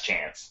the last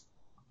chance.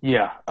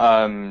 Yeah.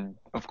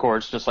 Of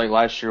course, just like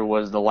last year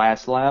was the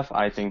last laugh,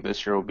 I think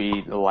this year will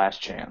be the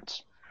last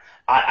chance.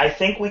 I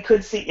think we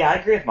could see, yeah, I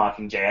agree with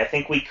Mockingjay. I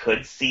think we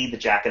could see the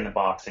Jack in the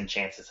Box in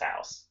Chance's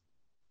house.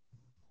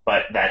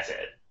 But that's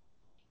it.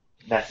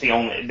 That's the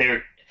only,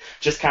 they're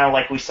just kind of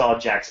like we saw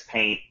Jack's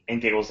paint in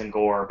Giggles and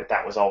Gore, but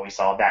that was all we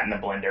saw, that in the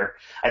blender.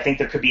 I think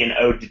there could be an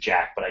ode to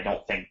Jack, but I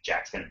don't think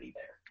Jack's going to be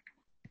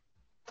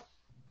there.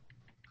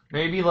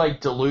 Maybe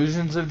like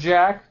Delusions of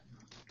Jack.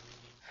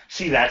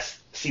 See, that's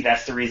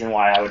the reason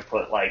why I would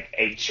put like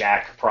a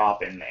Jack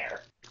prop in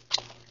there.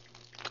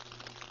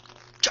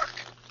 Jack.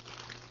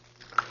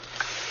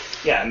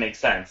 Yeah, it makes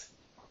sense.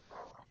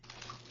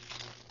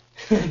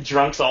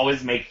 Drunks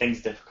always make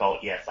things difficult.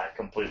 Yes, I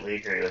completely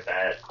agree with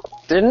that.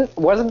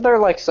 Wasn't there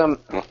like some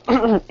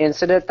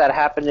incident that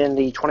happened in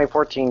the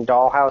 2014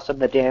 Dollhouse of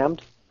the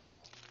Damned?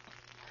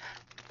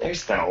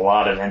 There's been a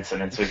lot of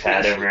incidents we've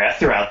had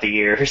throughout the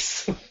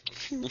years.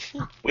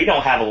 We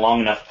don't have a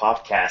long enough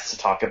podcast to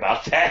talk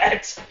about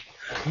that.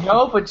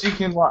 No, but you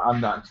can.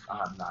 I'm not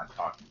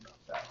talking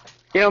about that.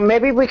 You know,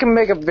 maybe we can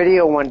make a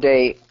video one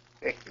day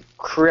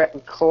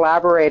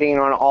collaborating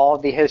on all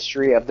the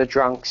history of the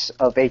drunks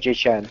of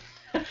HHN.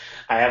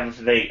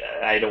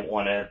 I don't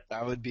want to.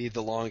 That would be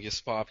the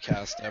longest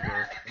Popcast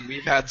ever. And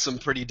we've had some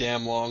pretty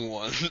damn long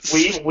ones.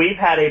 We've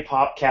had a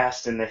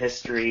Popcast in the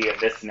history of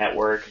this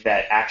network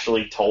that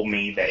actually told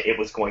me that it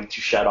was going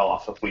to shut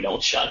off if we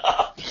don't shut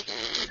up.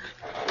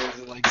 Was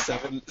it like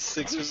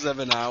 6 or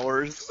 7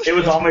 hours? It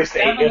was almost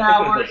 8. I think it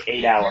was like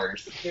 8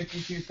 hours.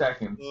 52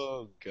 seconds.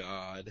 Oh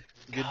God.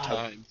 Good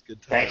times.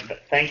 Good times.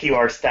 Thank you,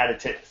 our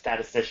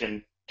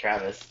statistician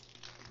Travis.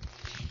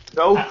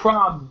 No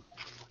problem.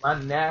 My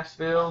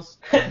Nashville's.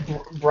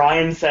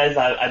 Brian says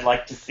I'd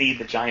like to see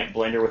the giant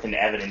blender with an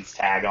evidence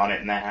tag on it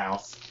in the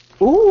house.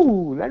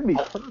 Ooh, that'd be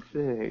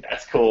perfect.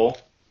 That's cool.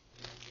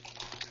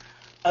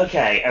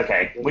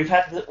 Okay. We've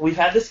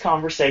had this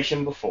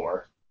conversation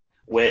before.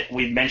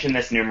 We've mentioned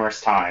this numerous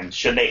times.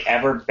 Should they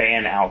ever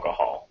ban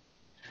alcohol?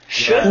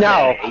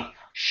 No.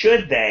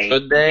 Should they?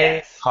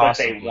 Yes,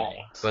 Possibly, but they won't.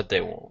 But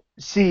they won't.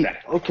 See,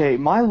 okay,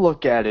 my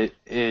look at it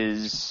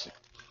is,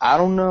 I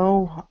don't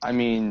know. I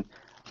mean,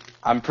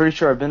 I'm pretty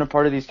sure I've been a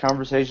part of these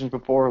conversations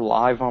before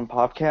live on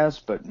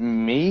Popcast, but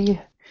me,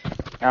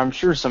 and I'm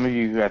sure some of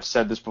you have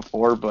said this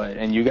before,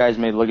 and you guys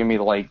may look at me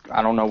like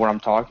I don't know what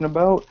I'm talking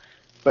about,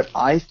 but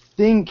I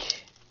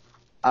think,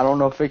 I don't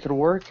know if it could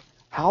work.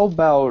 How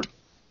about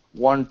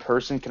one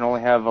person can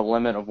only have a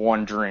limit of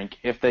one drink,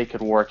 if they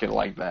could work it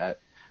like that?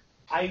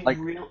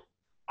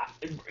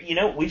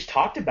 We've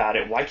talked about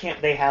it. Why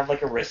can't they have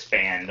like a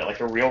wristband, like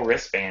a real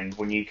wristband,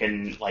 when you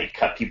can like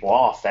cut people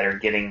off that are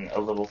getting a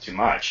little too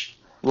much?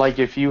 Like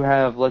if you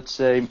have, let's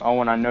say,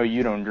 Owen, I know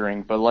you don't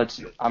drink, but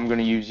I'm going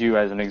to use you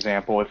as an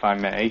example, if I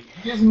may.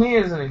 Use me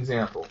as an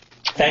example.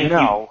 Thank you.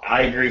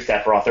 I agree,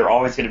 Sephiroth. There are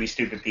always going to be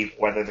stupid people,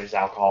 whether there's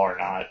alcohol or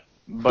not.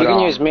 But, you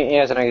can use me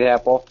as an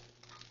example.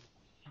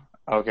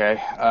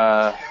 Okay.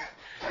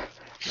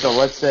 So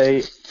let's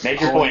say...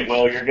 Make your point,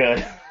 Will. You're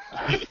good.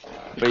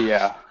 But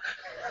yeah.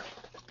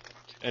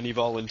 Any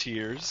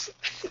volunteers?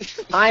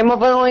 I'm a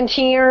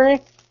volunteer.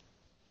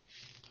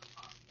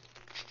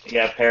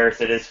 Yeah,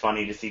 Paris, it is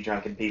funny to see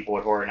drunken people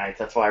at Horror Nights.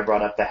 That's why I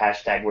brought up the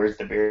hashtag Where's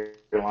the Beer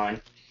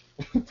line.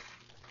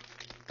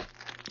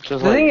 Just The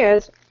thing like,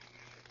 is,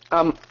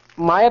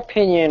 my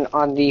opinion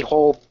on the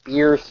whole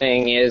beer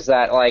thing is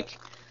that, like,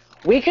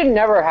 we could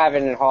never have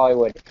it in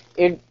Hollywood.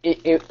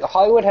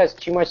 Hollywood has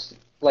too much,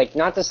 like,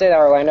 not to say that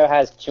Orlando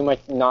has too much,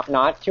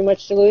 not too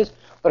much to lose,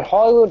 but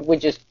Hollywood would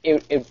just,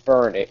 it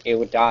burn, it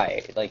would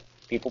die. Like,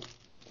 people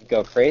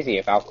go crazy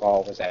if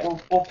alcohol was at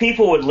it. Well,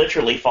 people would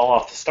literally fall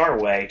off the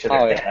Starway to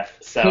their Oh, yeah. death.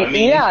 So, I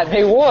mean, Yeah,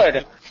 they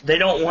would. they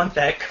don't want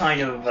that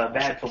kind of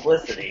bad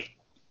publicity.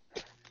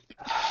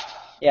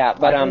 Yeah,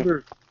 but,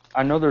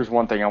 I know there's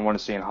one thing I want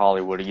to see in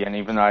Hollywood again,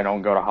 even though I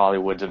don't go to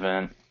Hollywood's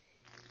event.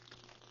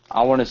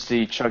 I want to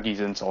see Chucky's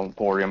Insult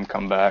Emporium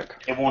come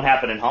back. It won't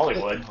happen in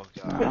Hollywood. Oh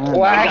god.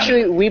 well,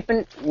 actually,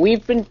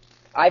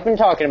 I've been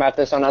talking about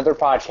this on other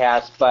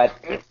podcasts, but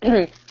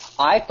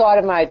I thought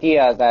of an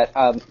idea that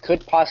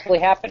could possibly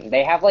happen.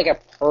 They have like a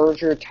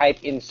Perjure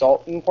type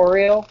insult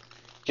emporial,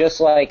 just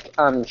like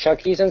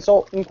Chucky's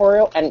Insult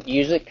Emporial, and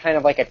use it kind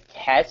of like a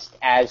test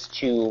as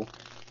to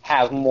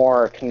have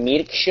more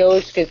comedic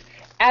shows. Because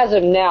as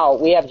of now,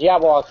 we have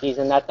Jabberwockies,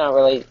 and that's not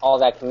really all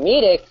that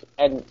comedic.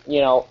 And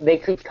they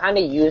could kind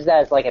of use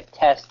that as like a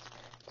test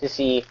to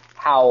see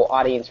how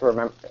audience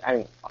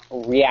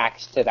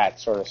reacts to that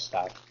sort of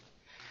stuff.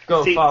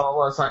 Go See-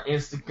 follow us on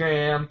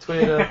Instagram,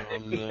 Twitter, Oh,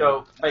 no.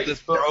 go The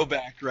Facebook,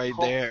 throwback right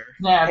there.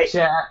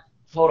 Snapchat.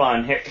 Hold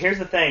on. Here's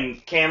the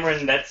thing,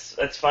 Cameron. That's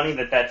funny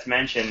that's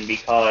mentioned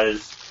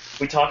because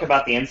we talk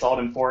about the Insult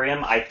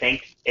Emporium. I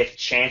think if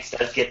Chance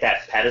does get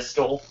that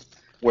pedestal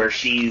where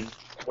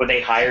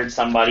they hired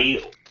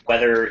somebody,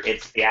 whether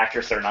it's the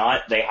actress or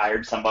not, they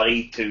hired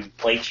somebody to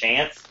play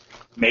Chance.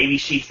 Maybe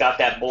she's got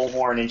that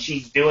bullhorn and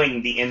she's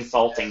doing the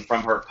insulting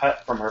from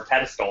her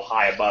pedestal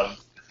high above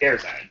the scare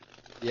zone.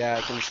 Yeah,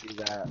 I can see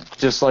that.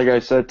 Just like I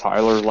said,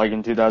 Tyler, like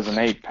in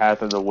 2008,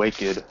 Path of the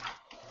Wicked.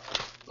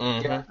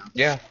 Mm-hmm.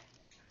 Yeah.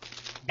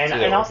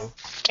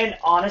 And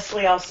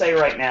honestly, I'll say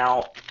right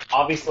now,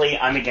 obviously,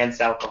 I'm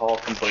against alcohol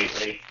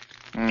completely.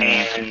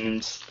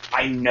 And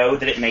I know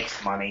that it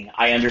makes money.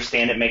 I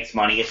understand it makes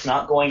money. It's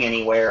not going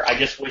anywhere. I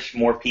just wish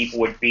more people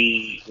would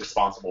be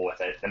responsible with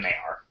it than they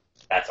are.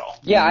 That's all.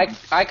 Yeah,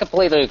 I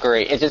completely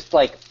agree. It's just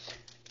like,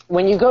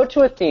 when you go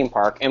to a theme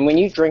park and when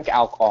you drink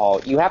alcohol,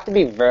 you have to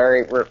be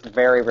very,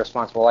 very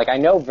responsible. Like, I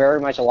know very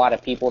much a lot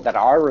of people that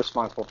are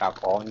responsible for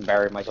alcohol and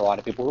very much a lot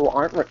of people who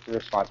aren't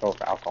responsible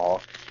for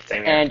alcohol.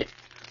 Same here. And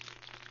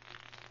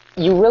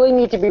you really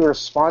need to be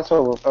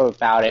responsible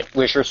about it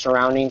with your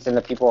surroundings and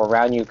the people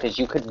around you, because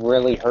you could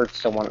really hurt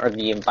someone or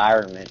the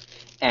environment.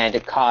 And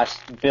it costs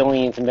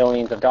billions and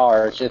billions of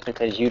dollars just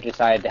because you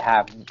decided to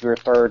have your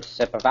third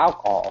sip of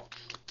alcohol.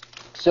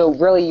 So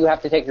really, you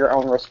have to take your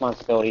own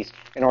responsibilities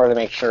in order to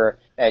make sure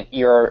that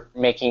you're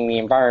making the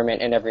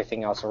environment and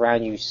everything else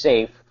around you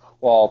safe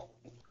while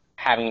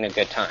having a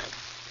good time.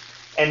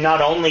 And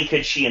not only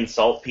could she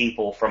insult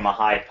people from a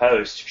high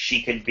post,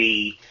 she could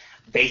be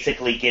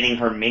basically getting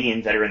her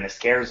minions that are in the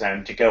scare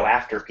zone to go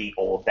after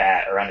people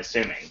that are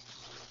unassuming.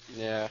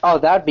 Yeah. Oh,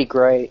 that'd be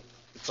great.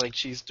 It's like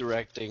she's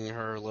directing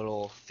her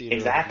little theater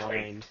Exactly.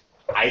 of mind.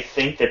 I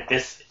think that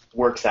this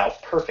works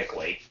out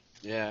perfectly.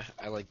 Yeah,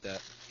 I like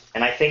that.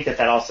 And I think that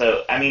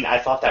also, I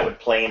thought that would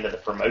play into the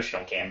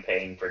promotional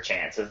campaign for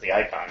Chance as the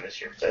icon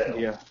this year, too.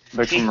 Yeah,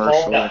 the She's commercial.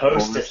 called the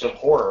hostess of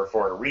horror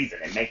for a reason.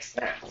 It makes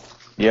sense.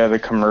 Yeah, the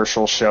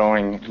commercial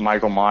showing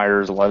Michael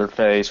Myers,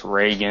 Leatherface,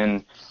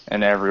 Reagan,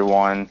 and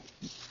everyone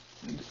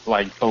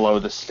like below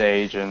the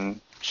stage,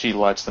 and she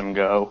lets them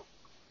go.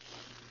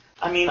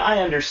 I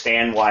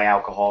understand why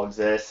alcohol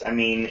exists.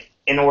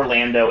 In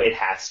Orlando, it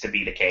has to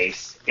be the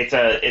case. It's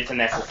a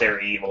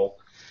necessary evil.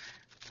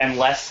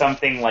 Unless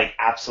something like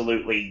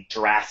absolutely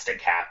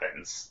drastic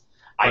happens,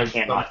 I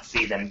cannot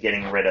see them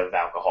getting rid of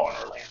alcohol in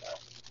Orlando.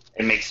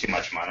 It makes too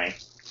much money.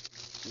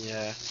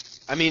 Yeah.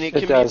 It can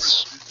be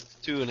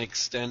reduced to an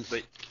extent,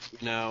 but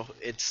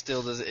it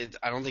still does.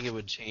 I don't think it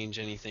would change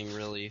anything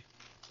really.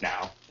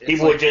 No,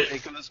 People would just.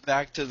 It goes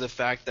back to the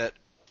fact that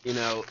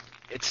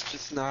it's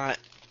just not.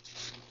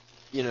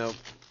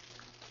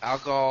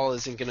 Alcohol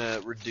isn't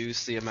gonna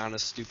reduce the amount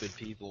of stupid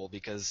people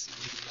because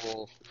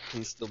people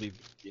can still be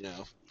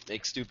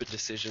make stupid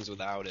decisions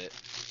without it.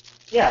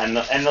 Yeah,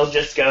 and they'll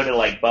just go to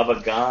like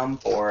Bubba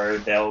Gump or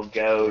they'll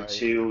go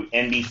to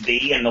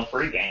NBC and they'll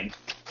pregame,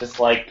 just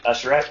like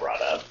Usherette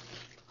brought up.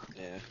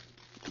 Yeah.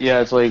 Yeah,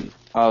 it's like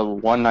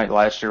one night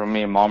last year when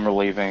me and Mom were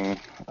leaving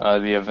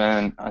the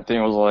event. I think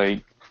it was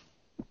like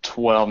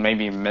 12,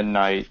 maybe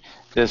midnight.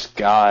 This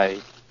guy,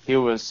 he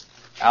was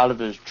out of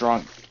his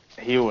drunk.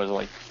 He was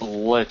like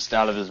blitzed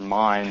out of his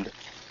mind.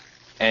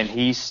 And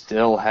he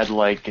still had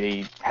like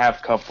a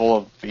half cup full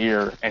of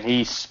beer, and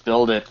he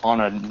spilled it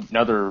on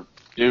another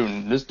dude.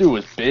 And this dude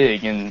was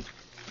big, and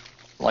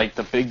like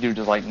the big dude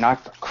just like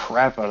knocked the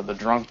crap out of the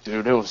drunk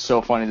dude. It was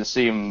so funny to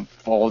see him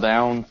fall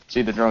down,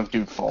 see the drunk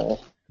dude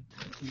fall.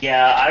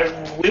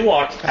 Yeah, we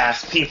walked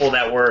past people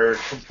that were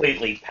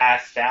completely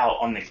passed out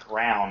on the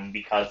ground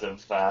because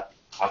of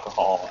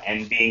alcohol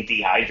and being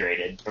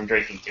dehydrated from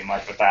drinking too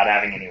much without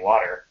having any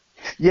water.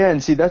 Yeah,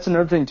 and see, that's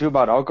another thing too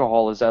about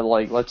alcohol is that,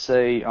 like, let's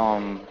say,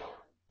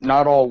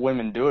 not all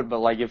women do it, but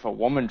like if a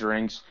woman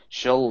drinks,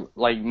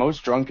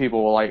 most drunk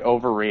people will like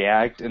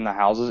overreact in the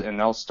houses and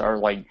they'll start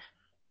like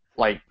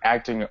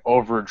acting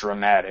over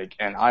dramatic,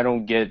 and I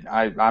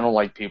don't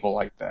like people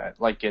like that.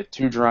 Like get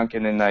too drunk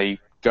and then they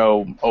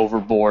go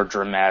overboard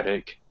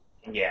dramatic.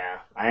 Yeah,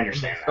 I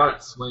understand that.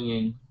 Start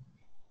swinging.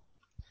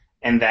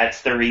 And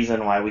that's the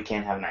reason why we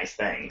can't have nice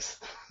things.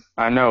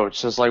 I know,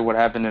 it's just like what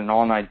happened in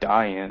All Night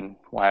Die-In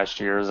last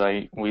year is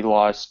we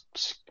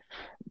lost.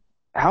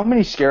 How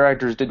many scare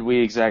actors did we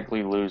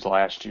exactly lose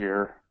last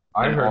year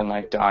in All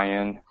Night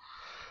Die-In?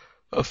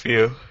 A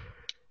few.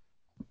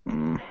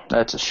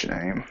 That's a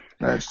shame.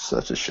 That's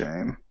such a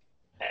shame.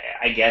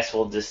 I guess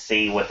we'll just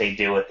see what they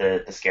do with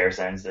the scare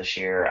zones this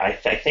year. I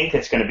think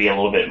it's going to be a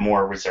little bit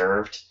more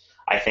reserved.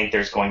 I think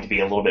there's going to be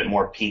a little bit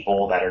more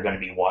people that are going to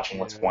be watching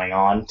what's going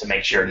on to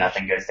make sure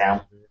nothing goes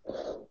down.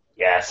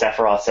 Yeah,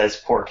 Sephiroth says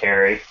poor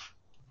Carrie.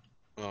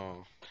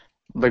 Oh.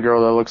 The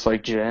girl that looks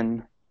like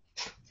Jen.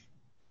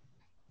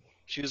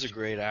 She was a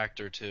great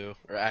actor too,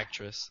 or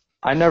actress.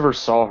 I never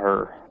saw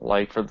her.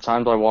 Like, for the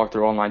times I walked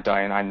through All Night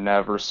Die-In, I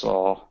never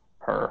saw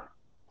her.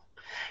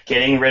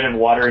 Getting rid of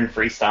water and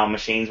freestyle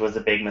machines was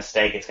a big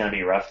mistake. It's going to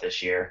be rough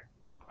this year.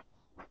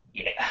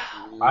 Yeah.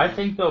 I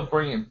think they'll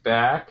bring it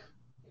back.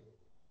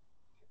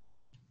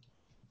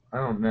 I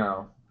don't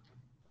know.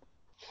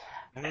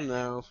 I don't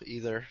know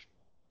either.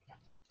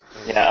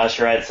 Yeah,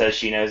 Usherette says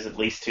she knows at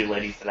least 2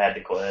 ladies that had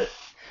to quit.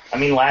 I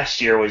mean,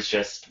 last year was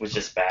just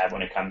bad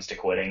when it comes to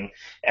quitting.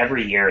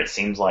 Every year it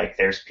seems like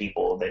there's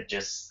people that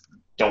just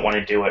don't want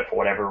to do it for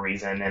whatever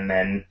reason, and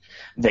then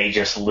they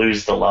just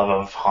lose the love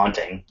of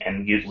haunting,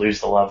 and you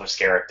lose the love of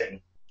scare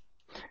acting.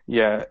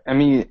 Yeah, I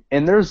mean,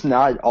 and there's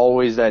not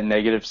always that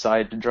negative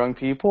side to drunk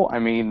people. I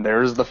mean,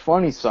 there's the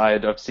funny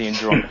side of seeing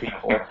drunk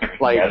people.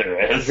 Like, yeah,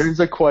 there is. Here's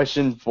a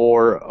question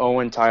for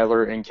Owen,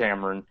 Tyler, and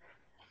Cameron.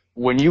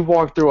 When you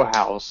walk through a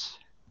house,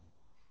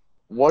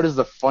 what is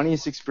the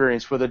funniest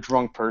experience with a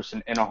drunk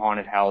person in a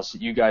haunted house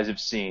that you guys have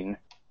seen?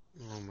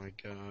 Oh my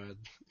god.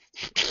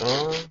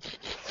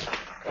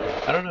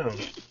 I don't know.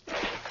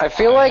 I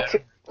feel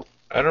like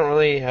I don't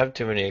really have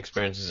too many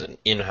experiences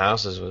in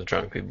houses with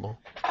drunk people.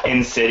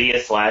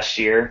 Insidious last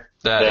year.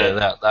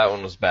 That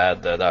one was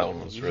bad. That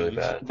one was really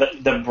bad.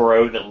 The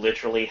bro that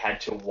literally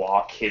had to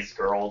walk his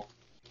girl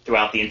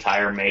throughout the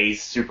entire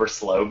maze super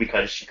slow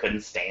because she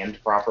couldn't stand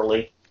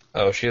properly.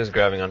 Oh, she was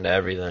grabbing onto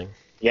everything.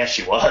 Yeah,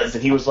 she was,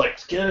 and he was like,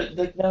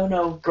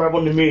 no, grab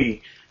onto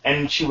me.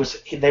 And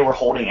they were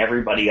holding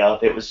everybody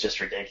up. It was just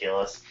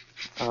ridiculous.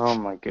 Oh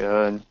my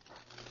god.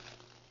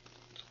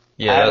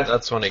 Yeah,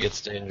 that's when it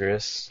gets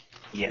dangerous.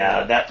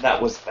 Yeah,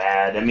 that was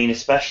bad. I mean,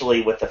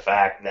 especially with the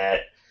fact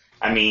that,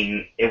 I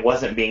mean, it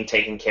wasn't being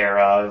taken care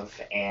of,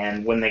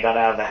 and when they got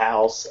out of the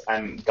house,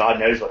 God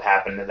knows what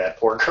happened to that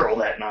poor girl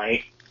that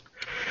night.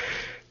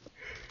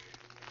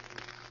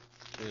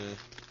 Yeah.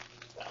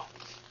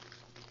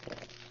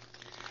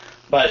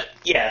 But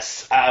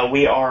yes,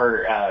 we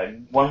are.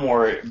 One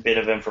more bit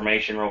of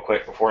information, real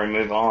quick, before we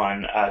move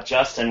on.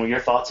 Justin, what are your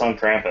thoughts on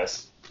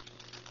Krampus?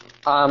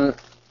 well,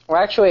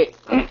 actually,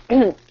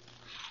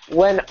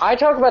 when I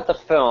talk about the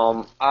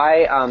film,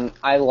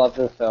 I love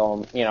the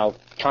film. You know,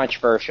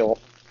 controversial,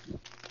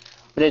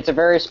 but it's a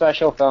very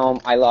special film.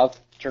 I love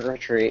Trick or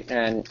Treat,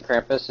 and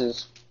Krampus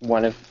is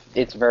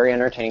it's a very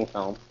entertaining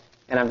film.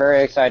 And I'm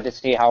very excited to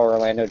see how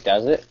Orlando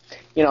does it.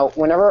 You know,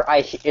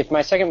 it's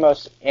my second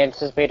most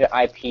anticipated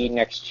IP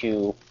next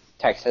to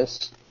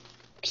Texas,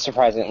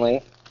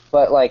 surprisingly.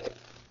 But like,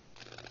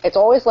 it's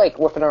always like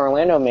with an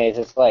Orlando maze,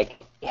 it's like,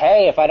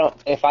 hey, if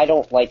I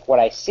don't like what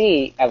I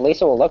see, at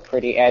least it will look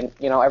pretty. And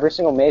you know, every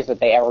single maze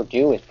that they ever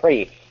do is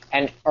pretty.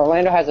 And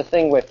Orlando has a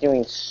thing with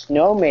doing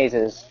snow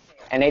mazes,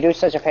 and they do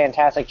such a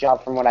fantastic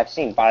job from what I've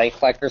seen. Body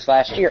Collectors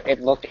last year,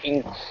 it looked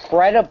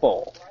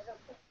incredible,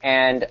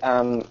 and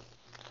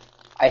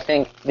I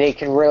think they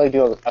can really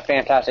do a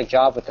fantastic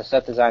job with the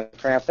set design of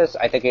Krampus.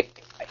 I think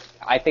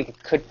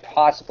it could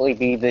possibly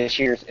be this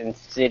year's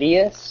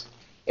Insidious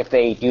if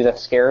they do the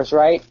scares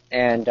right.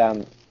 And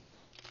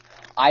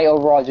I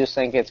overall just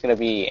think it's going to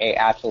be a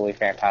absolutely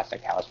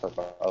fantastic house for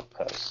both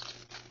coasts.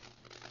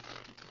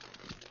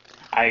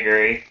 I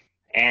agree.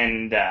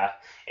 And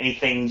any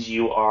things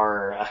you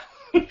are...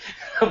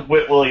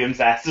 Whit Williams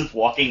asks, is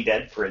Walking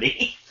Dead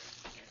pretty?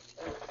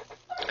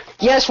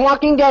 Yes,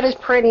 Walking Dead is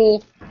pretty.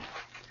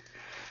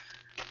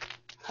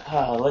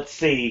 Let's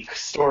see.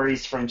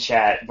 Stories from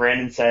chat.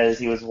 Brandon says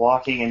he was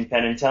walking in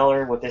Penn and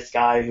Teller with this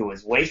guy who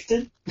was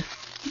wasted.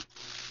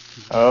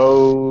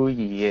 Oh,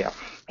 yeah.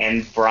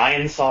 And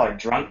Brian saw a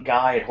drunk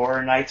guy at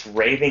Horror Nights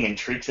raving in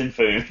Treats and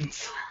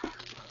Foons.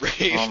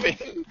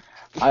 Raving.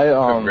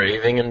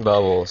 Raving in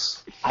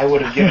bubbles. I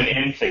would have given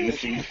anything to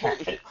see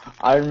that.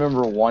 I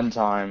remember one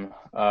time,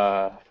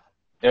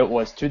 it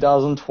was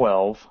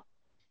 2012,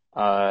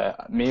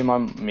 me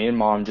and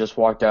mom just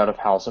walked out of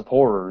House of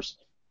Horrors,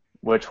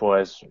 which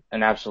was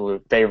an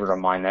absolute favorite of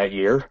mine that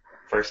year.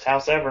 First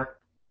house ever.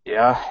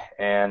 Yeah,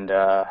 and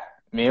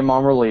me and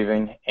Mom were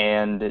leaving,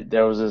 and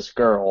there was this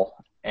girl,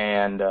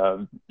 and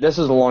this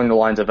is along the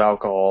lines of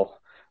alcohol,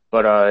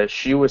 but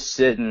she was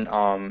sitting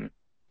on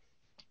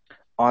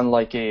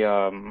like a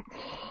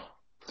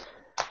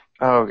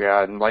oh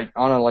god, like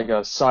on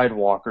a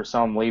sidewalk or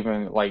something,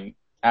 leaving like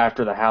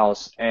after the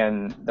house,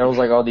 and there was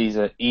like all these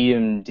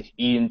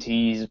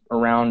EMTs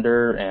around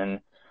her, and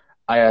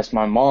I asked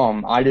my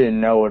mom. I didn't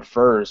know at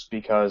first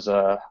because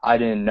I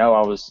didn't know.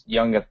 I was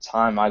young at the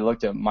time. I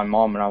looked at my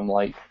mom and I'm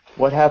like,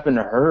 "What happened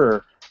to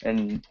her?"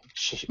 And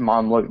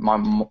my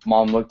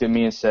mom looked at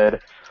me and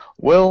said,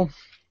 "Well,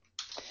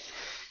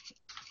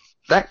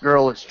 that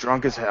girl is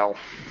drunk as hell."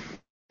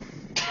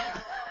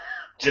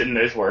 In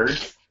those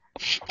words.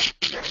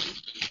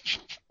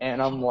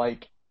 And I'm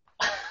like,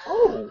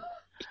 "Oh,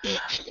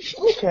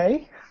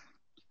 okay."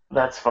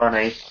 That's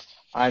funny.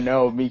 I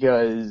know,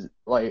 because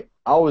like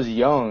I was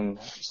young,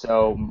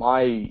 so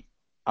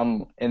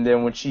and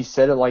then when she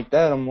said it like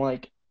that, I'm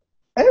like,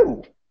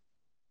 "Oh,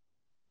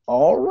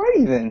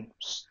 alrighty then."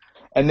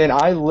 And then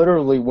I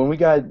literally, when we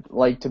got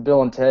like to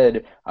Bill and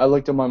Ted, I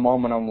looked at my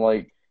mom and I'm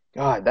like,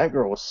 "God, that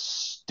girl was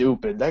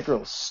stupid. That girl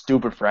was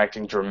stupid for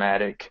acting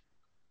dramatic."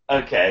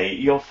 Okay,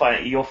 you'll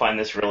find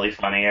this really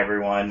funny,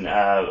 everyone.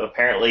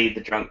 Apparently,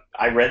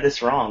 I read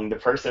this wrong. The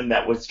person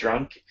that was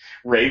drunk,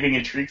 raving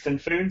in Shrieks and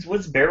Foons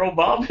was Barrel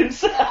Bob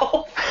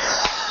himself.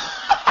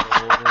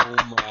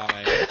 Oh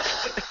my.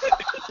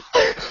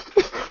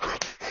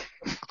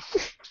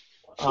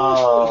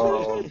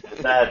 Oh,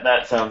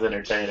 that sounds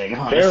entertaining,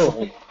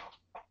 honestly.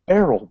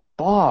 Barrel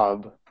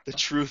Bob. The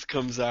truth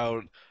comes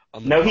out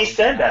on the No, he podcast.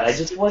 said that. I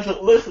just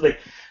wasn't listening.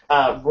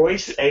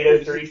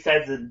 Royce803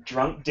 says a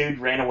drunk dude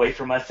ran away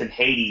from us in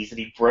Hades and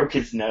he broke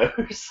his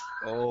nose.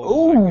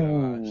 Oh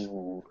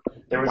my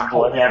gosh. There was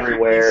blood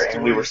everywhere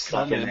and we were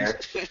stuck in there.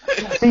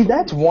 See,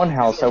 that's one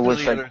house I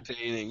wish Really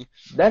entertaining.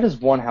 That is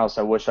one house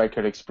I wish I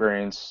could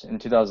experience in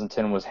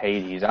 2010 was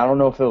Hades. I don't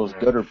know if it was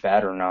good or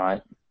bad or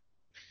not.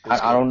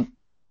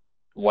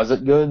 Was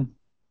it good?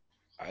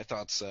 I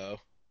thought so.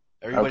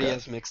 Everybody Okay.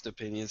 has mixed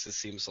opinions, it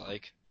seems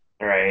like.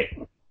 Right.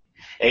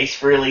 Ace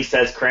Freely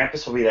says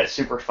Krampus will be that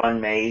super fun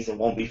maze. It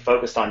won't be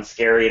focused on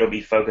scary. It'll be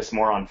focused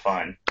more on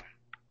fun.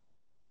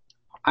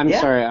 I'm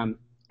Yeah. sorry.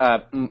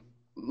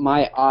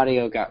 My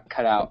audio got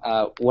cut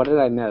out. What did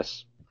I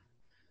miss?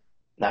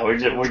 No, we're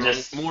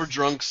just More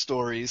drunk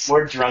stories.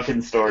 more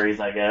drunken stories,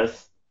 I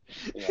guess.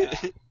 Yeah.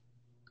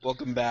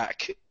 Welcome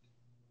back.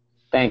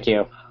 Thank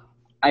you.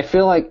 I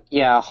feel like,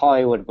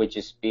 Hollywood would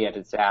just be a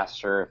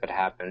disaster if it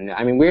happened.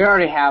 I mean, we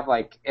already have,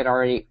 it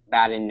already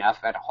bad enough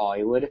at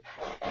Hollywood.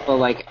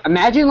 But,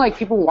 imagine,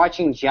 people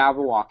watching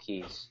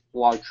Jabberwockies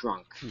while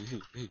drunk.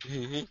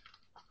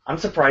 I'm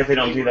surprised they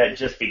don't do that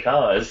just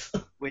because.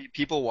 Wait,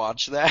 people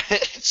watch that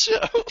show?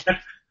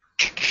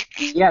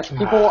 Yes,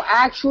 people will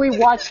actually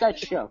watch that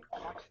show.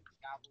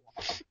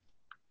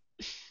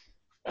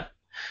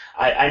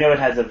 I know it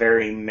has a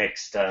very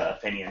mixed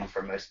opinion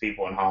for most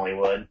people in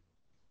Hollywood.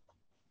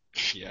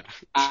 Yeah.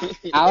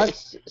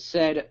 Alex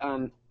said,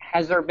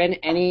 has there been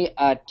any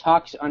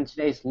talks on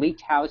today's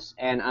leaked house?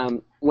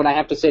 And what I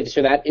have to say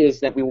to that is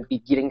that we will be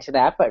getting to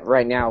that, but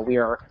right now we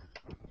are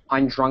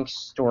on drunk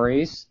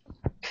stories.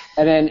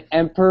 And then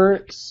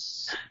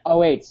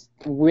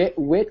Whit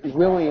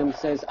Williams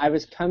says, I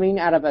was coming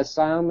out of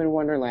Asylum in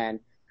Wonderland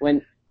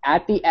when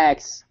at the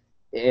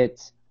exit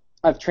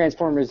of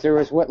Transformers there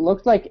was what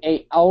looked like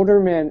a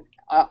elderly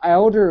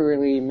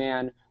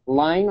man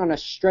lying on a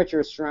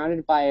stretcher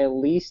surrounded by at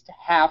least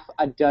half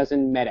a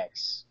dozen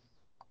medics.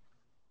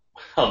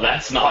 Oh,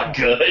 that's not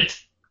good.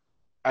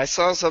 I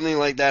saw something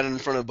like that in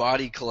front of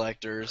Body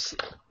Collectors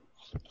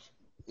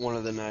one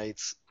of the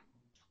nights.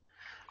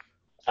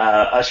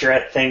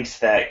 Usherette thinks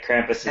that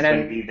Krampus is And then-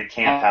 going to be the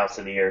camp house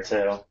of the year,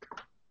 too.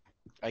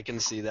 I can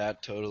see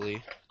that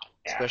totally.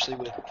 Yeah. Especially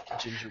with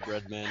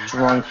gingerbread men.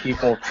 Drunk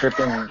people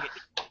tripping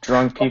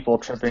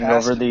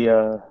over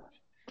the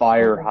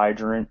fire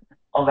hydrant.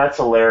 Oh, that's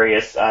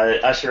hilarious.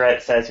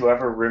 Usherette says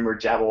whoever rumored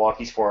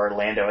Jabberwockies for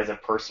Orlando has a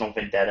personal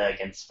vendetta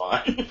against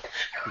fun.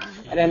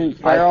 And then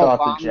I Barrel thought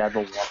Bomb, the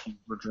Jabberwockies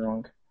were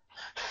drunk.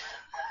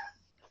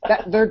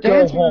 their Go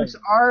dance home. moves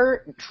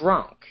are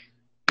drunk,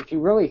 if you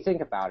really think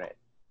about it.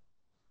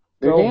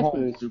 Their Go dance home,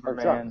 moves are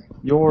drunk.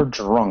 Superman. You're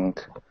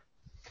drunk.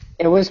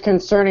 It was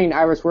concerning.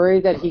 I was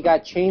worried that he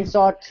got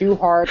chainsawed too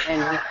hard and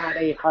he had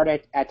a heart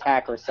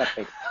attack or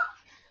something.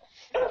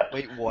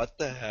 Wait, what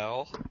the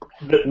hell?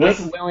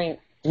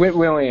 Whit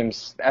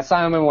Williams,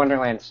 Asylum in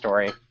Wonderland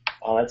story.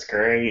 Oh, that's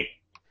great.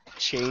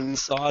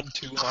 Chainsawed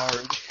too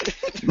hard.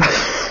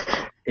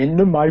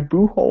 Into my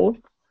boo hole.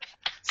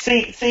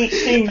 See,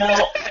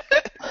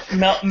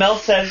 Mel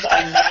says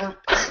I never...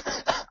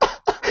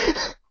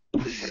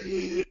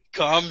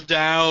 Calm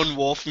down,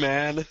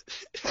 Wolfman.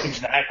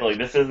 Exactly,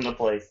 this isn't the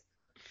place.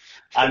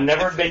 I've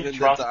never been Isn't the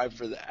drunk. time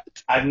for that.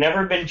 I've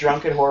never been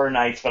drunk at horror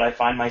nights, but I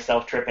find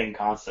myself tripping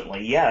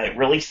constantly. Yeah, it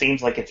really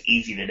seems like it's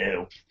easy to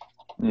do.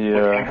 With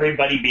Yeah.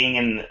 everybody being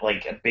in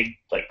like a big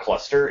like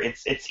cluster,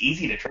 it's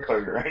easy to trip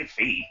over your own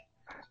feet.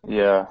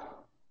 Yeah.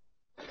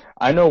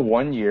 I know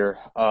one year,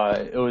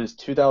 it was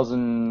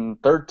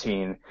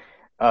 2013,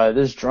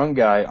 this drunk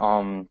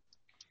guy,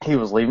 he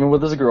was leaving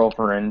with his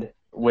girlfriend,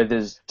 with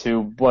his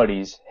two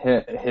buddies,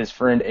 his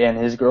friend and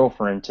his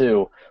girlfriend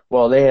too.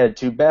 Well, they had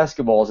two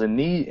basketballs,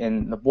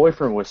 and the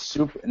boyfriend was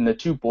and the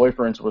two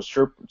boyfriends was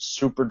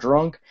super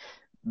drunk.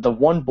 The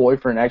one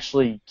boyfriend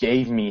actually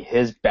gave me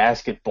his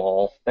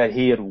basketball that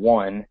he had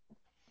won,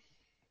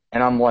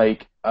 and I'm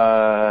like,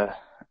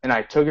 and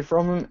I took it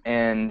from him,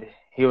 and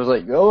he was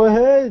like, "Go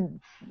ahead,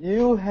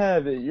 you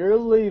have it. You're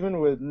leaving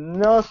with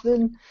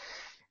nothing,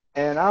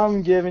 and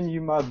I'm giving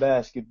you my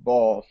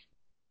basketball."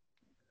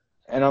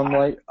 And I'm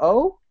like,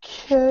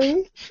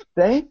 "Okay,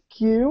 thank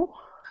you."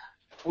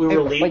 We Hey,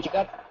 were but leaving.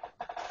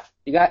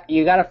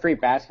 you got a free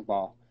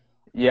basketball.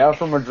 Yeah,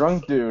 from a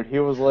drunk dude. He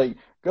was like,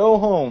 "Go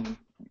home.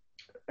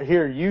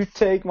 Here, you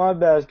take my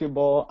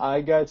basketball.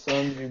 I got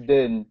some you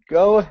didn't.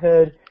 Go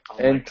ahead Oh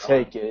my and God.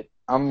 take it."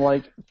 I'm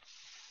like,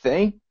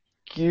 "Thank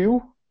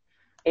you.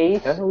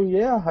 Ace, Hell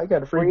yeah, I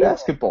got a free Free-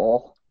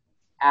 basketball."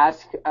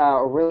 ask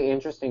a really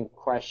interesting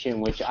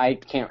question, which I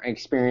can't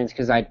experience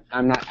because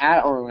I'm not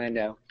at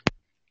Orlando.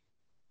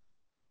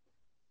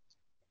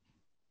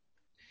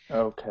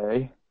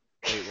 Okay.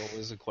 Wait, what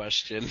was the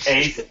question?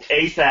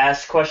 Ace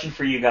asked, question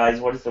for you guys: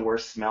 what is the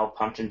worst smell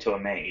pumped into a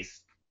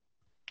maze?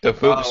 The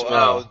poop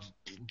smell.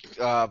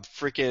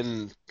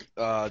 Freaking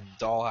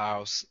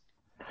Dollhouse.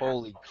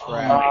 Holy Oh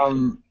crap.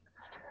 my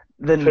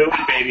Then Poop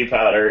and baby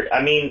powder.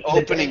 I mean,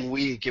 Opening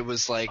week, it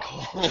was like,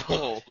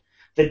 oh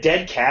the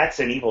dead cats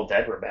in Evil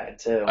Dead were bad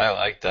too. I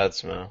like that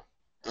smell.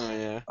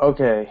 yeah.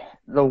 okay,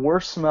 the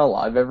worst smell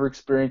I've ever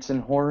experienced in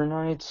Horror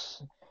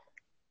Nights.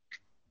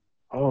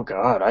 Oh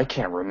God, I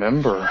can't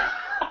remember.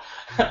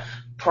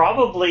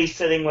 Probably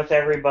sitting with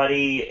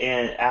everybody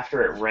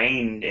after it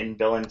rained in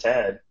Bill and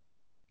Ted.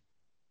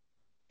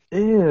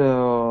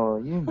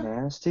 Ew, you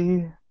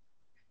nasty.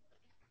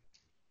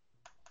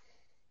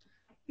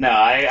 No,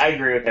 I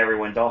agree with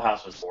everyone.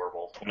 Dollhouse was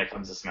horrible when it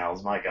comes to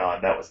smells. My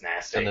God, that was And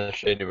nasty. the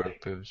Shady Brook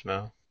poop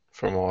smell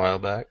from a while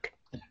back.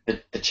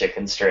 The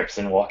chicken strips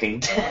in Walking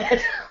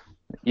Dead.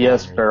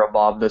 Yes, Barrel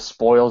Bob, the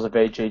spoils of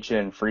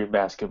HHN free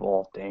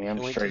basketball. Damn Can't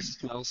wait to straight.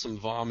 smell some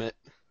vomit.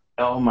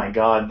 Oh my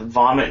God, the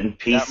vomit and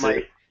pieces.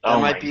 That Oh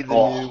might my be the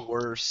God. new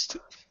worst.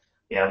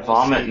 Yeah, We'll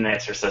vomit see. and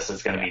Exorcist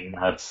is gonna be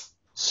nuts.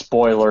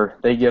 Spoiler,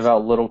 they give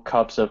out little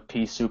cups of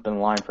pea soup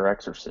and lime for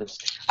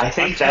Exorcist. I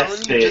think I'm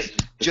that's telling you,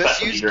 the just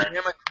specialty use drink.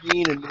 Gamma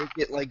Green and make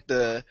it like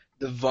the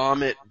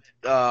vomit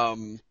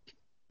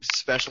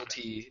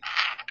specialty,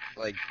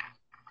 like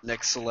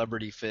next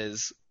Celebrity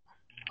Fizz.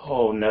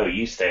 Oh no,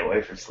 you stay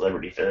away from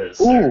Celebrity Fizz.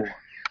 Ooh, Sir.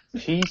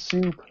 pea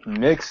soup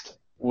mixed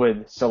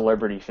with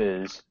Celebrity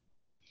Fizz.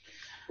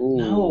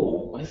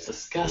 No, it's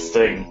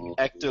disgusting.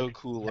 Ecto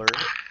Cooler.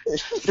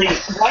 See,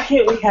 why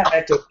can't we have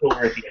Ecto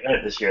Cooler at the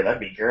event this year?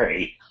 That'd be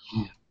great.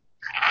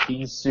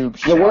 Pea soup The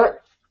shot.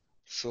 wor-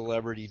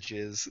 Celebrity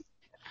Jizz.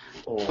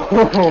 Oh,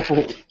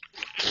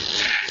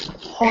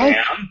 What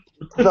damn.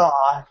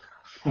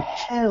 the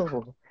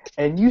hell?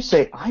 And you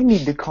say, I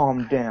need to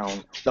calm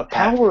down. The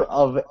power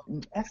of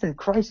effing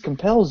Christ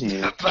compels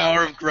you. The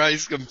power of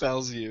Christ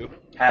compels you.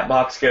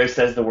 Hatbox Ghost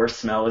says the worst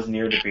smell is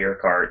near the beer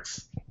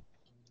carts.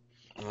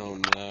 Oh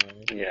no.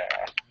 Yeah.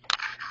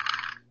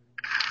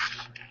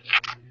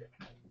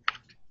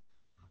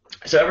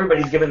 So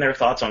everybody's given their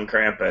thoughts on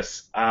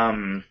Krampus,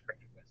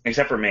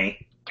 except for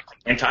me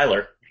and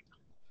Tyler.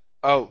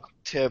 Oh,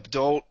 tip,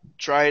 don't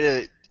try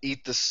to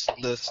eat the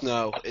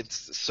snow.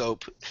 It's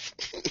soap.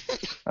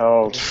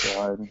 Oh,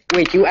 God.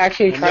 Wait, you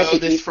actually I tried know to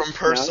this eat from the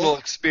personal snow?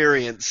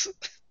 experience.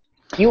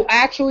 You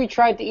actually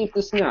tried to eat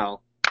the snow.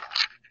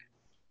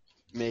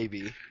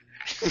 Maybe.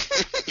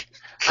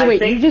 So I wait,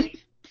 think-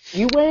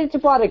 you went into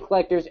product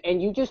collectors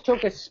and you just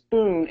took a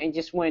spoon and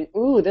just went,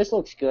 ooh, this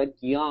looks good,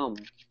 yum.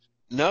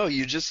 No,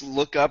 you just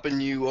look up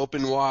and you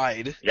open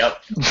wide.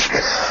 Yep.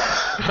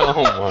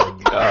 Oh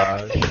my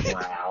gosh.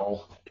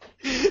 Wow.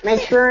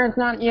 Make sure it's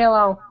not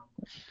yellow.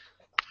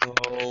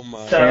 Oh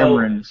my.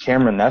 So-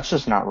 Cameron, that's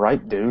just not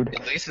right, dude.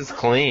 At least it's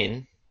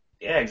clean.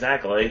 Yeah,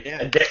 exactly.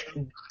 Yeah.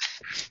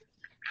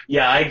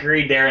 Yeah, I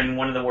agree, Darren.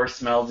 One of the worst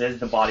smells is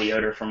the body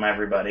odor from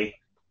everybody.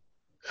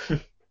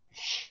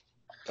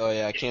 Oh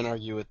yeah, I can't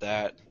argue with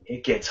that.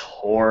 It gets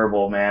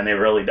horrible, man. It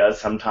really does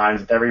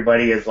sometimes. If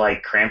everybody is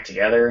like cramped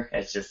together,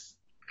 it's just.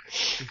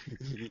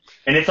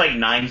 And it's like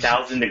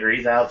 9,000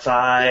 degrees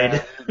outside.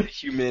 Yeah, the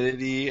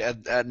humidity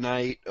at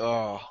night.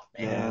 Oh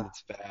man, Yeah.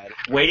 it's bad.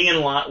 Waiting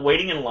in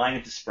line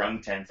at the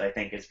Sprung tents, I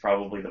think, is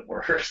probably the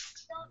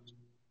worst.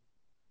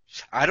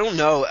 I don't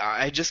know.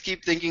 I just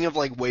keep thinking of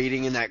like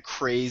waiting in that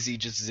crazy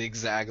just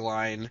zigzag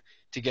line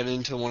to get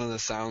into one of the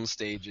sound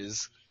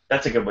stages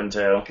That's a good one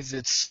too. because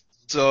it's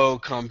so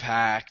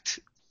compact.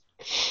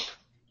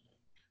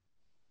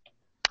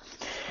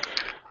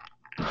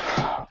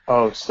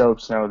 Oh, soap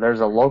snow.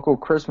 There's a local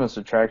Christmas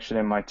attraction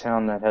in my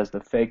town that has the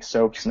fake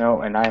soap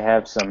snow, and I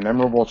have some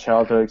memorable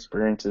childhood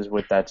experiences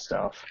with that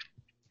stuff.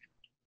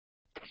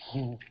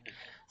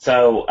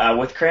 So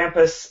with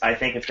Krampus, I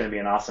think it's going to be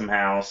an awesome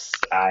house.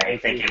 I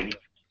think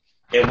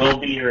it will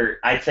be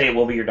I'd say it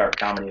will be your dark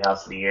comedy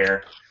house of the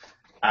year.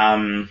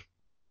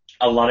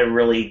 A lot of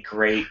really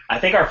great. I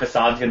think our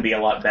facade's going to be a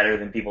lot better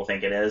than people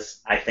think it is.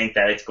 I think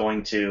that it's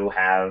going to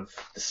have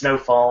the snow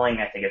falling.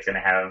 I think it's going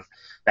to have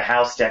the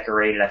house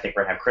decorated. I think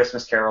we're going to have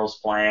Christmas carols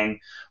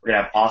playing. We're going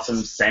to have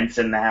awesome scents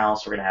in the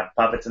house. We're going to have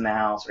puppets in the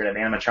house. We're going to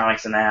have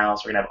animatronics in the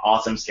house. We're going to have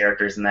awesome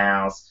characters in the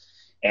house.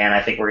 And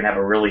I think we're going to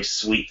have a really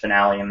sweet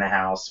finale in the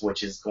house,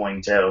 which is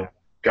going to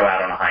go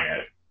out on a high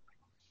note.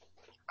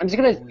 I'm just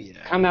going to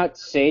come out and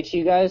say to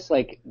you guys,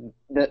 like,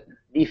 the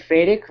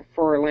Fadic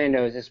for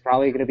Orlando's is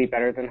probably going to be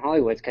better than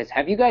Hollywood's, because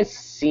have you guys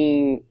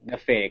seen the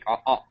Fadic?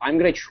 I'm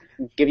going to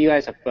give you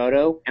guys a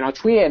photo, and I'll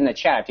tweet it in the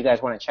chat if you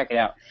guys want to check it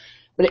out.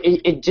 But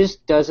it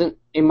just doesn't,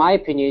 in my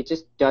opinion, it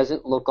just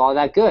doesn't look all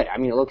that good. I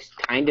mean, it looks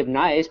kind of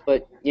nice,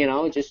 but,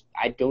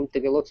 I don't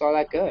think it looks all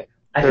that good.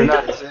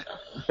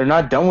 They're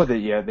not done with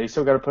it yet. They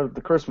still got to put up the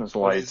Christmas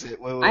lights.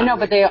 I know,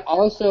 but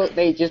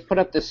they just put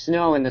up the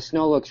snow, and the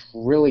snow looks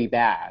really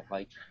bad.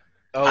 Like,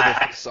 the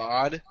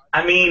facade?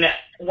 I mean,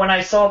 when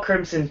I saw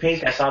Crimson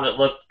Pink, I thought it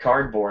looked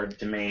cardboard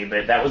to me,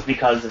 but that was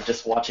because of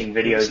just watching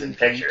videos and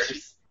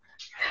pictures.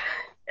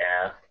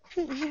 Yeah.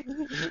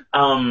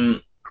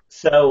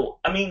 So,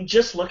 I mean,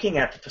 just looking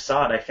at the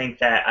facade, I think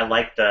that I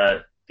like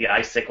the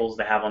icicles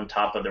they have on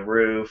top of the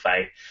roof.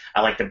 I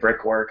like the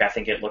brickwork. I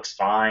think it looks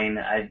fine.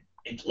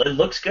 It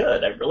looks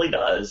good. It really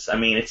does. I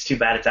mean, it's too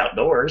bad it's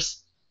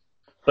outdoors,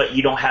 but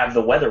you don't have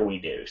the weather we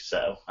do.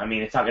 So, I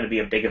mean, it's not going to be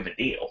a big of a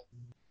deal.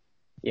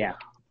 Yeah.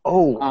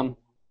 Oh.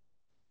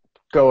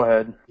 Go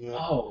ahead.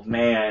 Oh,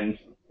 man.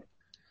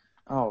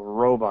 Oh,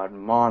 robot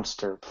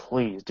monster,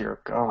 please, dear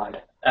God.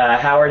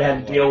 Howard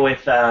had to deal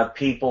with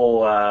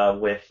people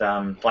with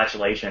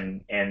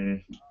flatulation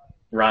and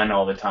run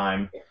all the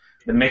time.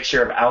 The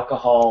mixture of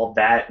alcohol,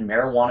 that,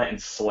 marijuana,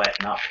 and sweat,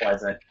 not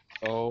pleasant.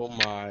 Oh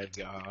my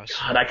gosh.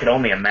 God, I could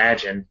only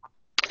imagine.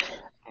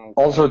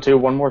 Also, too,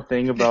 one more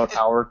thing about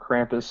our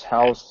Krampus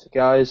house,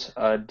 guys.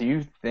 Do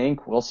you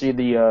think we'll see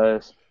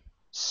the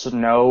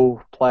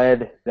snow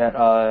plaid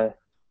that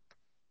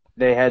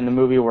they had in the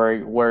movie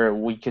where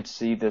we could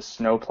see the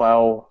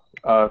snowplow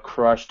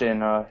crushed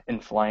in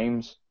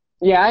flames?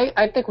 Yeah,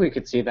 I think we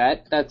could see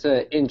that. That's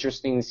an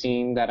interesting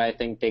scene that I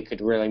think they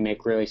could really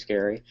make really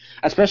scary.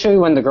 Especially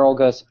when the girl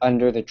goes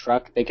under the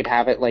truck. They could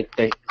have it like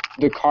the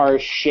car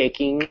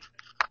shaking.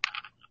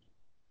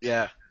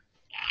 Yeah.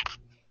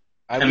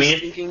 I was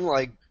thinking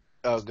like...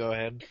 Oh, go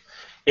ahead.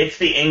 It's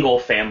the Engel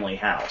family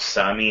house.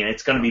 So, I mean,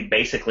 it's going to be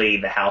basically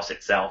the house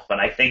itself.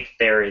 But I think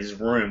there is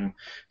room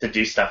to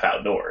do stuff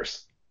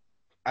outdoors.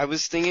 I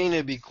was thinking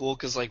it'd be cool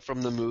because, like,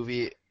 from the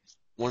movie,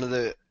 one of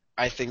the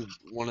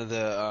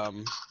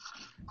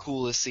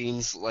coolest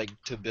scenes, like,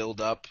 to build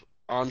up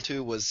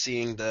onto was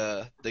seeing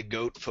the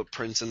goat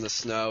footprints in the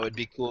snow. It'd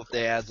be cool if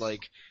they had,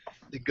 like,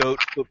 the goat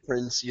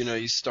footprints,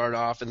 you start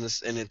off in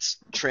this and it's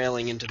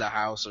trailing into the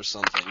house or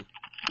something.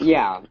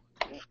 Yeah.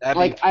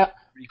 That'd be a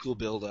pretty cool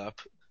build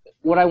up.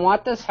 What I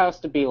want this house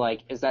to be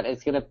like is that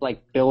it's gonna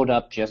like build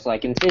up just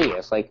like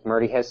Insidious, like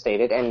Murdy has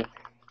stated, and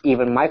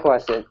even Michael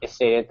has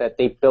stated that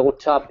they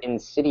built up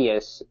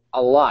Insidious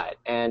a lot,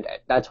 and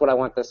that's what I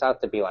want this house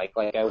to be like.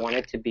 Like, I want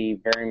it to be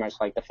very much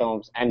like the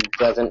films and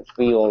doesn't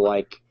feel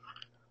like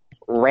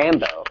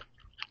Rambo.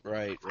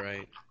 Right.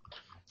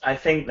 I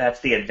think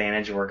that's the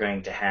advantage we're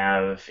going to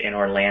have in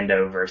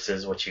Orlando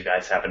versus what you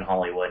guys have in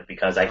Hollywood,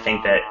 because I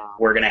think that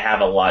we're going to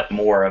have a lot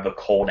more of a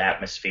cold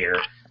atmosphere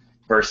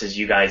versus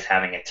you guys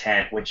having a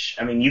tent, which,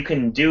 I mean, you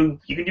can do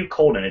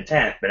cold in a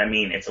tent, but I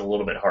mean, it's a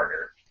little bit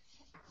harder.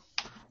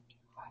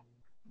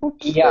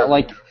 Yeah,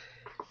 like,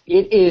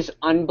 it is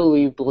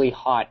unbelievably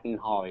hot in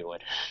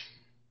Hollywood.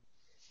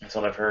 That's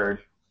what I've heard.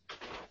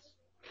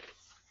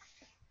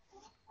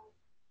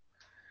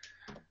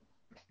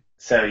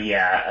 So,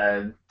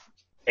 yeah,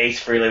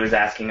 Ace Frehley was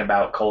asking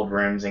about cold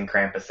rooms in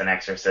Krampus and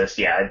Exorcist.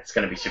 Yeah, it's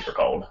going to be super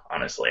cold,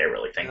 honestly. I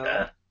really think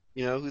that.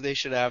 You know who they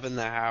should have in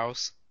the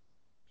house?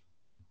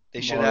 They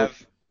should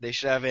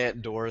have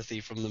Aunt Dorothy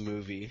from the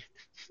movie.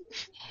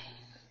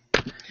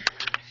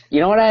 You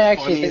know what I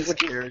actually Funniest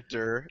think?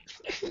 character.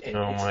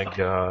 Oh my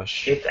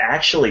gosh. It's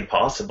actually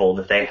possible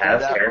that they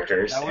have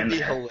characters that would in be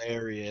there.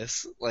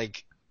 hilarious.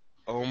 Like,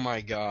 oh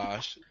my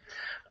gosh.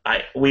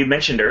 We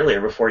mentioned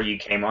earlier before you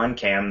came on,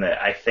 Cam,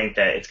 that I think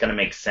that it's going to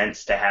make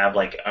sense to have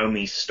like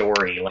Omi's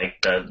story, like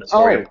the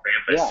story of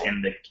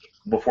Krampus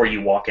before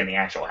you walk in the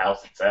actual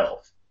house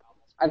itself.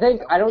 I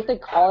don't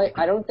think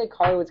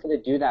Hollywood's going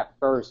to do that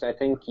first. I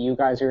think you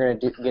guys are going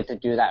to get to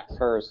do that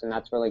first, and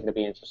that's really going to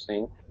be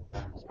interesting.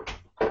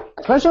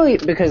 Especially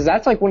because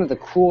that's like one of the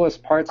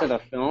coolest parts of the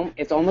film.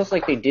 It's almost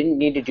like they didn't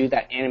need to do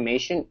that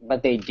animation,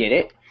 but they did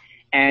it.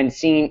 And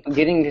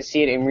getting to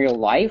see it in real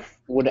life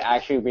would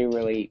actually be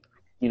really,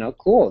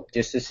 cool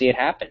just to see it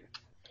happen.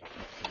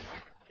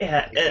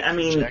 Yeah, I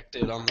mean,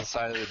 Projected on the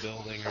side of the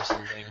building or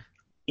something.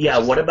 Yeah,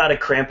 what about a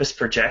Krampus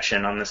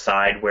projection on the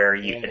side where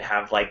you could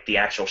have like the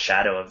actual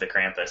shadow of the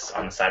Krampus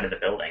on the side of the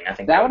building? I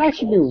think that would be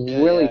actually cool. be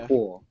really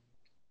cool.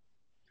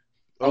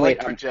 Or Oh, like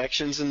wait,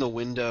 projections in the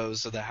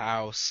windows of the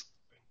house.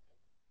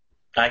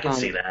 I can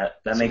see that.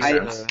 That makes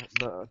Similar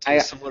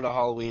sense. similar to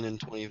Halloween in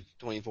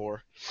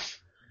 2024.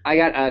 I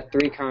got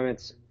 3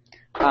 comments.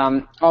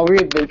 I'll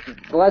read the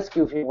less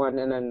goofy one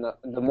and then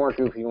the more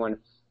goofy one.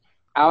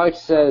 Alex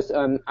says,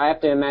 I have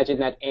to imagine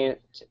that Aunt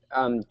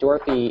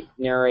Dorothy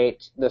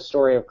narrate the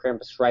story of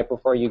Krampus right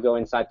before you go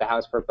inside the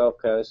house for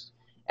both coasts.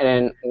 And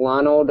then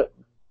Lonald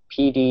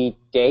P.D.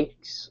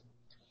 Dakes,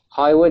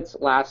 Hollywood's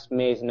last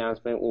Maze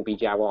announcement will be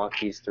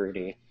Jabberwockies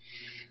 3D.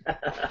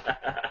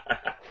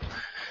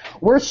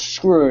 We're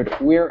screwed.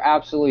 We're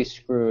absolutely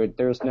screwed.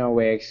 There's no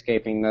way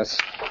escaping this.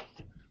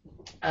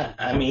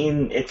 I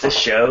mean, it's a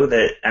show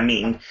that, I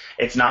mean,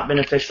 it's not been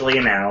officially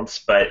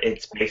announced, but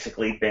it's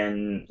basically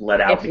been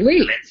let out It's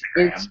leaked.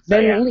 Instagram. It's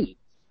been leaked.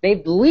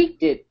 They've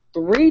leaked it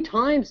 3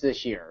 times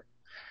this year.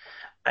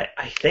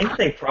 I think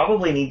they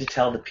probably need to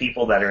tell the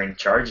people that are in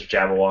charge of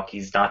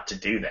Jabberwockies not to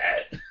do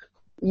that.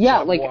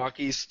 Yeah, like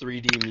Jabberwockies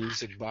 3D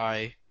music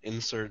by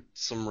insert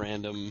some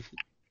random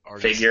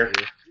artist Figure.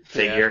 here.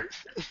 Figure.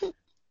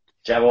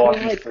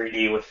 Jabberwockies Like-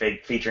 3D with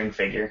featuring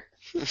Figure.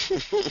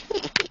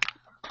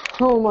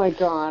 oh my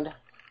god.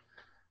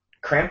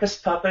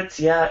 Krampus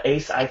puppets, yeah,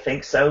 Ace, I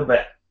think so,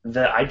 but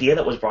the idea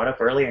that was brought up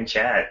earlier in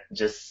chat,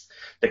 just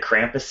the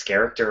Krampus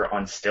character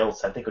on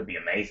stilts, I think would be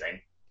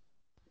amazing.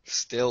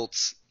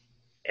 Stilts.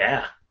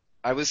 Yeah.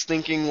 I was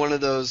thinking one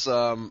of those.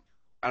 I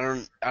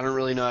don't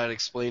really know how to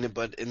explain it,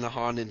 but in the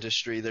haunt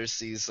industry, there's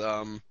these.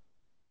 I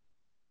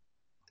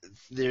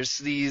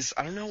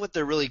don't know what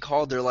they're really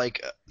called. They're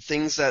like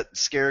things that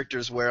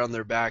characters wear on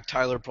their back.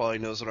 Tyler probably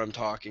knows what I'm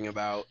talking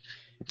about,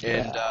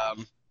 and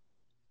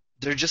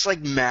they're just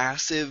like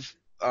massive.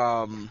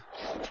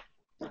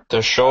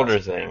 They're shoulder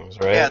things,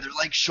 right? Yeah, they're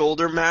like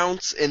shoulder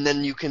mounts, and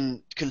then you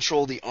can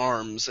control the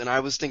arms. And I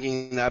was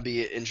thinking that'd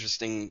be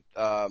interesting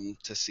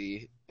to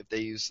see if they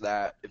use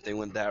that, if they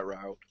went that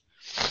route.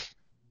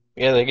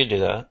 Yeah, they could do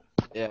that.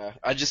 Yeah,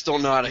 I just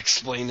don't know how to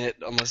explain it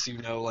unless you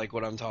know like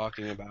what I'm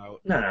talking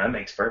about. No, that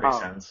makes perfect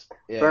sense.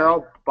 Yeah.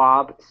 Barrel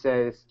Bob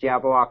says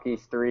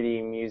Jabberwockies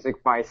 3D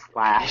music by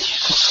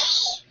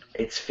Slash.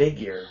 It's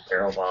Figure,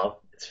 Barrel Bob.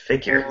 It's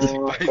Figure.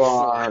 Oh, By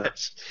God.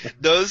 Slash.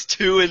 Those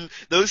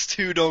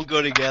two don't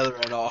go together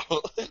at all.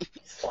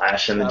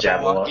 Slash and the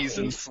Jabberwockies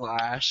and Jabberwockies.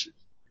 Slash.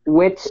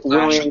 Wit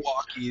Williams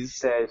Walkies.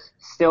 says,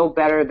 still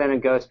better than a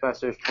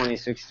Ghostbusters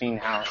 2016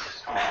 house.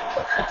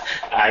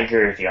 I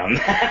agree with you on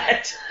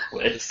that.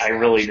 I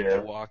really do.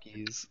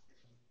 Walkies.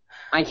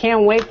 I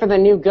can't wait for the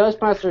new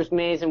Ghostbusters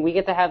maze, and we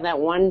get to have that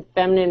one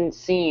feminine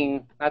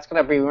scene. That's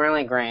going to be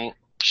really great.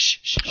 Shh,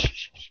 shh, shh,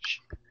 shh, shh,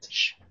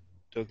 shh.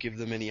 Don't give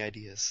them any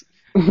ideas.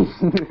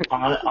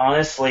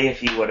 Honestly,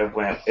 if you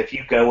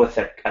go with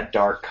a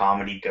dark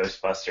comedy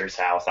Ghostbusters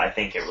house, I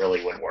think it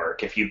really would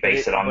work if you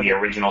base it on the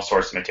original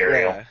source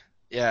material.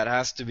 Yeah, it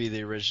has to be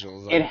the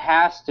original. It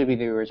has to be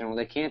the original.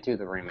 They can't do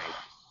the remake.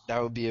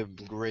 That would be a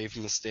grave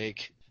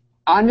mistake.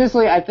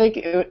 Honestly, I think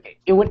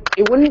it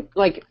wouldn't,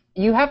 like,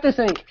 you have to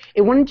think,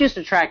 it wouldn't just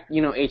attract,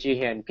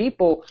 HEN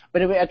people,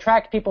 but it would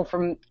attract people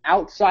from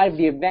outside of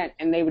the event,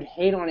 and they would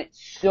hate on it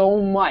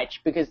so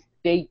much because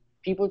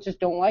people just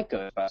don't like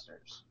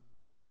Ghostbusters.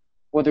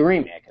 Well, the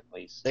remake, at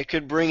least. They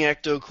could bring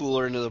Ecto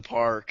Cooler into the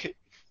park.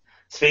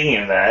 Speaking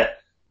of that,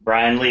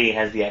 Brian Lee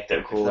has the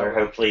Ecto Cooler.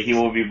 Hopefully, he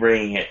will be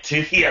bringing it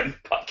to the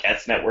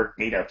Podcast Network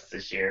meetups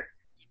this year.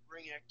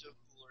 Bring Ecto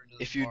Cooler into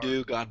the If you park.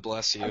 Do, God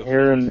bless you. I'm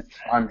hearing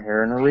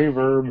a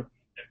reverb.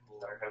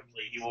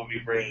 Hopefully, he will be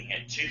bringing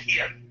it to the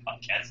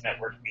Podcast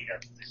Network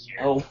meetups this year.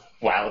 Oh,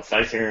 wow, it's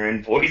nice hearing your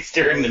own voice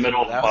during the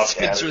middle of the That was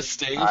podcast.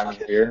 interesting. I'm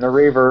hearing a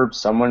reverb.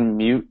 Someone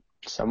mute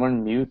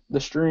the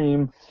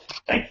stream.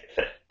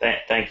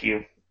 Thank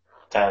you,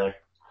 Tyler.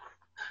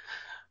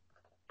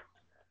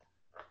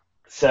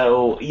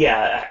 So,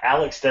 yeah,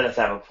 Alex does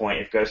have a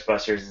point. If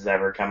Ghostbusters is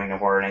ever coming to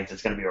Horror Nights,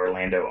 it's going to be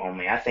Orlando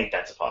only. I think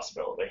that's a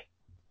possibility.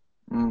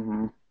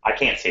 Mm-hmm. I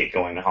can't see it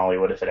going to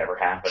Hollywood if it ever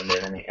happened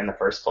in the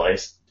first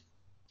place.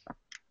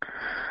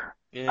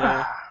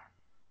 Yeah,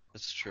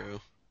 that's true.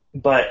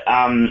 But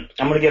I'm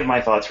going to give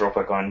my thoughts real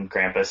quick on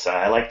Krampus.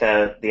 I like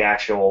the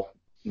actual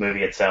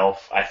movie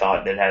itself. I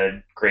thought it had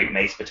a great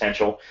maze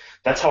potential.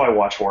 That's how I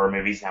watch horror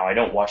movies now. I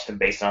don't watch them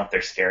based on if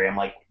they're scary. I'm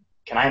like,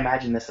 can I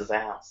imagine this as a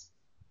house?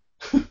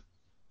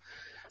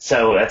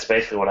 So that's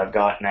basically what I've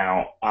got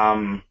now.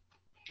 I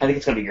think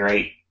it's going to be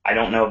great. I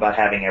don't know about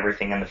having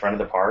everything in the front of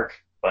the park,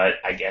 but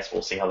I guess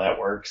we'll see how that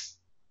works.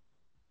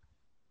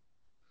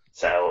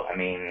 So, I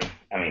mean,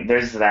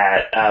 there's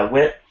that.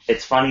 Whit,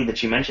 it's funny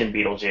that you mentioned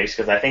Beetlejuice,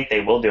 because I think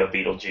they will do a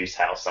Beetlejuice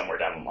house somewhere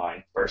down the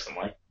line,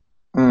 personally.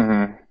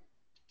 Mm-hmm.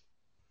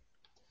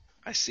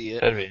 I see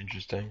it. That'd be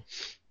interesting.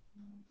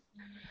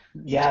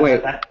 Yeah,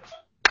 Wait.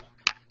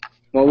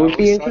 What would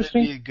be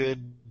interesting? It'd be a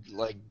good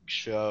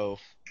show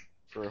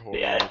for horror.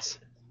 Yeah. Nights.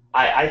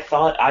 I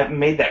thought I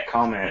made that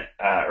comment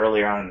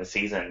earlier on in the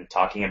season,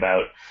 talking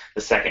about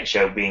the second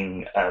show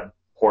being a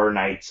Horror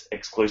Nights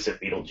exclusive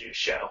Beetlejuice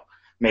show.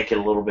 Make it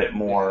a little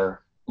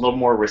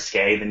more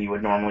risque than you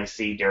would normally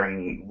see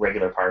during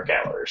regular park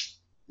hours.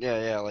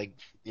 Yeah,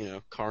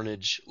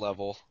 Carnage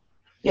level.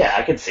 Yeah,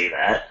 I could see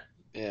that.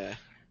 Yeah.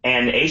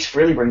 And Ace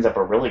really brings up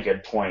a really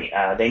good point.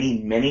 They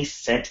need many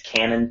scent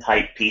cannon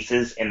type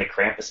pieces in the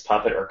Krampus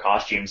puppet or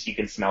costumes. You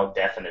can smell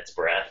death in its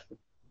breath.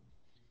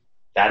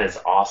 That is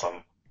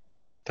awesome.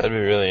 That'd be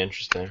really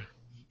interesting.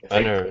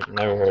 I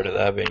never heard of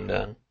that being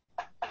done.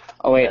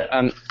 Oh wait,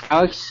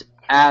 Alex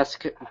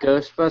asked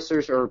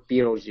Ghostbusters or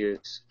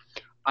Beetlejuice.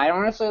 I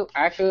honestly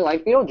actually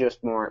like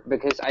Beetlejuice more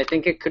because I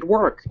think it could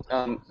work,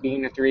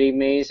 being a 3D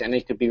maze, and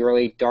it could be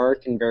really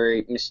dark and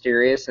very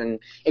mysterious, and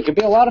it could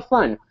be a lot of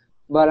fun.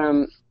 But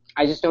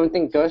I just don't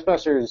think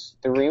Ghostbusters,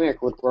 the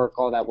remake, would work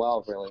all that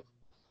well, really.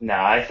 No,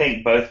 I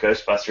think both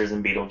Ghostbusters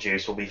and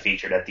Beetlejuice will be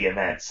featured at the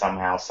event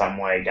somehow, some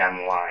way down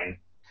the line.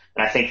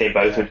 And I think they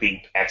both would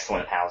be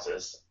excellent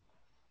houses.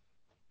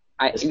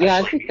 I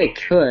think they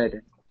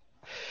could.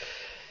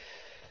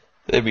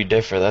 They'd be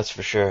different, that's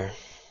for sure.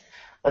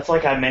 That's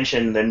like I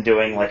mentioned them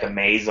doing like a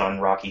maze on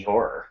Rocky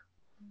Horror.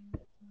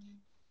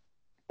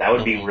 That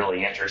would be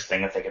really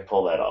interesting if they could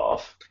pull that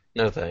off.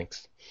 No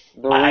thanks.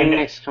 The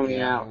remake's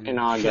coming out in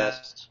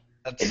August.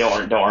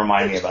 Don't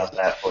remind me about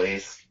that,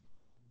 please.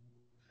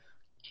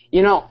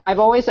 You know, I've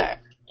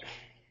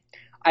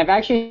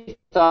actually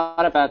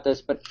thought about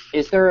this, but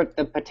is there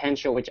the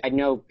potential, which I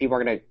know people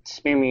are going to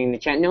spam me in the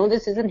chat, no,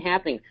 this isn't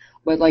happening,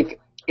 but like,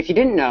 if you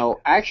didn't know,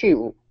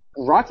 actually,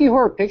 Rocky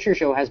Horror Picture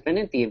Show has been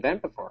at the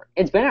event before.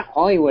 It's been at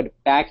Hollywood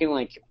back in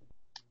like,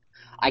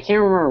 I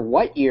can't remember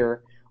what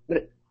year,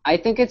 but I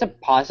think it's a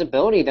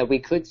possibility that we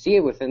could see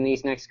it within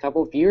these next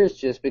couple of years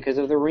just because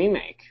of the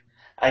remake.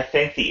 I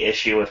think the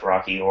issue with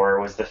Rocky Horror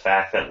was the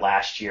fact that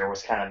last year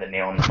was kind of the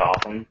nail in the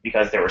coffin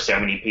because there were so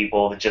many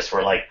people that just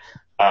were like,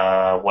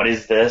 what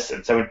is this?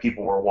 And so many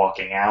people were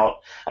walking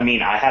out. I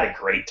mean, I had a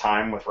great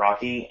time with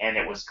Rocky, and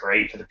it was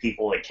great for the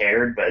people that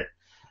cared, but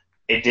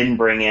it didn't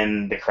bring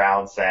in the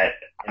crowds that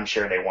I'm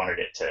sure they wanted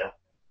it to.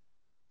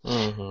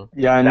 Mm-hmm.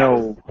 Yeah, I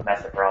know.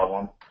 That's the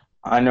problem.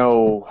 I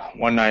know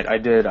one night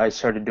I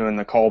started doing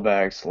the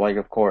callbacks, like,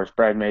 of course,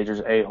 Brad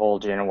Majors, A-Hole,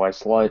 Janet White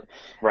Slut.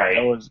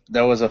 Right.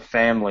 That was a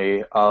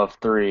family of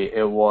three.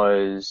 It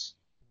was,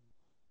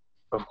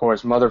 of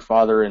course, mother,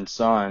 father, and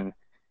son.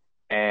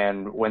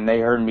 And when they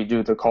heard me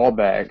do the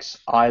callbacks,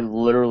 I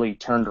literally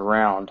turned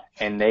around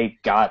and they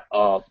got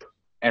up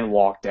and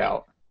walked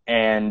out.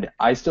 And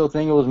I still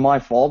think it was my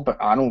fault, but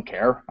I don't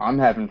care. I'm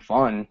having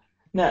fun.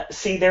 No,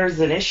 see, there's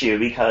an issue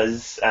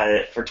because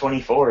for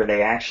 24,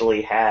 they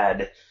actually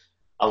had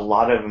a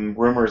lot of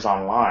rumors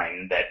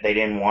online that they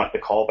didn't want the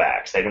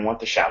callbacks, they didn't want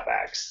the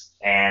shoutbacks.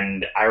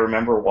 And I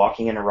remember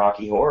walking into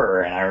Rocky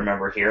Horror, and I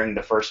remember hearing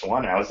the first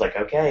one, and I was like,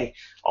 okay,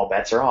 all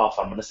bets are off.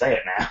 I'm going to say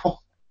it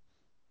now.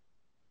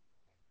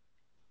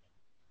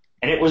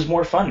 And it was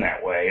more fun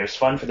that way. It was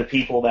fun for the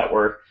people that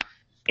were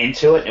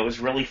into it, and it was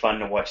really fun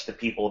to watch the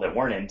people that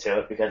weren't into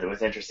it because it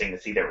was interesting to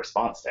see their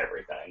response to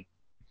everything.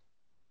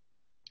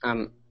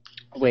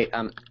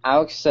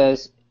 Alex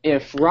says,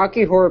 if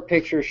Rocky Horror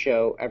Picture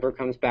Show ever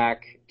comes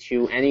back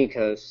to any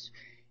coast,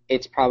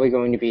 it's probably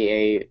going to be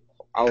a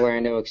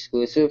Orlando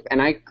exclusive,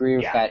 and I agree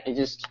with that. It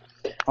just...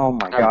 Oh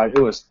my god,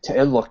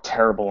 it looked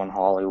terrible in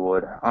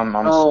Hollywood. I'm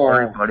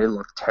sorry, but it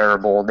looked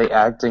terrible. The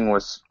acting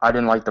was... I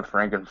didn't like the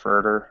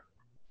Frankenfurter.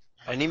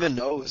 I didn't even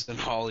know it was in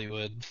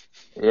Hollywood.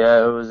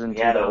 Yeah, it was in...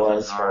 Yeah, it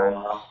was for a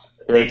while.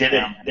 They did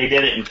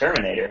it in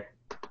Terminator.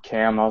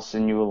 Cam, I'll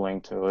send you a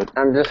link to it.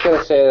 I'm just going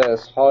to say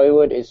this.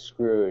 Hollywood is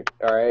screwed,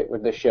 alright,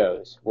 with the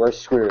shows. We're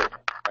screwed,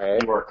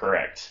 alright? You are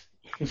correct.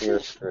 You're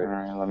screwed.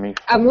 Alright, let me...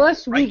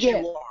 Unless we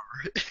get...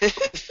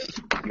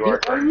 You are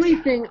the only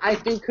thing I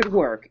think could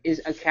work is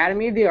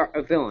Academy of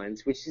the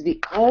Villains, which is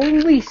the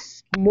only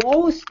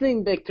smallest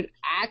thing that could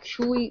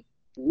actually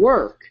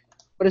work.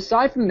 But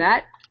aside from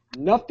that,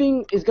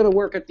 nothing is going to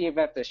work at the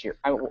event this year.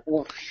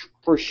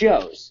 For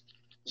shows.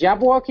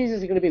 Jabberwockies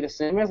is going to be the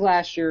same as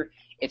last year.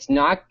 It's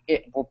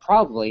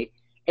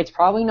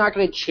probably not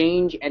going to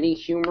change any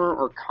humor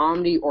or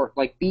comedy or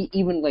like be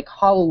even like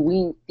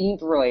Halloween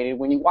themed related.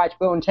 When you watch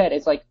Bill and Ted,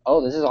 it's like,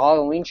 oh, this is a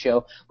Halloween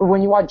show. But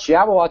when you watch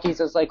Jabberwockies,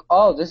 it's like,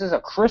 oh, this is a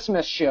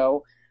Christmas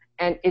show.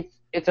 And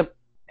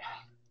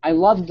I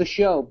love the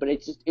show, but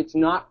it's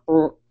not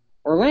for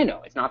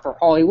Orlando. It's not for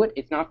Hollywood.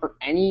 It's not for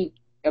any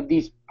of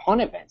these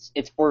pun events.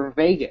 It's for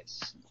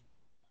Vegas.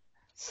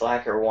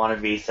 Slacker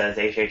Wannabe says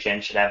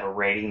HHN should have a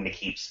rating to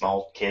keep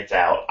small kids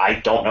out. I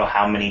don't know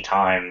how many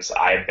times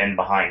I've been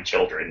behind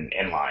children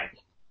in line.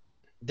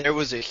 There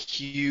was a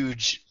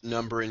huge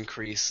number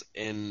increase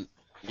in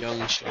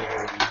young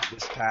children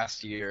this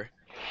past year.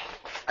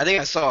 I think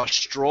I saw a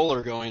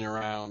stroller going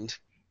around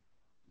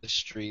the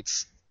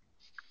streets.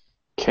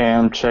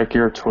 Cam, check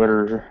your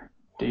Twitter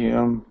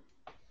DM.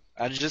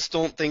 I just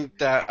don't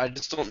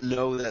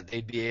know that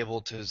they'd be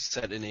able to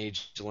set an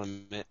age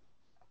limit.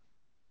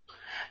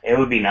 It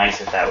would be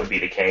nice if that would be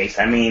the case.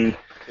 I mean,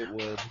 it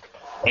would.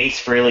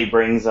 Ace Frehley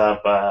brings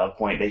up a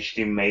point. They should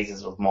do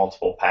mazes with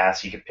multiple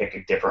paths. You could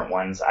pick different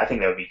ones. I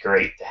think that would be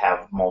great to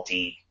have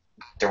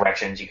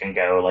multi-directions you can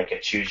go, like a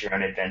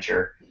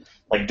choose-your-own-adventure.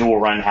 Like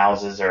dual-run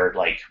houses or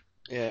like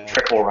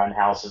triple-run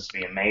houses would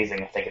be amazing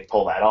if they could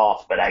pull that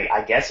off. But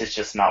I guess it's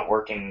just not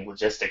working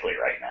logistically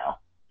right now.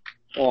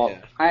 Well,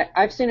 Yeah.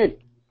 I've seen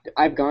it.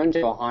 I've gone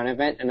to a haunt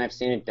event and I've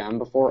seen it done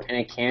before, and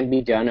it can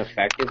be done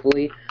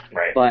effectively.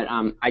 Right. But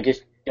I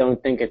just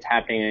don't think it's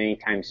happening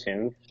anytime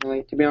soon.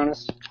 Really, to be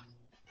honest.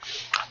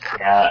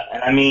 Yeah,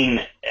 and I mean,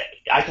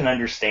 I can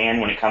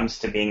understand when it comes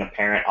to being a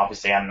parent.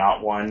 Obviously, I'm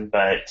not one,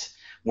 but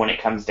when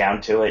it comes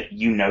down to it,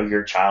 you know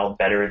your child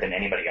better than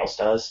anybody else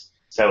does.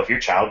 So if your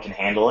child can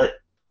handle it,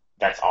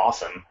 that's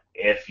awesome.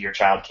 If your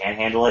child can't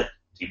handle it,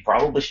 you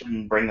probably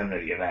shouldn't bring them to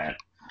the event.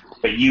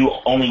 But you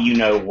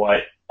know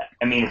what.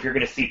 I mean, if you're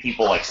going to see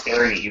people like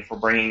staring at you for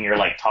bringing your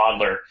like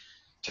toddler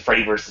to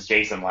Freddy versus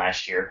Jason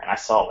last year, and I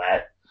saw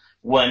that.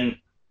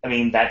 I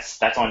mean,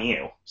 that's on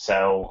you.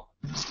 So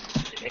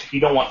if you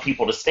don't want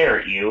people to stare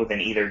at you, then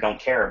either don't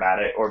care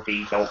about it or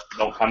B, don't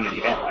come to the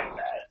event like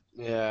that.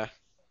 Yeah.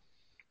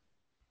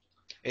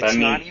 But I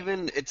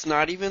It's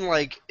not even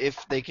like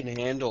if they can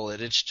handle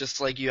it. It's just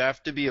like you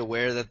have to be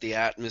aware that the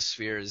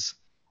atmosphere is,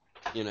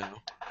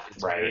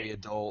 it's Right. very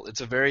adult.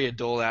 It's a very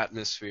adult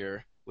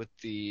atmosphere with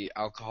the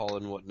alcohol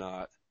and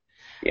whatnot.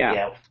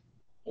 Yeah.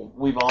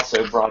 We've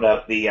also brought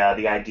up the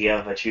idea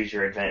of a choose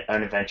your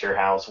own adventure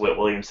house. Whit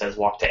Williams says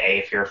walk to A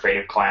if you're afraid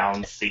of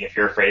clowns, C if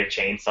you're afraid of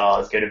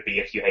chainsaws, go to B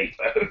if you hate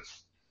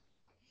both.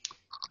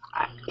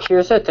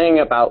 Here's the thing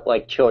about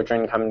like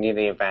children coming to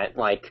the event,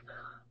 like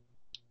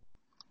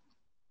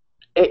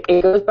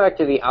it goes back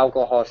to the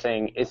alcohol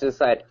thing. Is just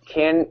that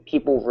can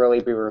people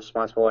really be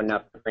responsible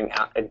enough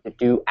to to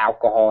do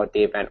alcohol at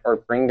the event or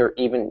bring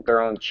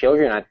their own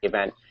children at the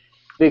event?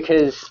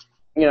 Because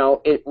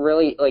it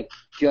really like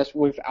just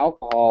with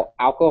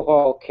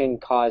alcohol can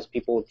cause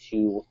people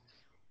to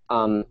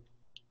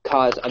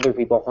cause other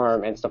people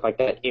harm and stuff like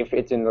that if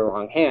it's in the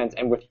wrong hands.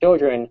 And with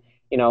children,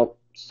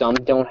 some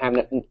don't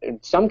have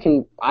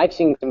I've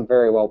seen some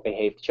very well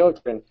behaved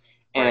children,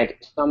 and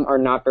Right. some are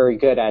not very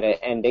good at it,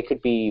 and they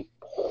could be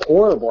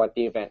horrible at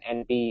the event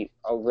and be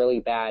a really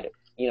bad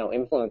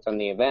influence on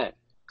the event.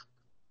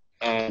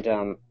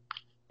 And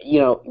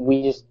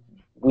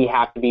we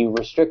have to be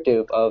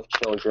restrictive of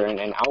children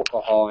and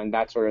alcohol and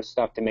that sort of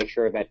stuff to make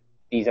sure that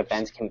these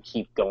events can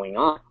keep going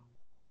on.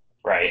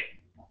 Right.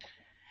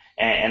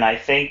 And I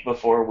think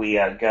before we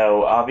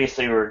go,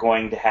 obviously we're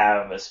going to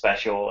have a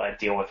special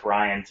deal with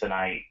Ryan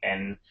tonight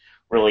and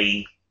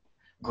really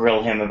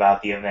grill him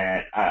about the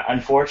event.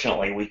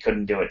 Unfortunately, we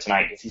couldn't do it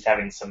tonight because he's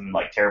having some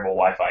like terrible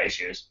Wi-Fi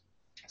issues.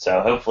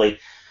 So hopefully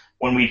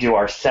when we do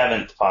our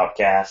 7th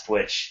podcast,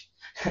 which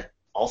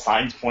all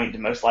signs point to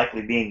most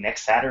likely being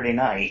next Saturday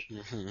night,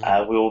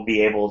 we will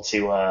be able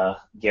to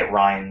get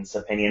Ryan's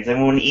opinions.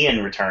 And when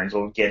Ian returns,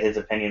 we'll get his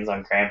opinions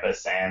on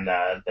Krampus and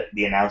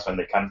the announcement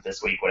that comes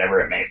this week, whatever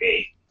it may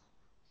be.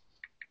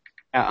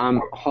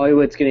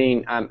 Hollywood's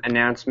getting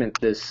announcement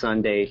this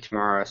Sunday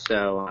tomorrow,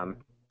 so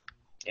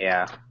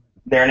yeah.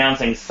 They're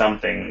announcing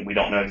something. We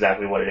don't know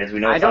exactly what it is. We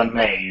know it's on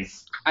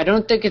Maze. I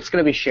don't think it's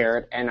going to be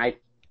shared, and I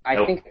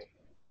Nope. think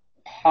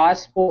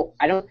possible.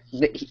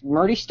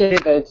 Murdy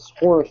stated that it's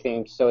horror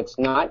themed, so it's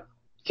not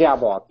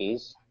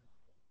Jabberwockies.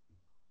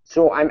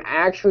 So I'm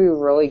actually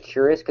really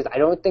curious because I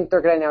don't think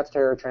they're going to announce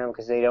Terror Tram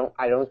because I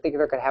don't think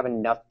they're going to have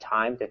enough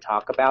time to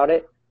talk about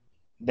it.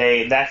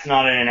 That's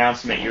not an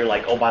announcement. You're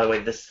like, oh, by the way,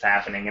 this is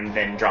happening, and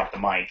then drop the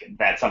mic.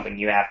 That's something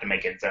you have to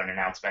make its own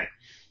announcement.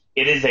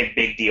 It is a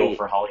big deal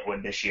for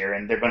Hollywood this year,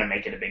 and they're going to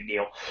make it a big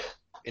deal.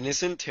 And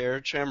isn't Terror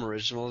Tram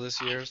original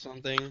this year or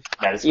something?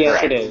 That is Yes,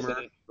 correct. it is. It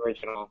is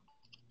original.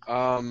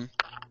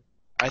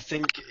 I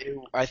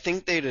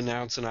think they'd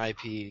announce an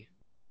IP,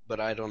 but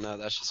I don't know.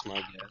 That's just my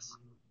guess.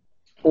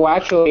 Well,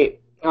 actually,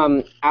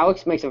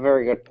 Alex makes a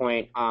very good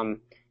point.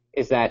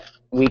 Is that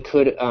we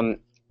could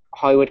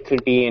Hollywood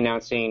could be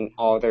announcing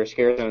all their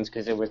scare zones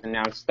because it was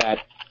announced that.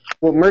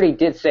 Well, Murdy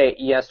did say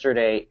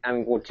yesterday.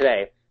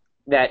 Today,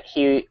 that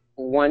he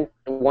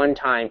one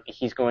time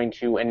he's going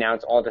to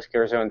announce all the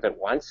scare zones at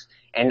once,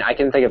 and I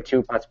can think of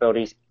two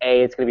possibilities.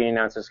 A, it's going to be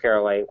announced at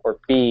Scarlet, or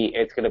B,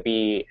 it's going to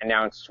be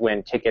announced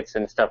when tickets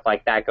and stuff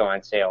like that go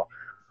on sale.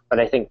 But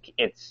I think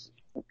it's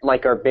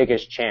like our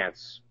biggest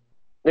chance.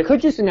 They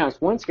could just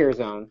announce one scare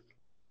zone,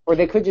 or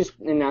they could just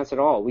announce it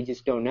all. We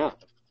just don't know.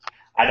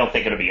 I don't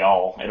think it'll be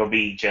all. There'll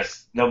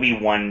be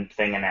one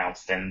thing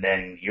announced, and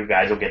then you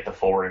guys will get the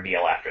full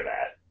reveal after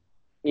that.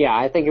 Yeah,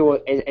 I think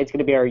it's going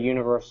to be our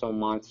Universal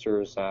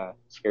Monsters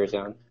scare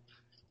zone.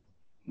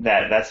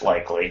 That's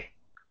likely.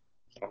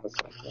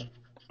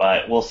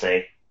 But we'll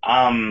see.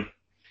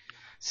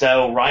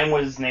 So Ryan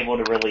wasn't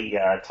able to really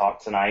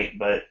talk tonight,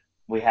 but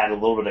we had a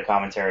little bit of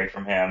commentary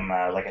from him.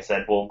 Like I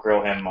said, we'll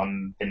grill him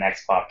on the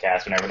next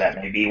podcast, whenever that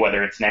may be,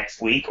 whether it's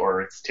next week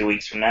or it's 2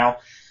 weeks from now.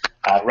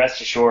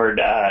 Rest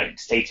assured,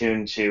 stay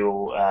tuned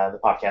to the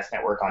Popcast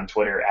Network on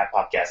Twitter at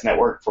Popcast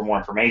Network for more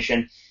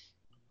information,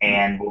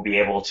 and we'll be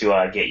able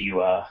to get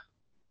you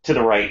to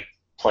the right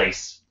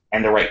place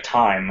and the right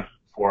time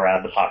for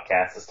the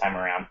podcast this time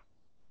around.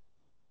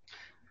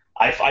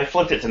 I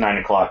flipped it to 9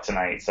 o'clock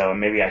tonight, so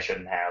maybe I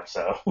shouldn't have.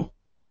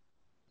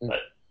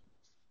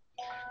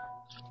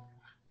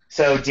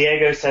 So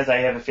Diego says, I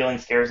have a feeling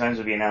Scare Zones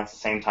will be announced at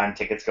the same time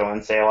tickets go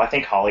on sale. I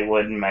think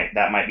Hollywood might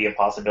be a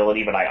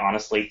possibility, but I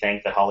honestly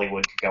think that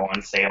Hollywood could go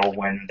on sale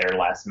when their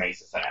last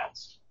Maze is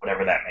announced,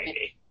 whatever that may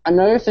be.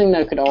 Another thing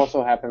that could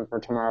also happen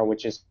for tomorrow,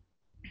 which is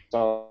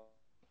so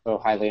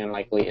highly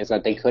unlikely, is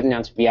that they could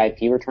announce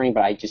VIP returning,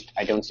 but I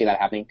don't see that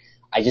happening.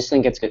 I just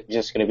think it's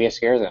just going to be a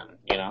Scare Zone,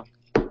 you know?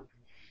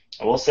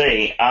 We'll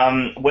see.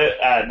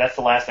 That's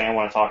the last thing I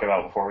want to talk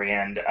about before we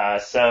end.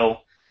 So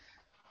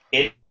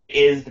it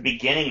is the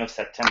beginning of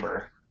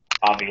September,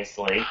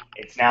 obviously.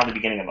 It's now the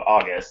beginning of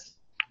August.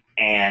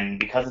 And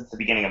because it's the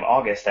beginning of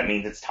August, that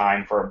means it's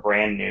time for a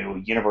brand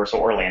new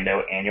Universal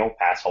Orlando annual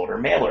pass holder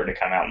mailer to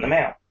come out in the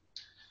mail.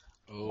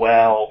 Oh,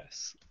 Well,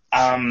 yes.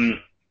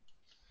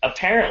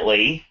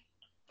 apparently,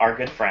 our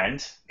good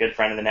friend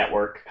of the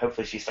network,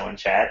 hopefully she's still in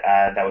chat,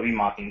 that would be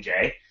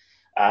Mockingjay,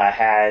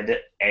 had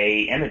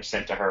a image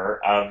sent to her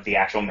of the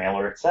actual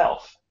mailer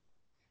itself.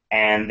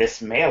 And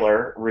this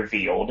mailer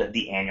revealed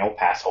the annual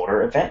pass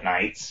holder event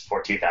nights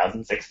for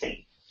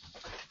 2016.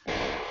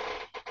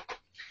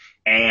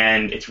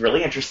 And it's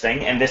really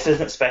interesting, and this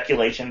isn't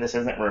speculation, this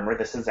isn't rumor,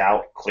 this is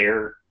out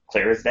clear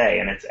as day,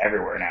 and it's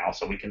everywhere now,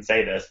 so we can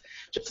say this.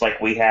 Just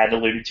like we had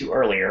alluded to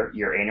earlier,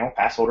 your annual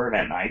pass holder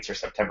event nights are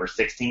September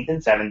 16th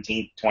and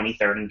 17th,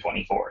 23rd and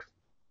 24th.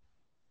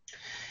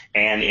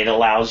 And it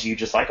allows you,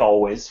 just like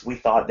always, we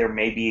thought there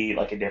may be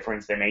like a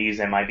difference, they may use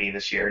MIB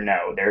this year.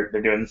 No, they're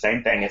doing the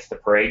same thing. It's the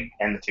parade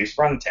and the two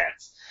sprung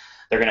tents.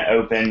 They're going to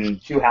open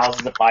two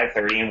houses at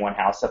 5:30 and one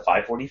house at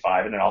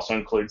 5:45, and it also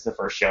includes the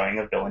first showing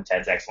of Bill and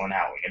Ted's Excellent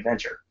Halloween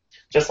Adventure,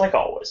 just like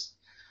always.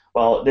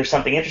 Well, there's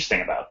something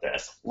interesting about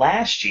this.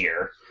 Last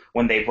year,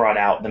 when they brought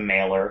out the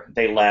mailer,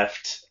 they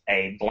left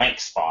a blank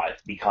spot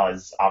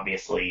because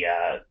obviously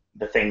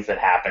the things that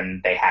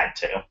happened, they had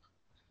to.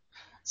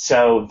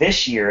 So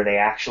this year, they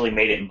actually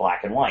made it in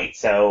black and white.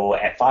 So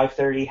at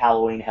 5:30,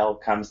 Halloween Hell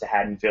Comes to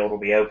Haddonfield will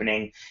be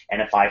opening,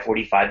 and at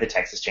 5:45, the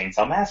Texas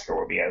Chainsaw Massacre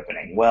will be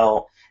opening.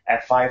 Well,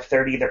 at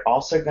 5:30, they're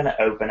also going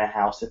to open a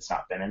house that's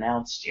not been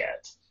announced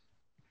yet.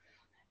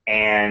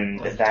 And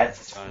that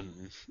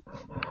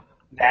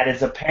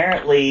is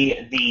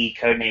apparently the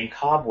codename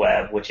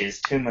Cobweb, which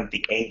is Tomb of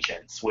the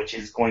Ancients, which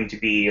is going to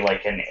be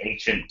like an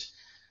ancient,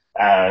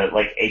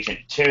 like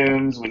ancient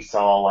tombs. We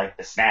saw like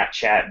the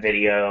Snapchat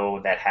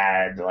video that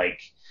had like,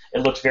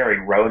 it looked very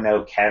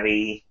Roanoke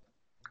heavy.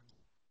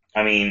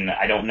 I mean,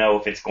 I don't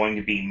know if it's going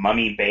to be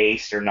mummy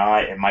based or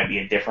not. It might be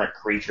a different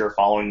creature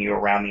following you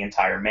around the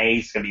entire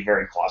maze. It's going to be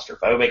very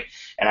claustrophobic.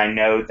 And I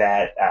know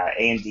that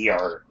A&D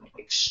are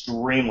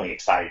extremely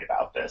excited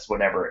about this,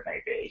 whatever it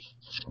may be.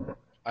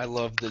 I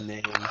love the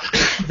name.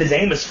 The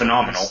name is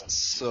phenomenal. It's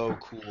so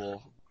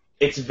cool.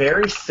 It's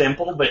very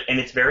simple, and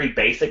it's very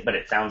basic, but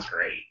it sounds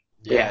great.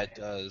 Yeah, it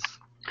does.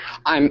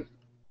 I'm,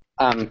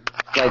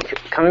 like,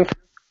 coming from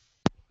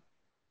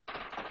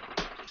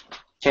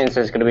chance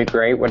it's going to be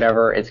great,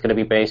 whatever it's going to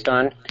be based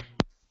on.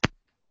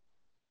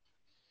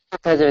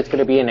 Because if it's going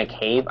to be in a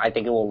cave, I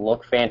think it will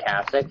look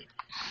fantastic,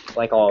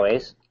 like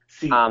always.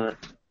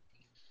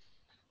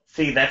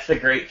 See, that's the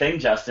great thing,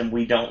 Justin.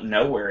 We don't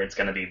know where it's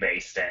going to be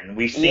based in.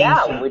 We've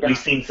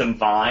seen some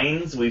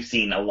vines. We've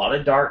seen a lot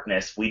of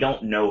darkness. We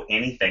don't know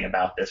anything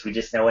about this. We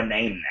just know a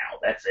name now.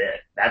 That's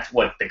it. That's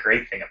what the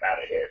great thing about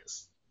it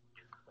is.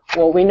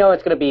 Well, we know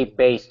it's going to be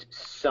based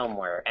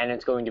somewhere, and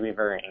it's going to be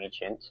very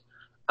ancient.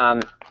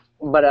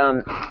 But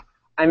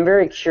I'm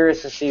very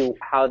curious to see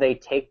how they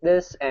take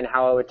this and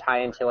how it would tie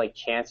into like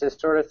Chance's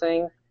sort of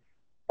thing,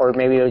 or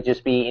maybe it would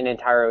just be an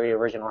entirely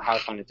original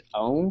house on its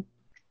own.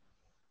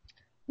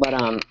 But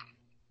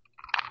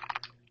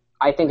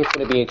I think it's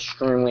going to be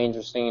extremely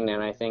interesting,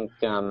 and I think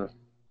I'm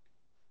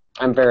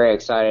very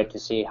excited to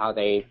see how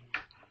they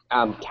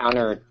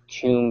counter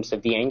Tomb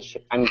of the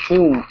Ancients.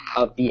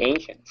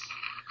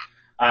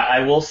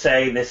 I will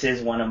say this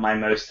is one of my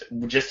most,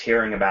 just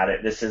hearing about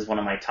it, this is one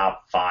of my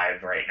top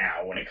 5 right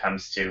now when it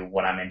comes to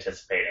what I'm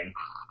anticipating.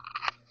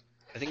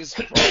 I think it's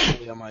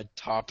probably on my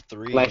top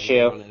 3. Bless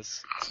you.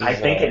 I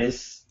think it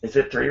is. Is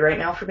it 3 right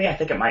now for me? I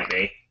think it might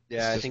be.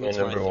 Yeah, I think it's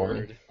my number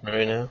 1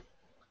 right now.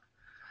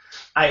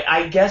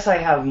 I guess I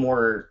have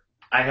more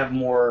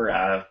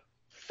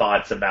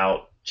thoughts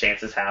about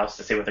Chance's house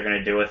to see what they're going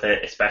to do with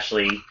it,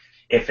 especially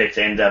if it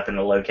ends up in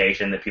the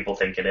location that people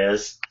think it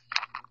is.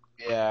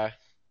 Yeah.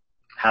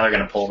 How they're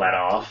going to pull that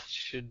off. It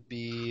should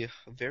be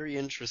very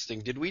interesting.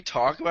 Did we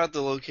talk about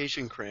the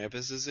location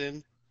Krampus is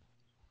in?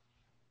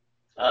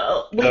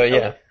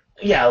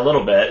 Yeah, a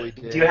little bit. We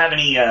did. Do you have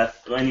any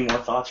more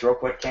thoughts, real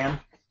quick,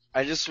 Cam?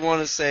 I just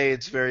want to say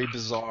it's very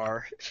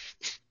bizarre.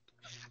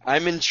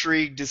 I'm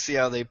intrigued to see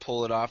how they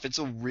pull it off. It's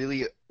a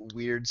really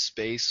weird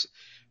space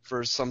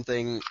for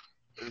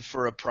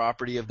a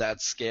property of that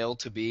scale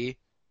to be.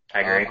 I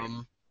agree.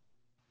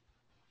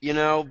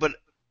 But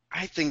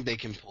I think they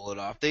can pull it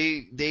off.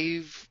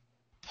 They've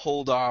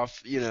pulled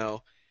off,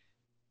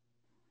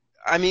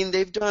 I mean,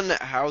 they've done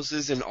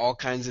houses in all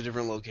kinds of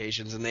different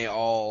locations, and they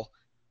all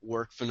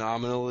work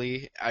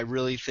phenomenally. I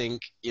really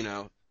think,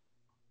 they'll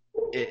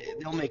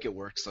make it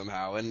work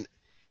somehow. And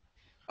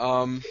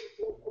I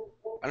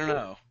don't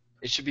know.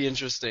 it should be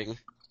interesting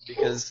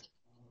because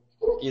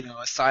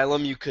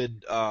Asylum, you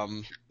could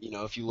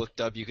if you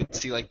looked up, you could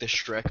see like the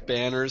Shrek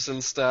banners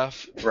and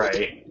stuff.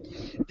 Right.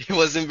 It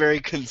wasn't very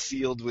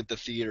concealed with the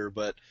theater,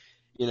 but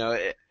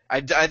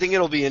I think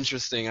it'll be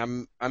interesting.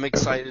 I'm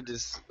excited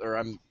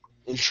I'm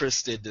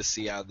interested to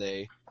see how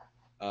they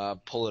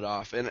pull it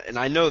off, and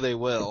I know they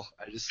will.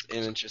 I just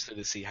am interested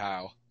to see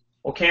how.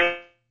 Well, Cam,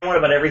 what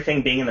about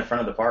everything being in the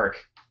front of the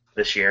park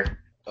this year?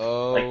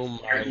 Oh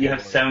like, my you have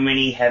Lord. so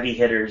many heavy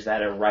hitters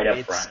that are right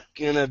up front. It's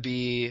gonna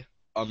be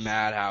a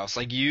madhouse.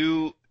 Like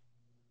you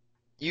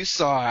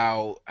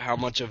saw how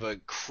much of a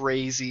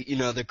crazy,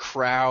 the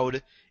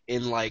crowd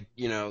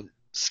in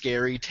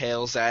Scary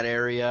Tales, that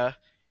area.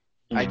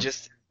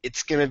 Mhm.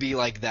 It's gonna be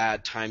like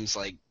that times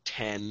like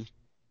 10,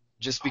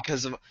 just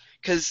because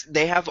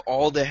they have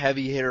all the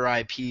heavy hitter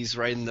IPs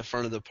right in the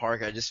front of the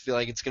park. I just feel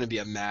like it's gonna be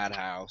a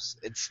madhouse.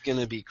 It's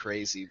gonna be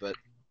crazy, but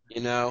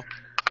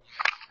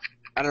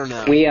I don't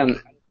know. We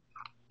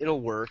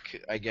It'll work,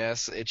 I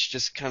guess. It's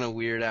just kind of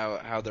weird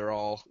how they're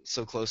all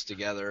so close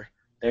together.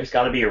 There's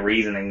got to be a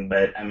reasoning,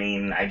 but I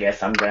mean, I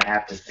guess I'm gonna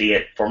have to see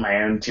it for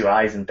my own two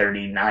eyes in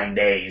 39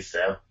 days.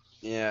 So.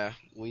 Yeah,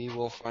 we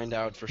will find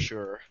out for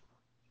sure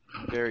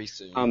very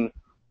soon.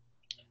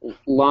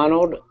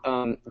 Lonald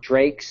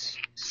Drakes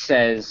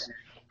says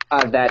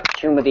that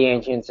Tomb of the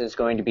Ancients is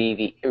going to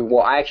be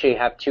well, I actually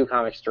have two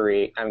comments to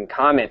read.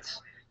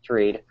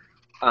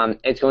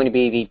 It's going to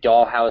be the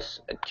Dollhouse.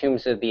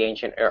 Tombs of the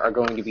Ancient are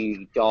going to be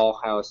the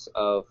Dollhouse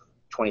of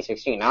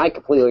 2016. Now, I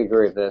completely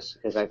agree with this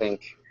because I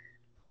think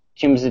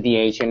Tombs of the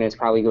Ancient is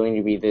probably going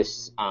to be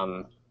this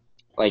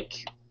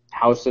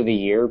House of the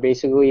Year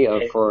basically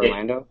for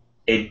Orlando.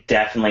 It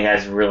definitely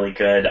has really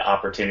good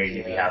opportunity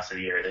to be House of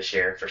the Year this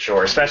year, for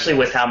sure, especially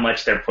with how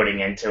much they're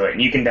putting into it.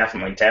 And you can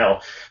definitely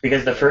tell,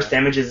 because the first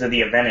images of the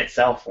event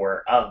itself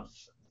were of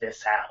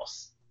this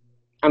house.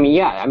 I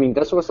mean,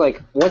 this was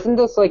wasn't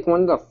this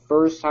one of the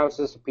first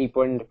houses to be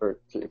put into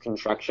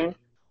construction?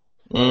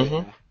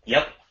 Mm-hmm.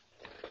 Yep.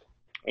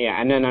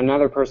 Yeah, and then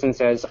another person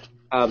says,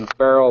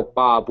 Barrel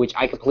Bob, which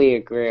I completely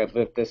agree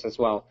with this as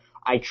well.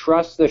 I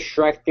trust the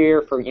Shrek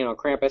theater for,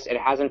 Krampus. It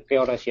hasn't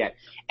failed us yet.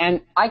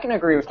 And I can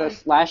agree with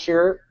this. Last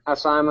year,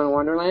 Asylum in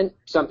Wonderland,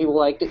 some people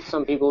liked it,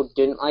 some people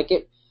didn't like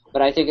it,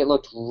 but I think it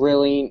looked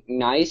really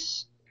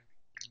nice,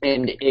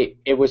 and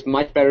it was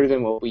much better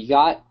than what we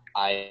got.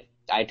 I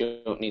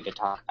don't need to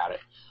talk about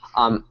it.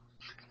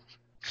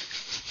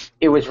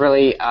 It was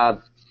really,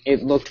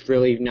 it looked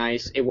really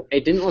nice.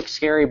 It didn't look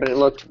scary, but it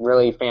looked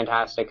really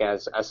fantastic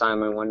as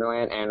Asylum in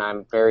Wonderland, and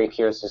I'm very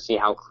curious to see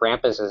how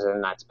Krampus is in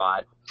that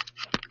spot.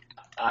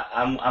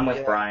 I'm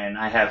with Brian.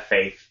 I have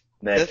faith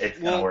that it's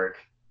going to work.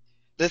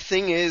 The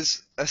thing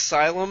is,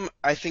 Asylum,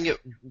 I think it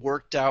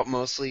worked out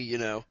mostly,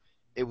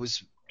 it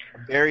was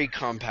very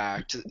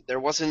compact. There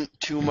wasn't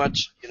too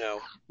much,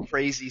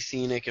 crazy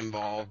scenic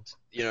involved,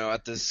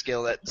 at the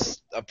scale that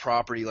a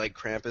property like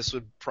Krampus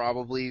would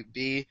probably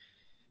be.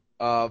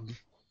 I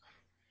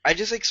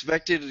just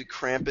expected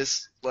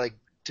Krampus,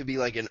 to be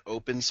an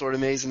open sort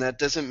of maze, and that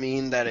doesn't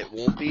mean that it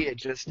won't be.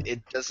 It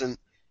doesn't,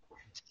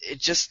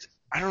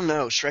 I don't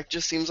know. Shrek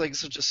just seems like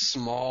such a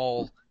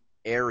small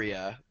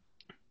area.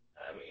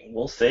 I mean,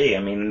 we'll see. I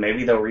mean,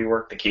 maybe they'll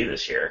rework the queue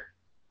this year.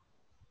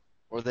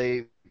 Or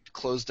they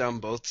close down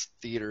both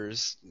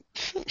theaters.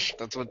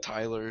 That's what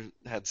Tyler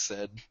had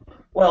said.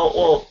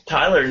 Well,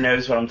 Tyler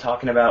knows what I'm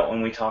talking about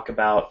when we talk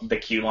about the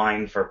queue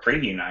line for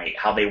preview night,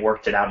 how they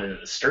worked it out into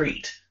the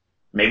street.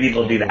 Maybe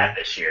they'll do that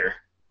this year.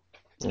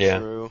 Yeah.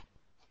 True.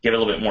 Give it a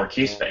little bit more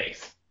queue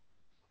space.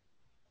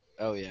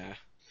 Oh, yeah.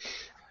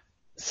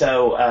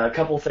 So, a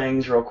couple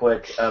things real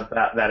quick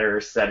about that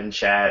are said in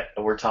chat.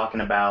 We're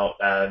talking about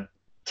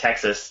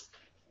Texas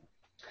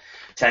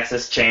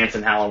Chance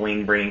and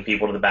Halloween bringing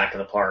people to the back of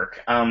the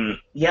park.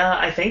 Yeah,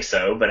 I think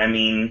so, but I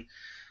mean,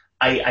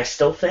 I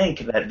still think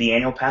that the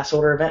annual pass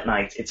holder event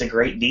nights, it's a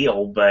great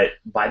deal, but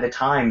by the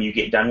time you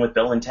get done with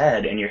Bill and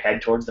Ted and you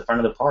head towards the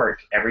front of the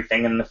park,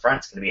 everything in the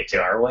front's going to be at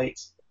 2-hour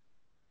waits.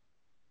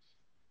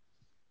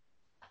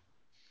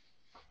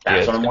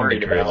 That's what I'm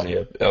worried about.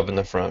 Up in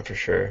the front for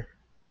sure.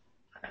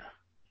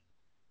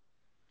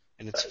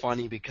 And it's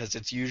funny because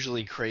it's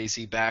usually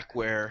crazy back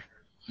where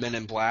Men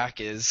in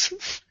Black is.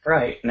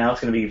 Right. Now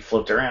it's going to be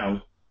flipped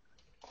around.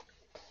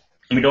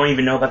 We don't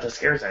even know about the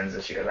scare zones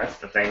this year. That's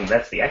the thing.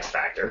 That's the X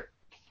factor.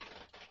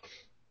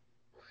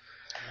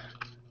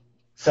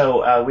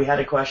 So we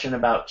had a question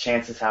about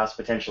Chance's house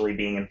potentially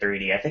being in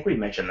 3D. I think we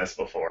mentioned this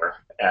before.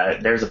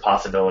 There's a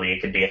possibility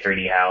it could be a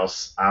 3D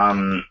house.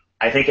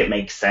 I think it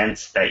makes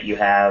sense that you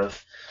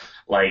have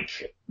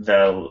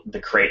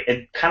the crate.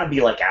 It'd kind of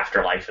be like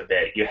Afterlife a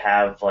bit. You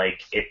have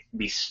it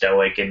be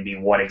stoic and be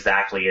what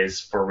exactly is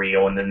for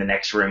real, and then the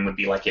next room would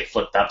be it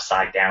flipped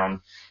upside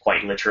down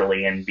quite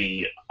literally and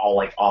be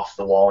all off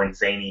the wall and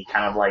zany,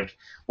 kind of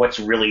what's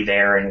really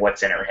there and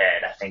what's in her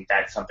head. I think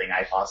that's something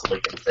I possibly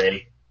can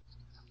see.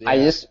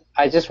 Yeah.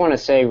 I just want to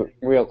say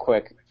real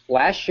quick,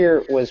 last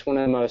year was one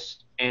of the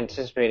most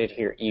anticipated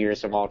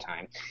years of all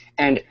time,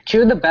 and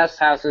two of the best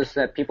houses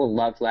that people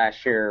loved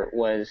last year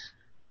was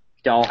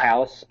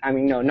Dollhouse. I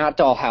mean, no, not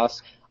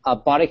Dollhouse.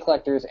 Body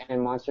Collectors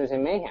and Monsters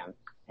and Mayhem.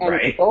 And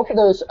Right. both of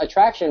those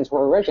attractions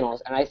were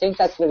originals, and I think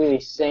that's going to be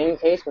the same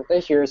case with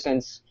this year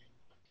since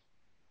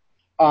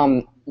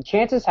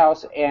Chance's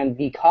House and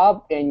the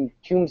Cobb and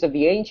Tombs of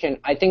the Ancient,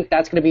 I think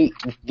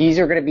these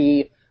are going to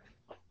be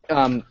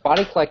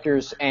Body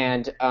Collectors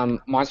and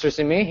Monsters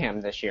and Mayhem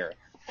this year.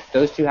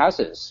 Those two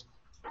houses.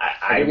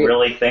 I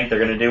really think they're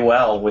going to do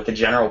well with the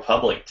general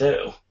public,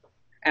 too.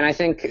 And I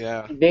think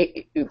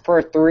for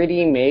a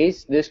 3D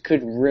maze, this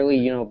could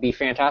really, be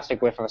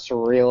fantastic with a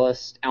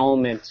surrealist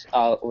element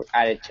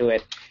added to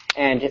it.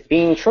 And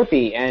being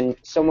trippy and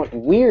somewhat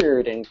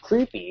weird and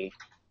creepy,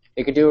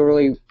 it could do a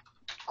really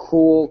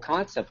cool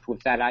concept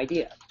with that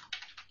idea.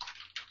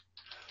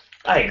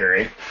 I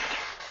agree.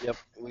 Yep,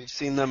 we've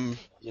seen them,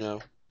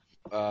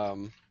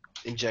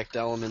 inject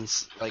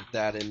elements like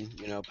that in,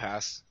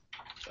 past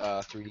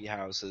 3D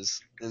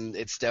houses, and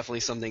it's definitely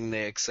something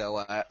they excel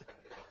at.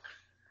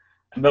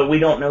 But we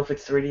don't know if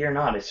it's 3D or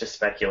not. It's just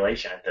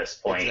speculation at this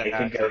point. Exactly.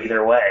 It could go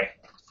either way.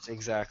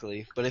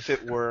 Exactly. But if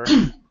it were,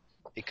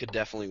 it could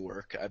definitely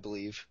work, I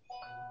believe.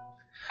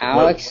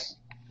 Alex?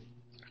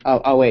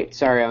 Oh, wait,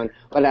 sorry, Owen.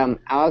 But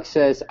Alex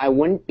says, I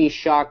wouldn't be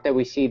shocked that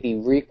we see the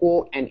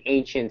requel and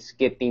Ancients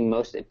get the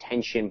most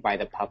attention by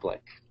the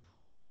public.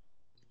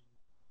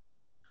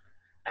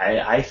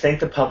 I think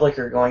the public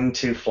are going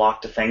to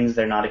flock to things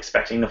they're not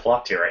expecting to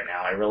flock to right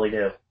now. I really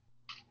do.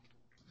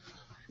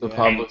 The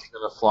public's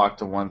going to flock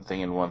to one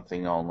thing and one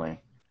thing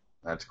only.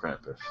 That's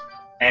Krampus.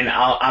 And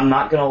I'm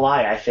not going to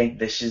lie. I think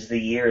this is the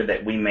year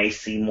that we may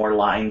see more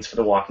lines for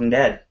The Walking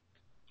Dead.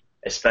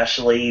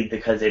 Especially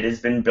because it has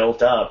been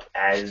built up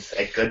as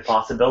a good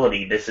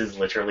possibility. This is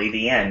literally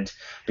the end.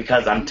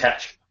 Because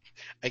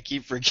I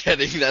keep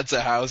forgetting that's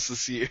a house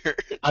this year.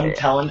 I'm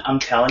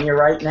telling you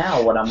right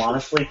now, what I'm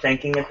honestly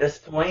thinking at this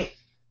point,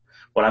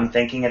 what I'm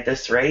thinking at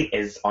this rate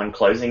is on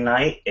closing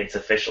night, it's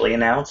officially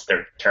announced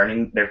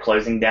they're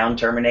closing down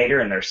Terminator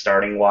and they're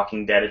starting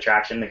Walking Dead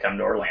attraction to come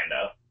to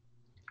Orlando.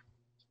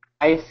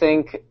 I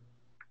think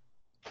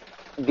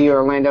the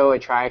Orlando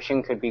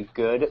attraction could be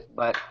good,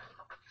 but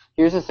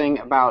here's the thing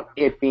about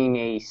it being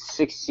a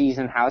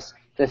 6-season house.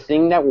 The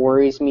thing that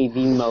worries me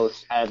the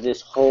most out of this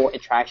whole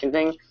attraction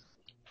thing,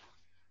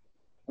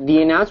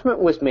 the announcement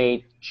was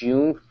made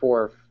June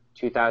 4th,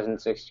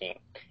 2016.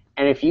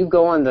 And if you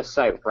go on the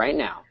site right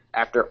now,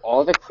 after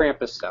all the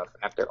Krampus stuff,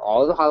 after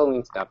all the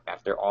Halloween stuff,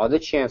 after all the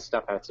Chance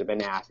stuff that's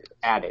been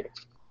added,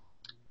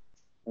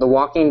 The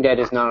Walking Dead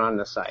is not on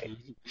the site.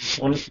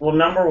 Well,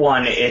 number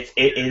one, it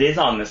is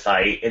on the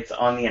site. It's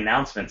on the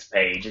announcements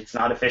page. It's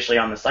not officially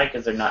on the site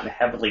because they're not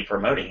heavily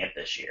promoting it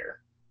this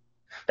year.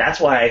 That's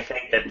why I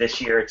think that this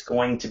year it's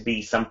going to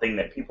be something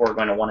that people are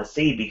going to want to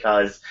see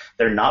because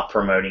they're not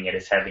promoting it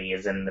as heavy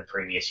as in the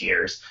previous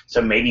years.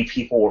 So maybe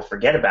people will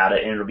forget about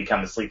it and it'll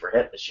become a sleeper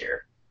hit this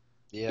year.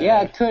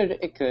 Yeah,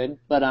 it could.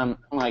 But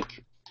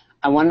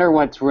I wonder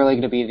what's really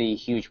going to be the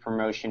huge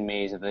promotion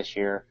maze of this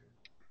year.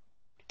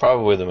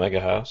 Probably the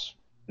Mega House.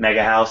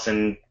 Mega House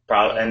and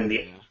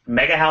the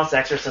Mega House,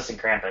 Exorcist, and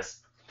Krampus.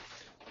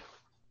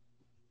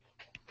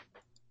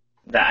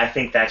 I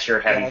think that's your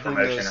heavy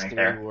promotion right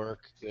there. Work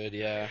good,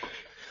 yeah.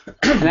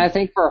 And I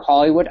think for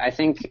Hollywood, I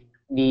think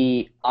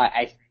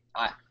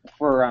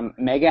for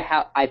Mega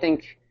House, I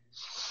think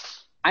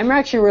I'm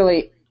actually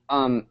really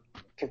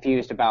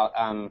confused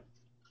about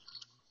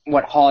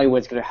what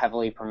Hollywood's going to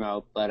heavily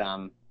promote, but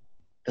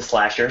the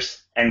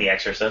slashers and the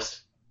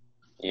Exorcist.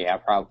 Yeah,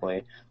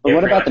 probably. But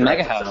what about the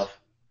Mega House? Itself.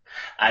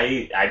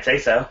 I'd say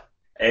so.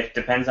 It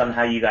depends on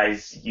how you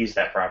guys use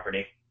that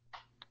property.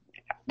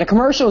 The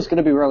commercial is going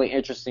to be really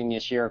interesting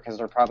this year because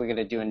they're probably going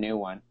to do a new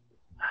one.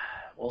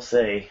 We'll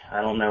see.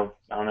 I don't know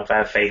if I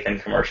have faith in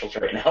commercials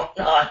right now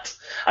or not.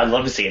 I'd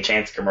love to see a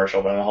Chance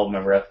commercial, but I'm holding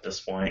my breath at this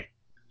point.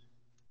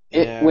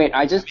 Wait,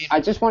 I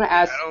just want to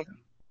ask.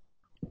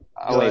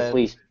 Go ahead.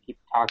 Please keep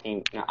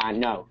talking.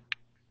 No.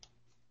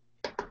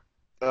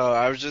 Oh,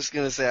 I was just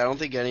gonna say I don't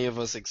think any of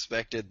us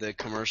expected the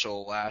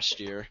commercial last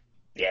year.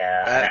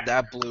 Yeah.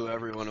 That blew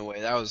everyone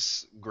away. That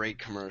was a great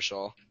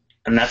commercial.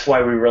 And that's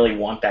why we really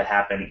want that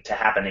to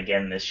happen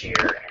again this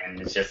year. And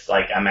it's just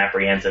like I'm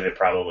apprehensive it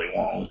probably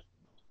won't.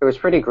 It was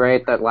pretty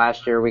great that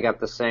last year we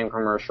got the same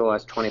commercial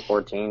as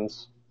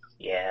 2014's.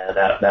 Yeah,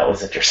 that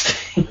was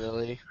interesting.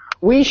 Really?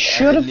 We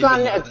should have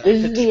gotten a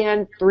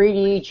Disneyland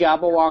 3D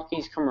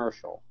Jabberwockies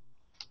commercial.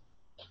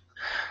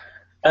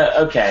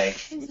 Okay,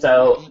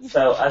 so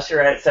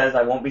Usherette says,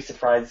 I won't be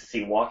surprised to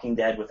see Walking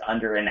Dead with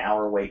under an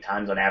hour wait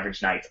times on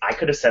average nights. I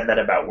could have said that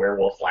about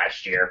Werewolf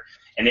last year,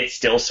 and it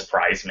still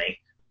surprised me.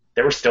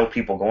 There were still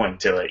people going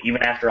to it,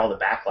 even after all the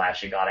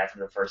backlash it got after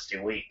the first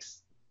 2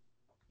 weeks.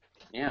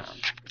 Yeah.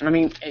 I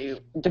mean,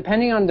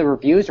 depending on the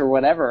reviews or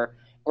whatever,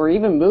 or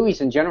even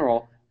movies in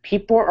general,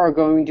 people are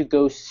going to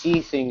go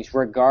see things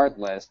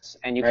regardless,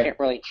 and you can't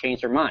really change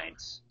their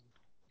minds.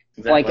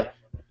 Exactly. Like,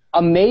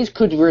 a maze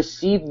could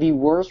receive the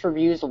worst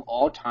reviews of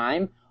all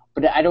time,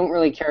 but I don't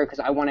really care because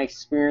I want to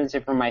experience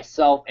it for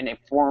myself and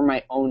form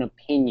my own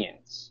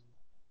opinions.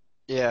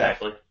 Yeah.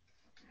 Exactly.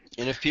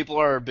 And if people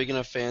are big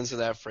enough fans of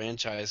that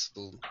franchise,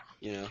 they'll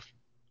you know,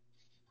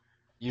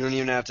 you don't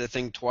even have to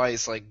think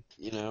twice. Like,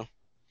 if I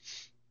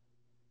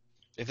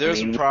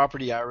there's a mean,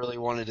 property I really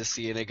wanted to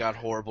see and it got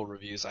horrible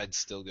reviews, I'd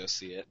still go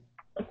see it.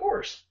 of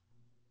course.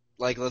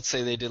 Like, let's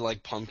say they did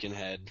like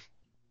Pumpkinhead,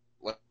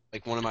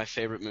 like one of my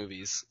favorite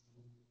movies,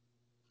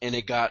 and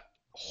it got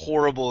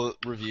horrible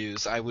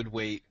reviews, I would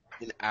wait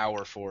an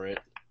hour for it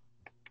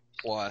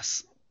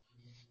plus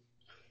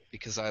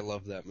because I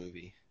love that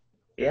movie.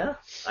 Yeah,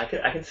 I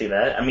can see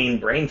that. I mean,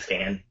 Brain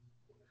Scan.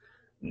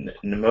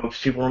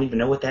 Most people don't even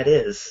know what that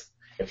is.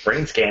 If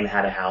Brain Scan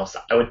had a house,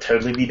 I would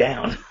totally be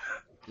down.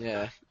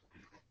 Yeah.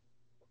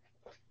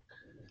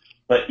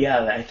 But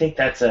yeah, I think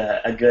that's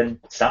a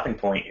good stopping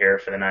point here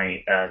for the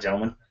night,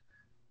 gentlemen.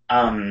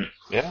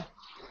 Yeah.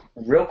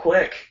 Real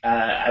quick,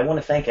 I want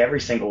to thank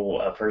every single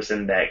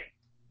person that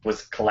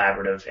was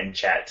collaborative in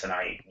chat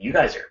tonight. You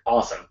guys are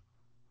awesome.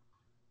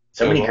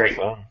 So many great.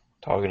 Fun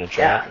talking to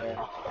chat,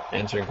 Yeah.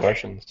 answering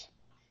questions.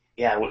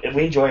 Yeah,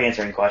 we enjoy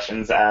answering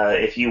questions.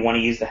 If you want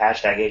to use the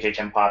hashtag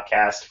HHM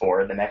Podcast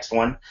for the next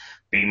one,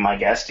 be my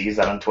guest. Use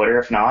that on Twitter.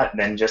 If not,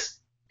 then just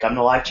come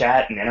to live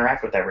chat and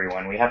interact with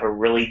everyone. We have a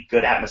really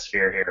good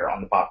atmosphere here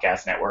on the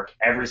Popcast Network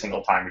every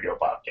single time we do a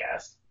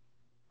podcast.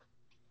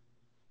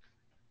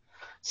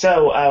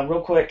 So,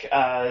 real quick,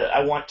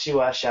 I want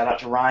to shout out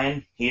to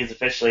Ryan. He is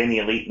officially in the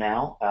Elite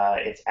now.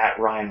 It's at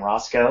Ryan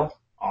Roscoe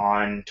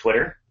on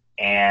Twitter,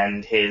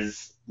 and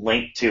his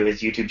link to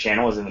his YouTube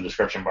channel is in the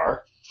description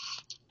bar.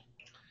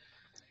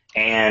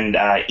 And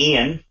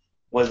Ian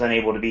was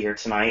unable to be here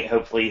tonight.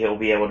 Hopefully he'll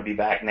be able to be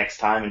back next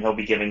time, and he'll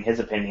be giving his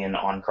opinion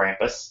on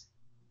Krampus.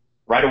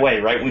 Right away,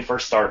 right when we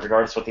first start,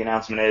 regardless of what the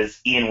announcement is,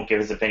 Ian will give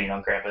his opinion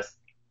on Krampus.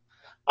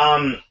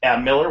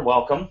 Miller,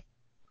 welcome.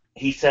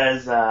 He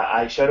says,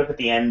 I showed up at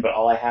the end, but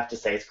all I have to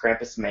say is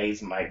Krampus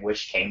Maze, my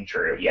wish came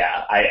true.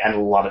 Yeah, and a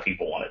lot of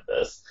people wanted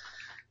this.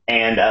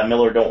 And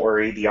Miller, don't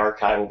worry, the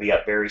archive will be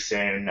up very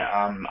soon.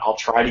 I'll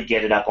try to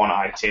get it up on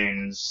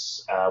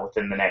iTunes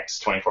within the next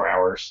 24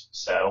 hours,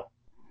 so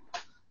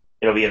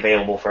it'll be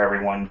available for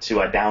everyone to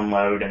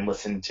download and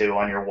listen to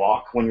on your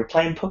walk when you're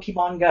playing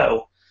Pokemon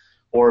Go,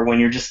 or when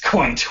you're just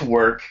going to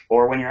work,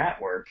 or when you're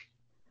at work.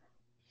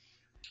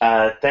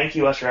 Thank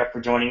you, Usher Rep, for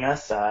joining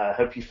us.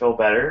 Hope you feel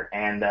better,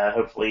 and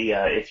hopefully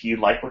if you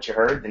like what you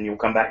heard, then you'll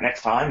come back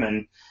next time,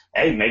 and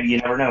hey, maybe you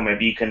never know,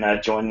 maybe you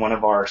can join one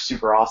of our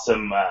super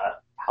awesome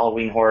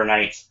Halloween Horror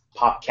Nights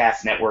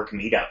Popcast Network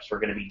meetups we're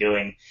going to be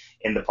doing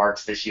in the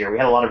parks this year. We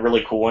had a lot of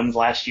really cool ones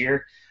last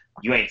year.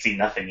 You ain't seen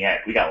nothing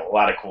yet. We got a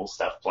lot of cool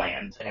stuff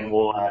planned, and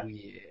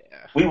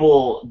we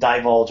will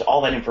divulge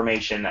all that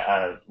information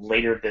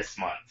later this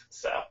month.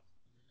 So,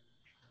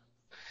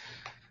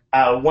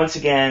 once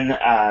again,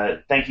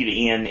 thank you to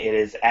Ian. It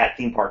is at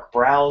Theme Park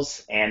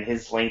Browse, and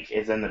his link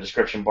is in the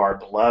description bar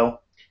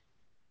below.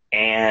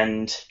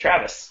 And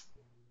Travis.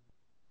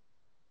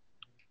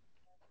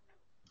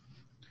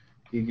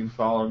 You can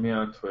follow me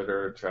on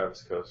Twitter,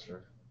 Travis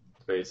Coaster.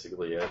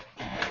 Basically it.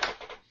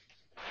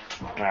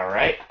 All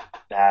right.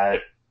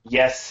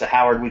 Yes,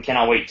 Howard, we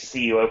cannot wait to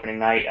see you opening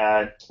night.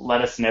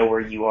 Let us know where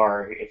you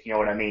are, if you know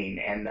what I mean,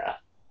 and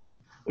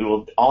we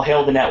will all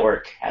hail the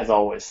network, as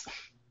always.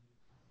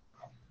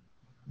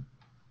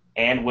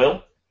 And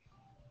Will?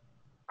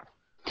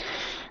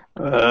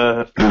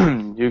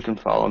 You can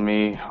follow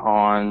me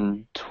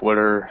on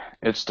Twitter,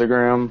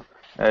 Instagram,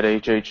 at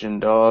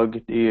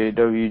HHNDawg,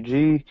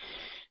 DAWG.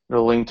 The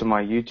link to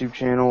my YouTube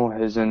channel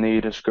is in the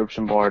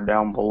description bar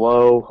down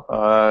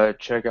below.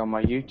 Check out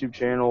my YouTube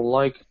channel,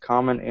 like,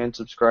 comment, and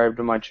subscribe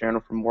to my channel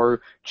for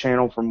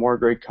more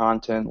great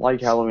content like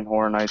Halloween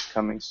Horror Nights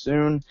coming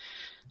soon.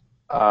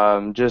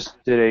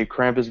 Just did a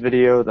Krampus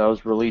video that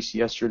was released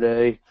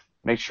yesterday.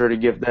 Make sure to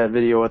give that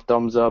video a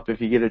thumbs up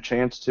if you get a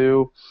chance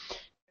to.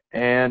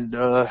 And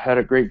had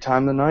a great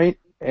time tonight.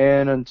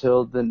 And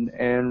until then,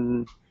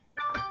 and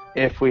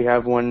if we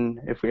have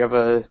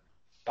a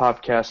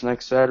Popcast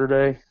next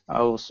Saturday,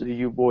 I will see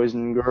you boys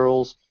and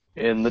girls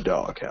in the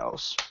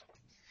doghouse.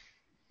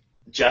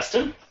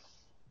 Justin?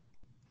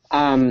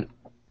 I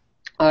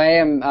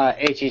am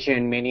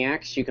HHN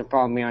Maniacs. You can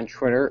follow me on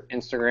Twitter,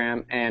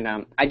 Instagram,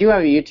 and I do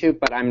have a YouTube,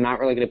 but I'm not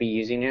really going to be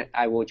using it.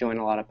 I will join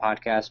a lot of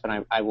podcasts,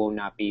 but I will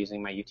not be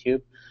using my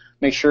YouTube.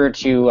 Make sure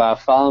to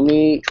follow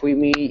me, tweet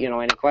me,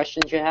 any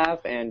questions you have,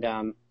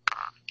 and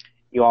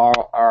you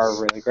all are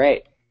really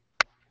great.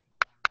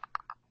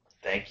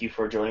 Thank you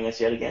for joining us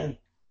yet again.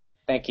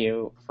 Thank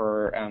you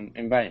for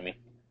inviting me.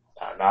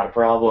 Not a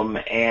problem.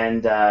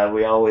 And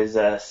we always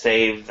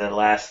save the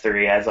last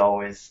three, as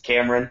always.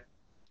 Cameron?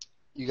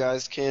 You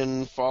guys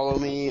can follow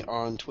me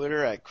on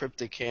Twitter at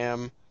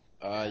CrypticCam.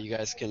 You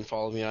guys can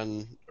follow me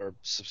or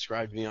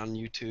subscribe to me on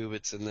YouTube.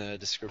 It's in the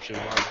description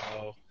bar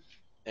below.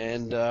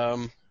 And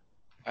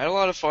I had a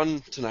lot of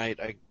fun tonight.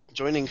 I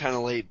joined in kind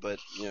of late, but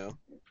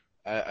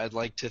I'd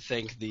like to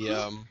thank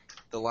the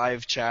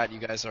live chat. You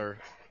guys are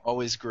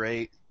always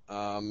great.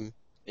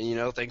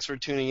 And thanks for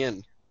tuning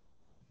in.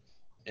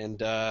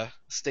 And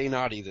stay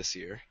naughty this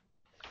year.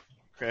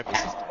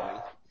 Krampus is dying.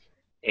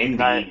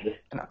 Indeed.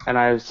 And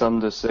I have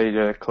something to say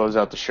to close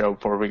out the show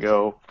before we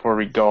go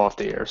off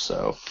the air.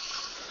 So,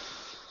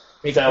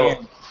 Hey, So,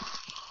 Cam,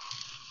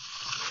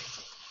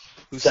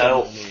 Who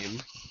So- said my name?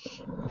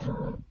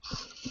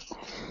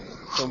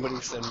 Somebody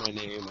said my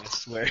name, I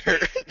swear.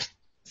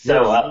 so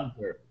you're a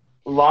loser.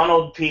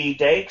 Ronald P.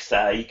 Dakes,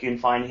 you can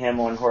find him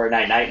on Horror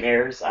Night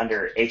Nightmares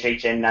under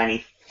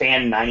HHN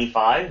Fan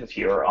 95 if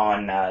you're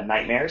on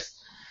Nightmares.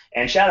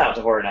 And shout out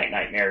to Horror Night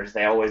Nightmares.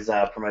 They always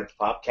promote the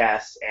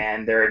Popcast,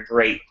 and they're a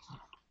great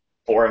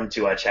forum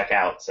to check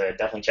out. So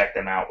definitely check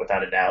them out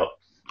without a doubt.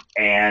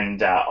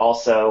 And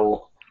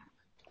also,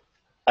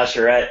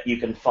 Usherette, you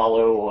can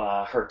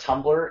follow her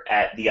Tumblr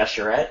at the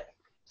Usherette.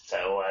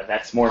 So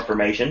that's more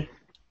information.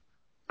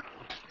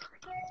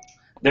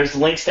 There's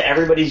links to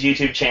everybody's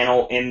YouTube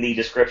channel in the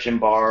description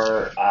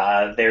bar.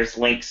 There's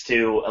links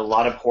to a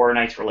lot of Horror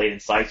Nights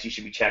related sites you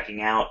should be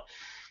checking out,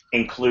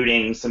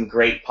 including some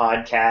great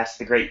podcasts,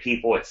 the great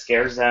people at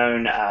Scare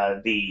Zone,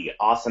 the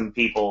awesome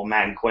people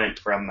Matt and Quint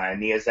from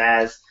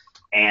Neozaz,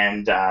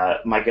 and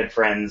my good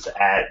friends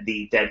at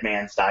the Dead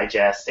Man's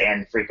Digest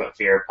and Frequent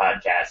Fear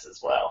podcast as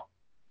well.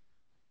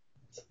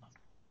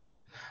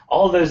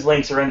 All of those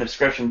links are in the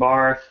description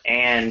bar.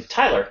 And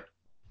Tyler.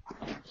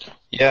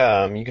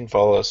 Yeah, you can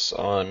follow us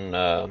on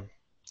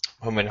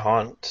Home and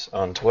Haunt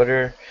on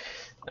Twitter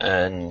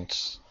and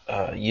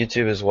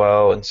YouTube as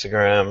well,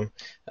 Instagram,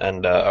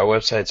 and our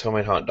website's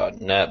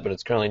homeandhaunt.net, but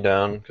it's currently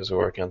down because we're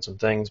working on some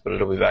things, but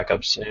it'll be back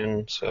up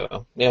soon.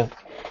 So yeah.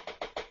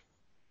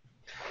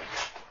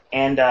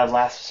 And last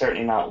but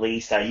certainly not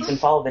least, you can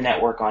follow the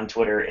network on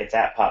Twitter. It's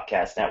at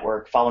Popcast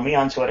Network. Follow me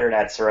on Twitter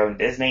at Cerrone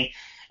Disney.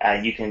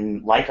 You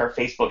can like our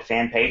Facebook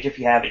fan page if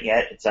you haven't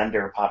yet. It's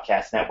under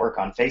Popcast Network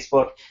on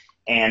Facebook.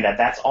 And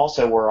that's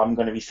also where I'm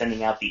going to be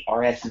sending out the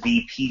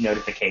RSVP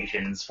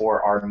notifications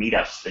for our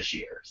meetups this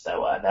year.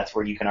 So that's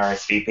where you can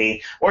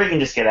RSVP. Or you can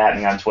just get at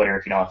me on Twitter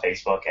if you don't have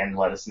Facebook and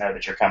let us know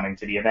that you're coming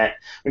to the event.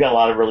 We got a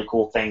lot of really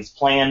cool things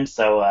planned,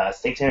 so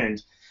stay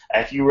tuned.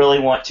 If you really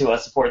want to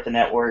support the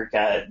network,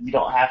 you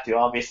don't have to,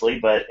 obviously,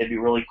 but it'd be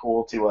really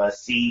cool to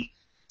see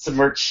some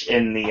merch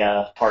in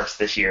the parks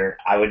this year.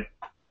 I would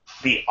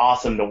be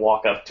awesome to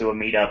walk up to a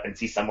meetup and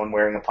see someone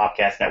wearing a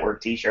Popcast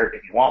Network t-shirt.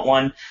 If you want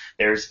one,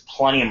 there's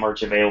plenty of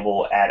merch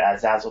available at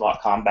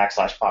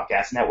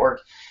Zazzle.com/Popcast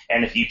Network.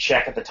 And if you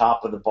check at the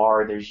top of the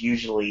bar, there's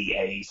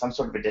usually some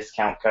sort of a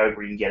discount code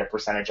where you can get a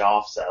percentage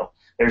off. So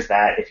there's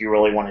that if you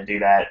really want to do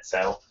that.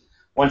 So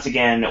once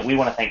again, we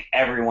want to thank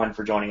everyone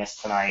for joining us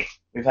tonight.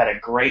 We've had a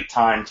great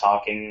time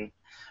talking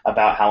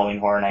about Halloween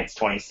Horror Nights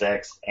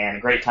 26 and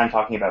a great time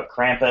talking about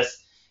Krampus.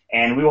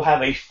 And we will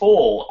have a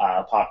full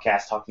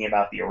podcast talking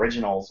about the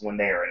originals when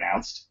they are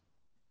announced.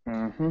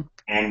 Mm-hmm.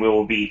 And we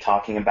will be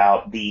talking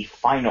about the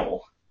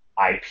final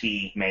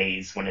IP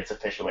maze when it's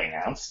officially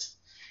announced.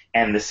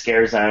 And the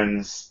scare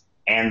zones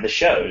and the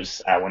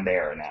shows when they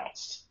are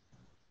announced.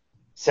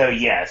 So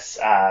yes,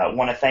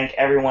 want to thank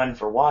everyone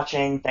for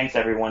watching. Thanks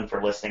everyone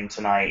for listening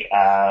tonight.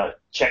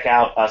 Check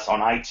out us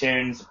on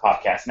iTunes, the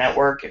Popcast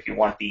Network. If you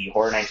want the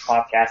Horror Nights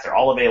podcast, they're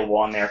all available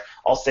on there.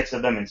 All 6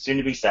 of them and soon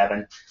to be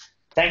 7.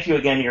 Thank you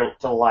again to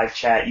the live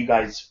chat. You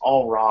guys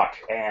all rock,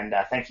 and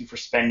thank you for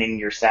spending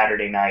your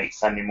Saturday night,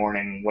 Sunday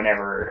morning,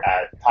 whenever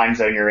time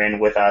zone you're in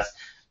with us.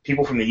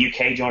 People from the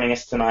UK joining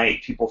us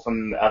tonight, people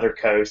from the other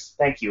coasts,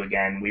 thank you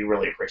again. We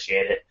really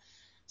appreciate it.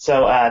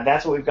 So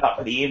that's what we've got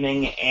for the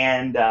evening,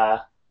 and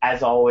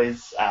as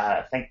always,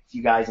 thank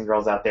you guys and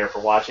girls out there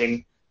for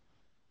watching.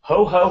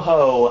 Ho, ho,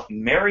 ho,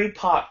 Merry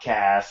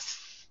Popcast.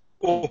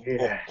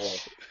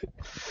 Yes.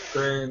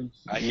 Cringe.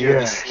 I hear the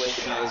Yes.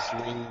 sleigh bells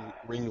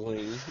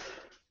ringling.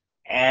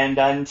 And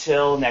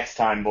until next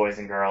time, boys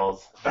and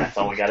girls, that's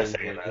all we got to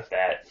say about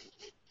that.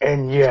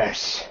 And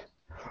yes,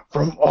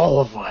 from all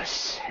of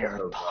us here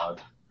Oh, at Pop,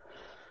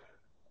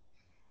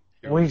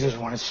 God. we just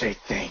want to say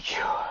thank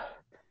you.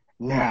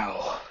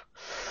 Now,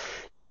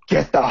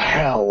 get the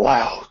hell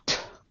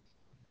out.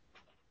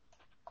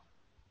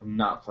 I'm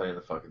not playing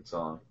the fucking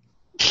song.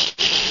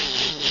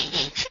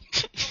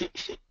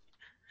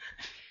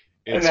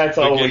 And that's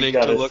all we beginning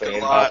got to to look say a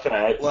about lot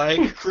that.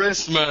 like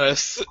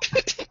Christmas.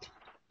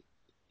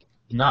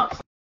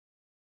 Not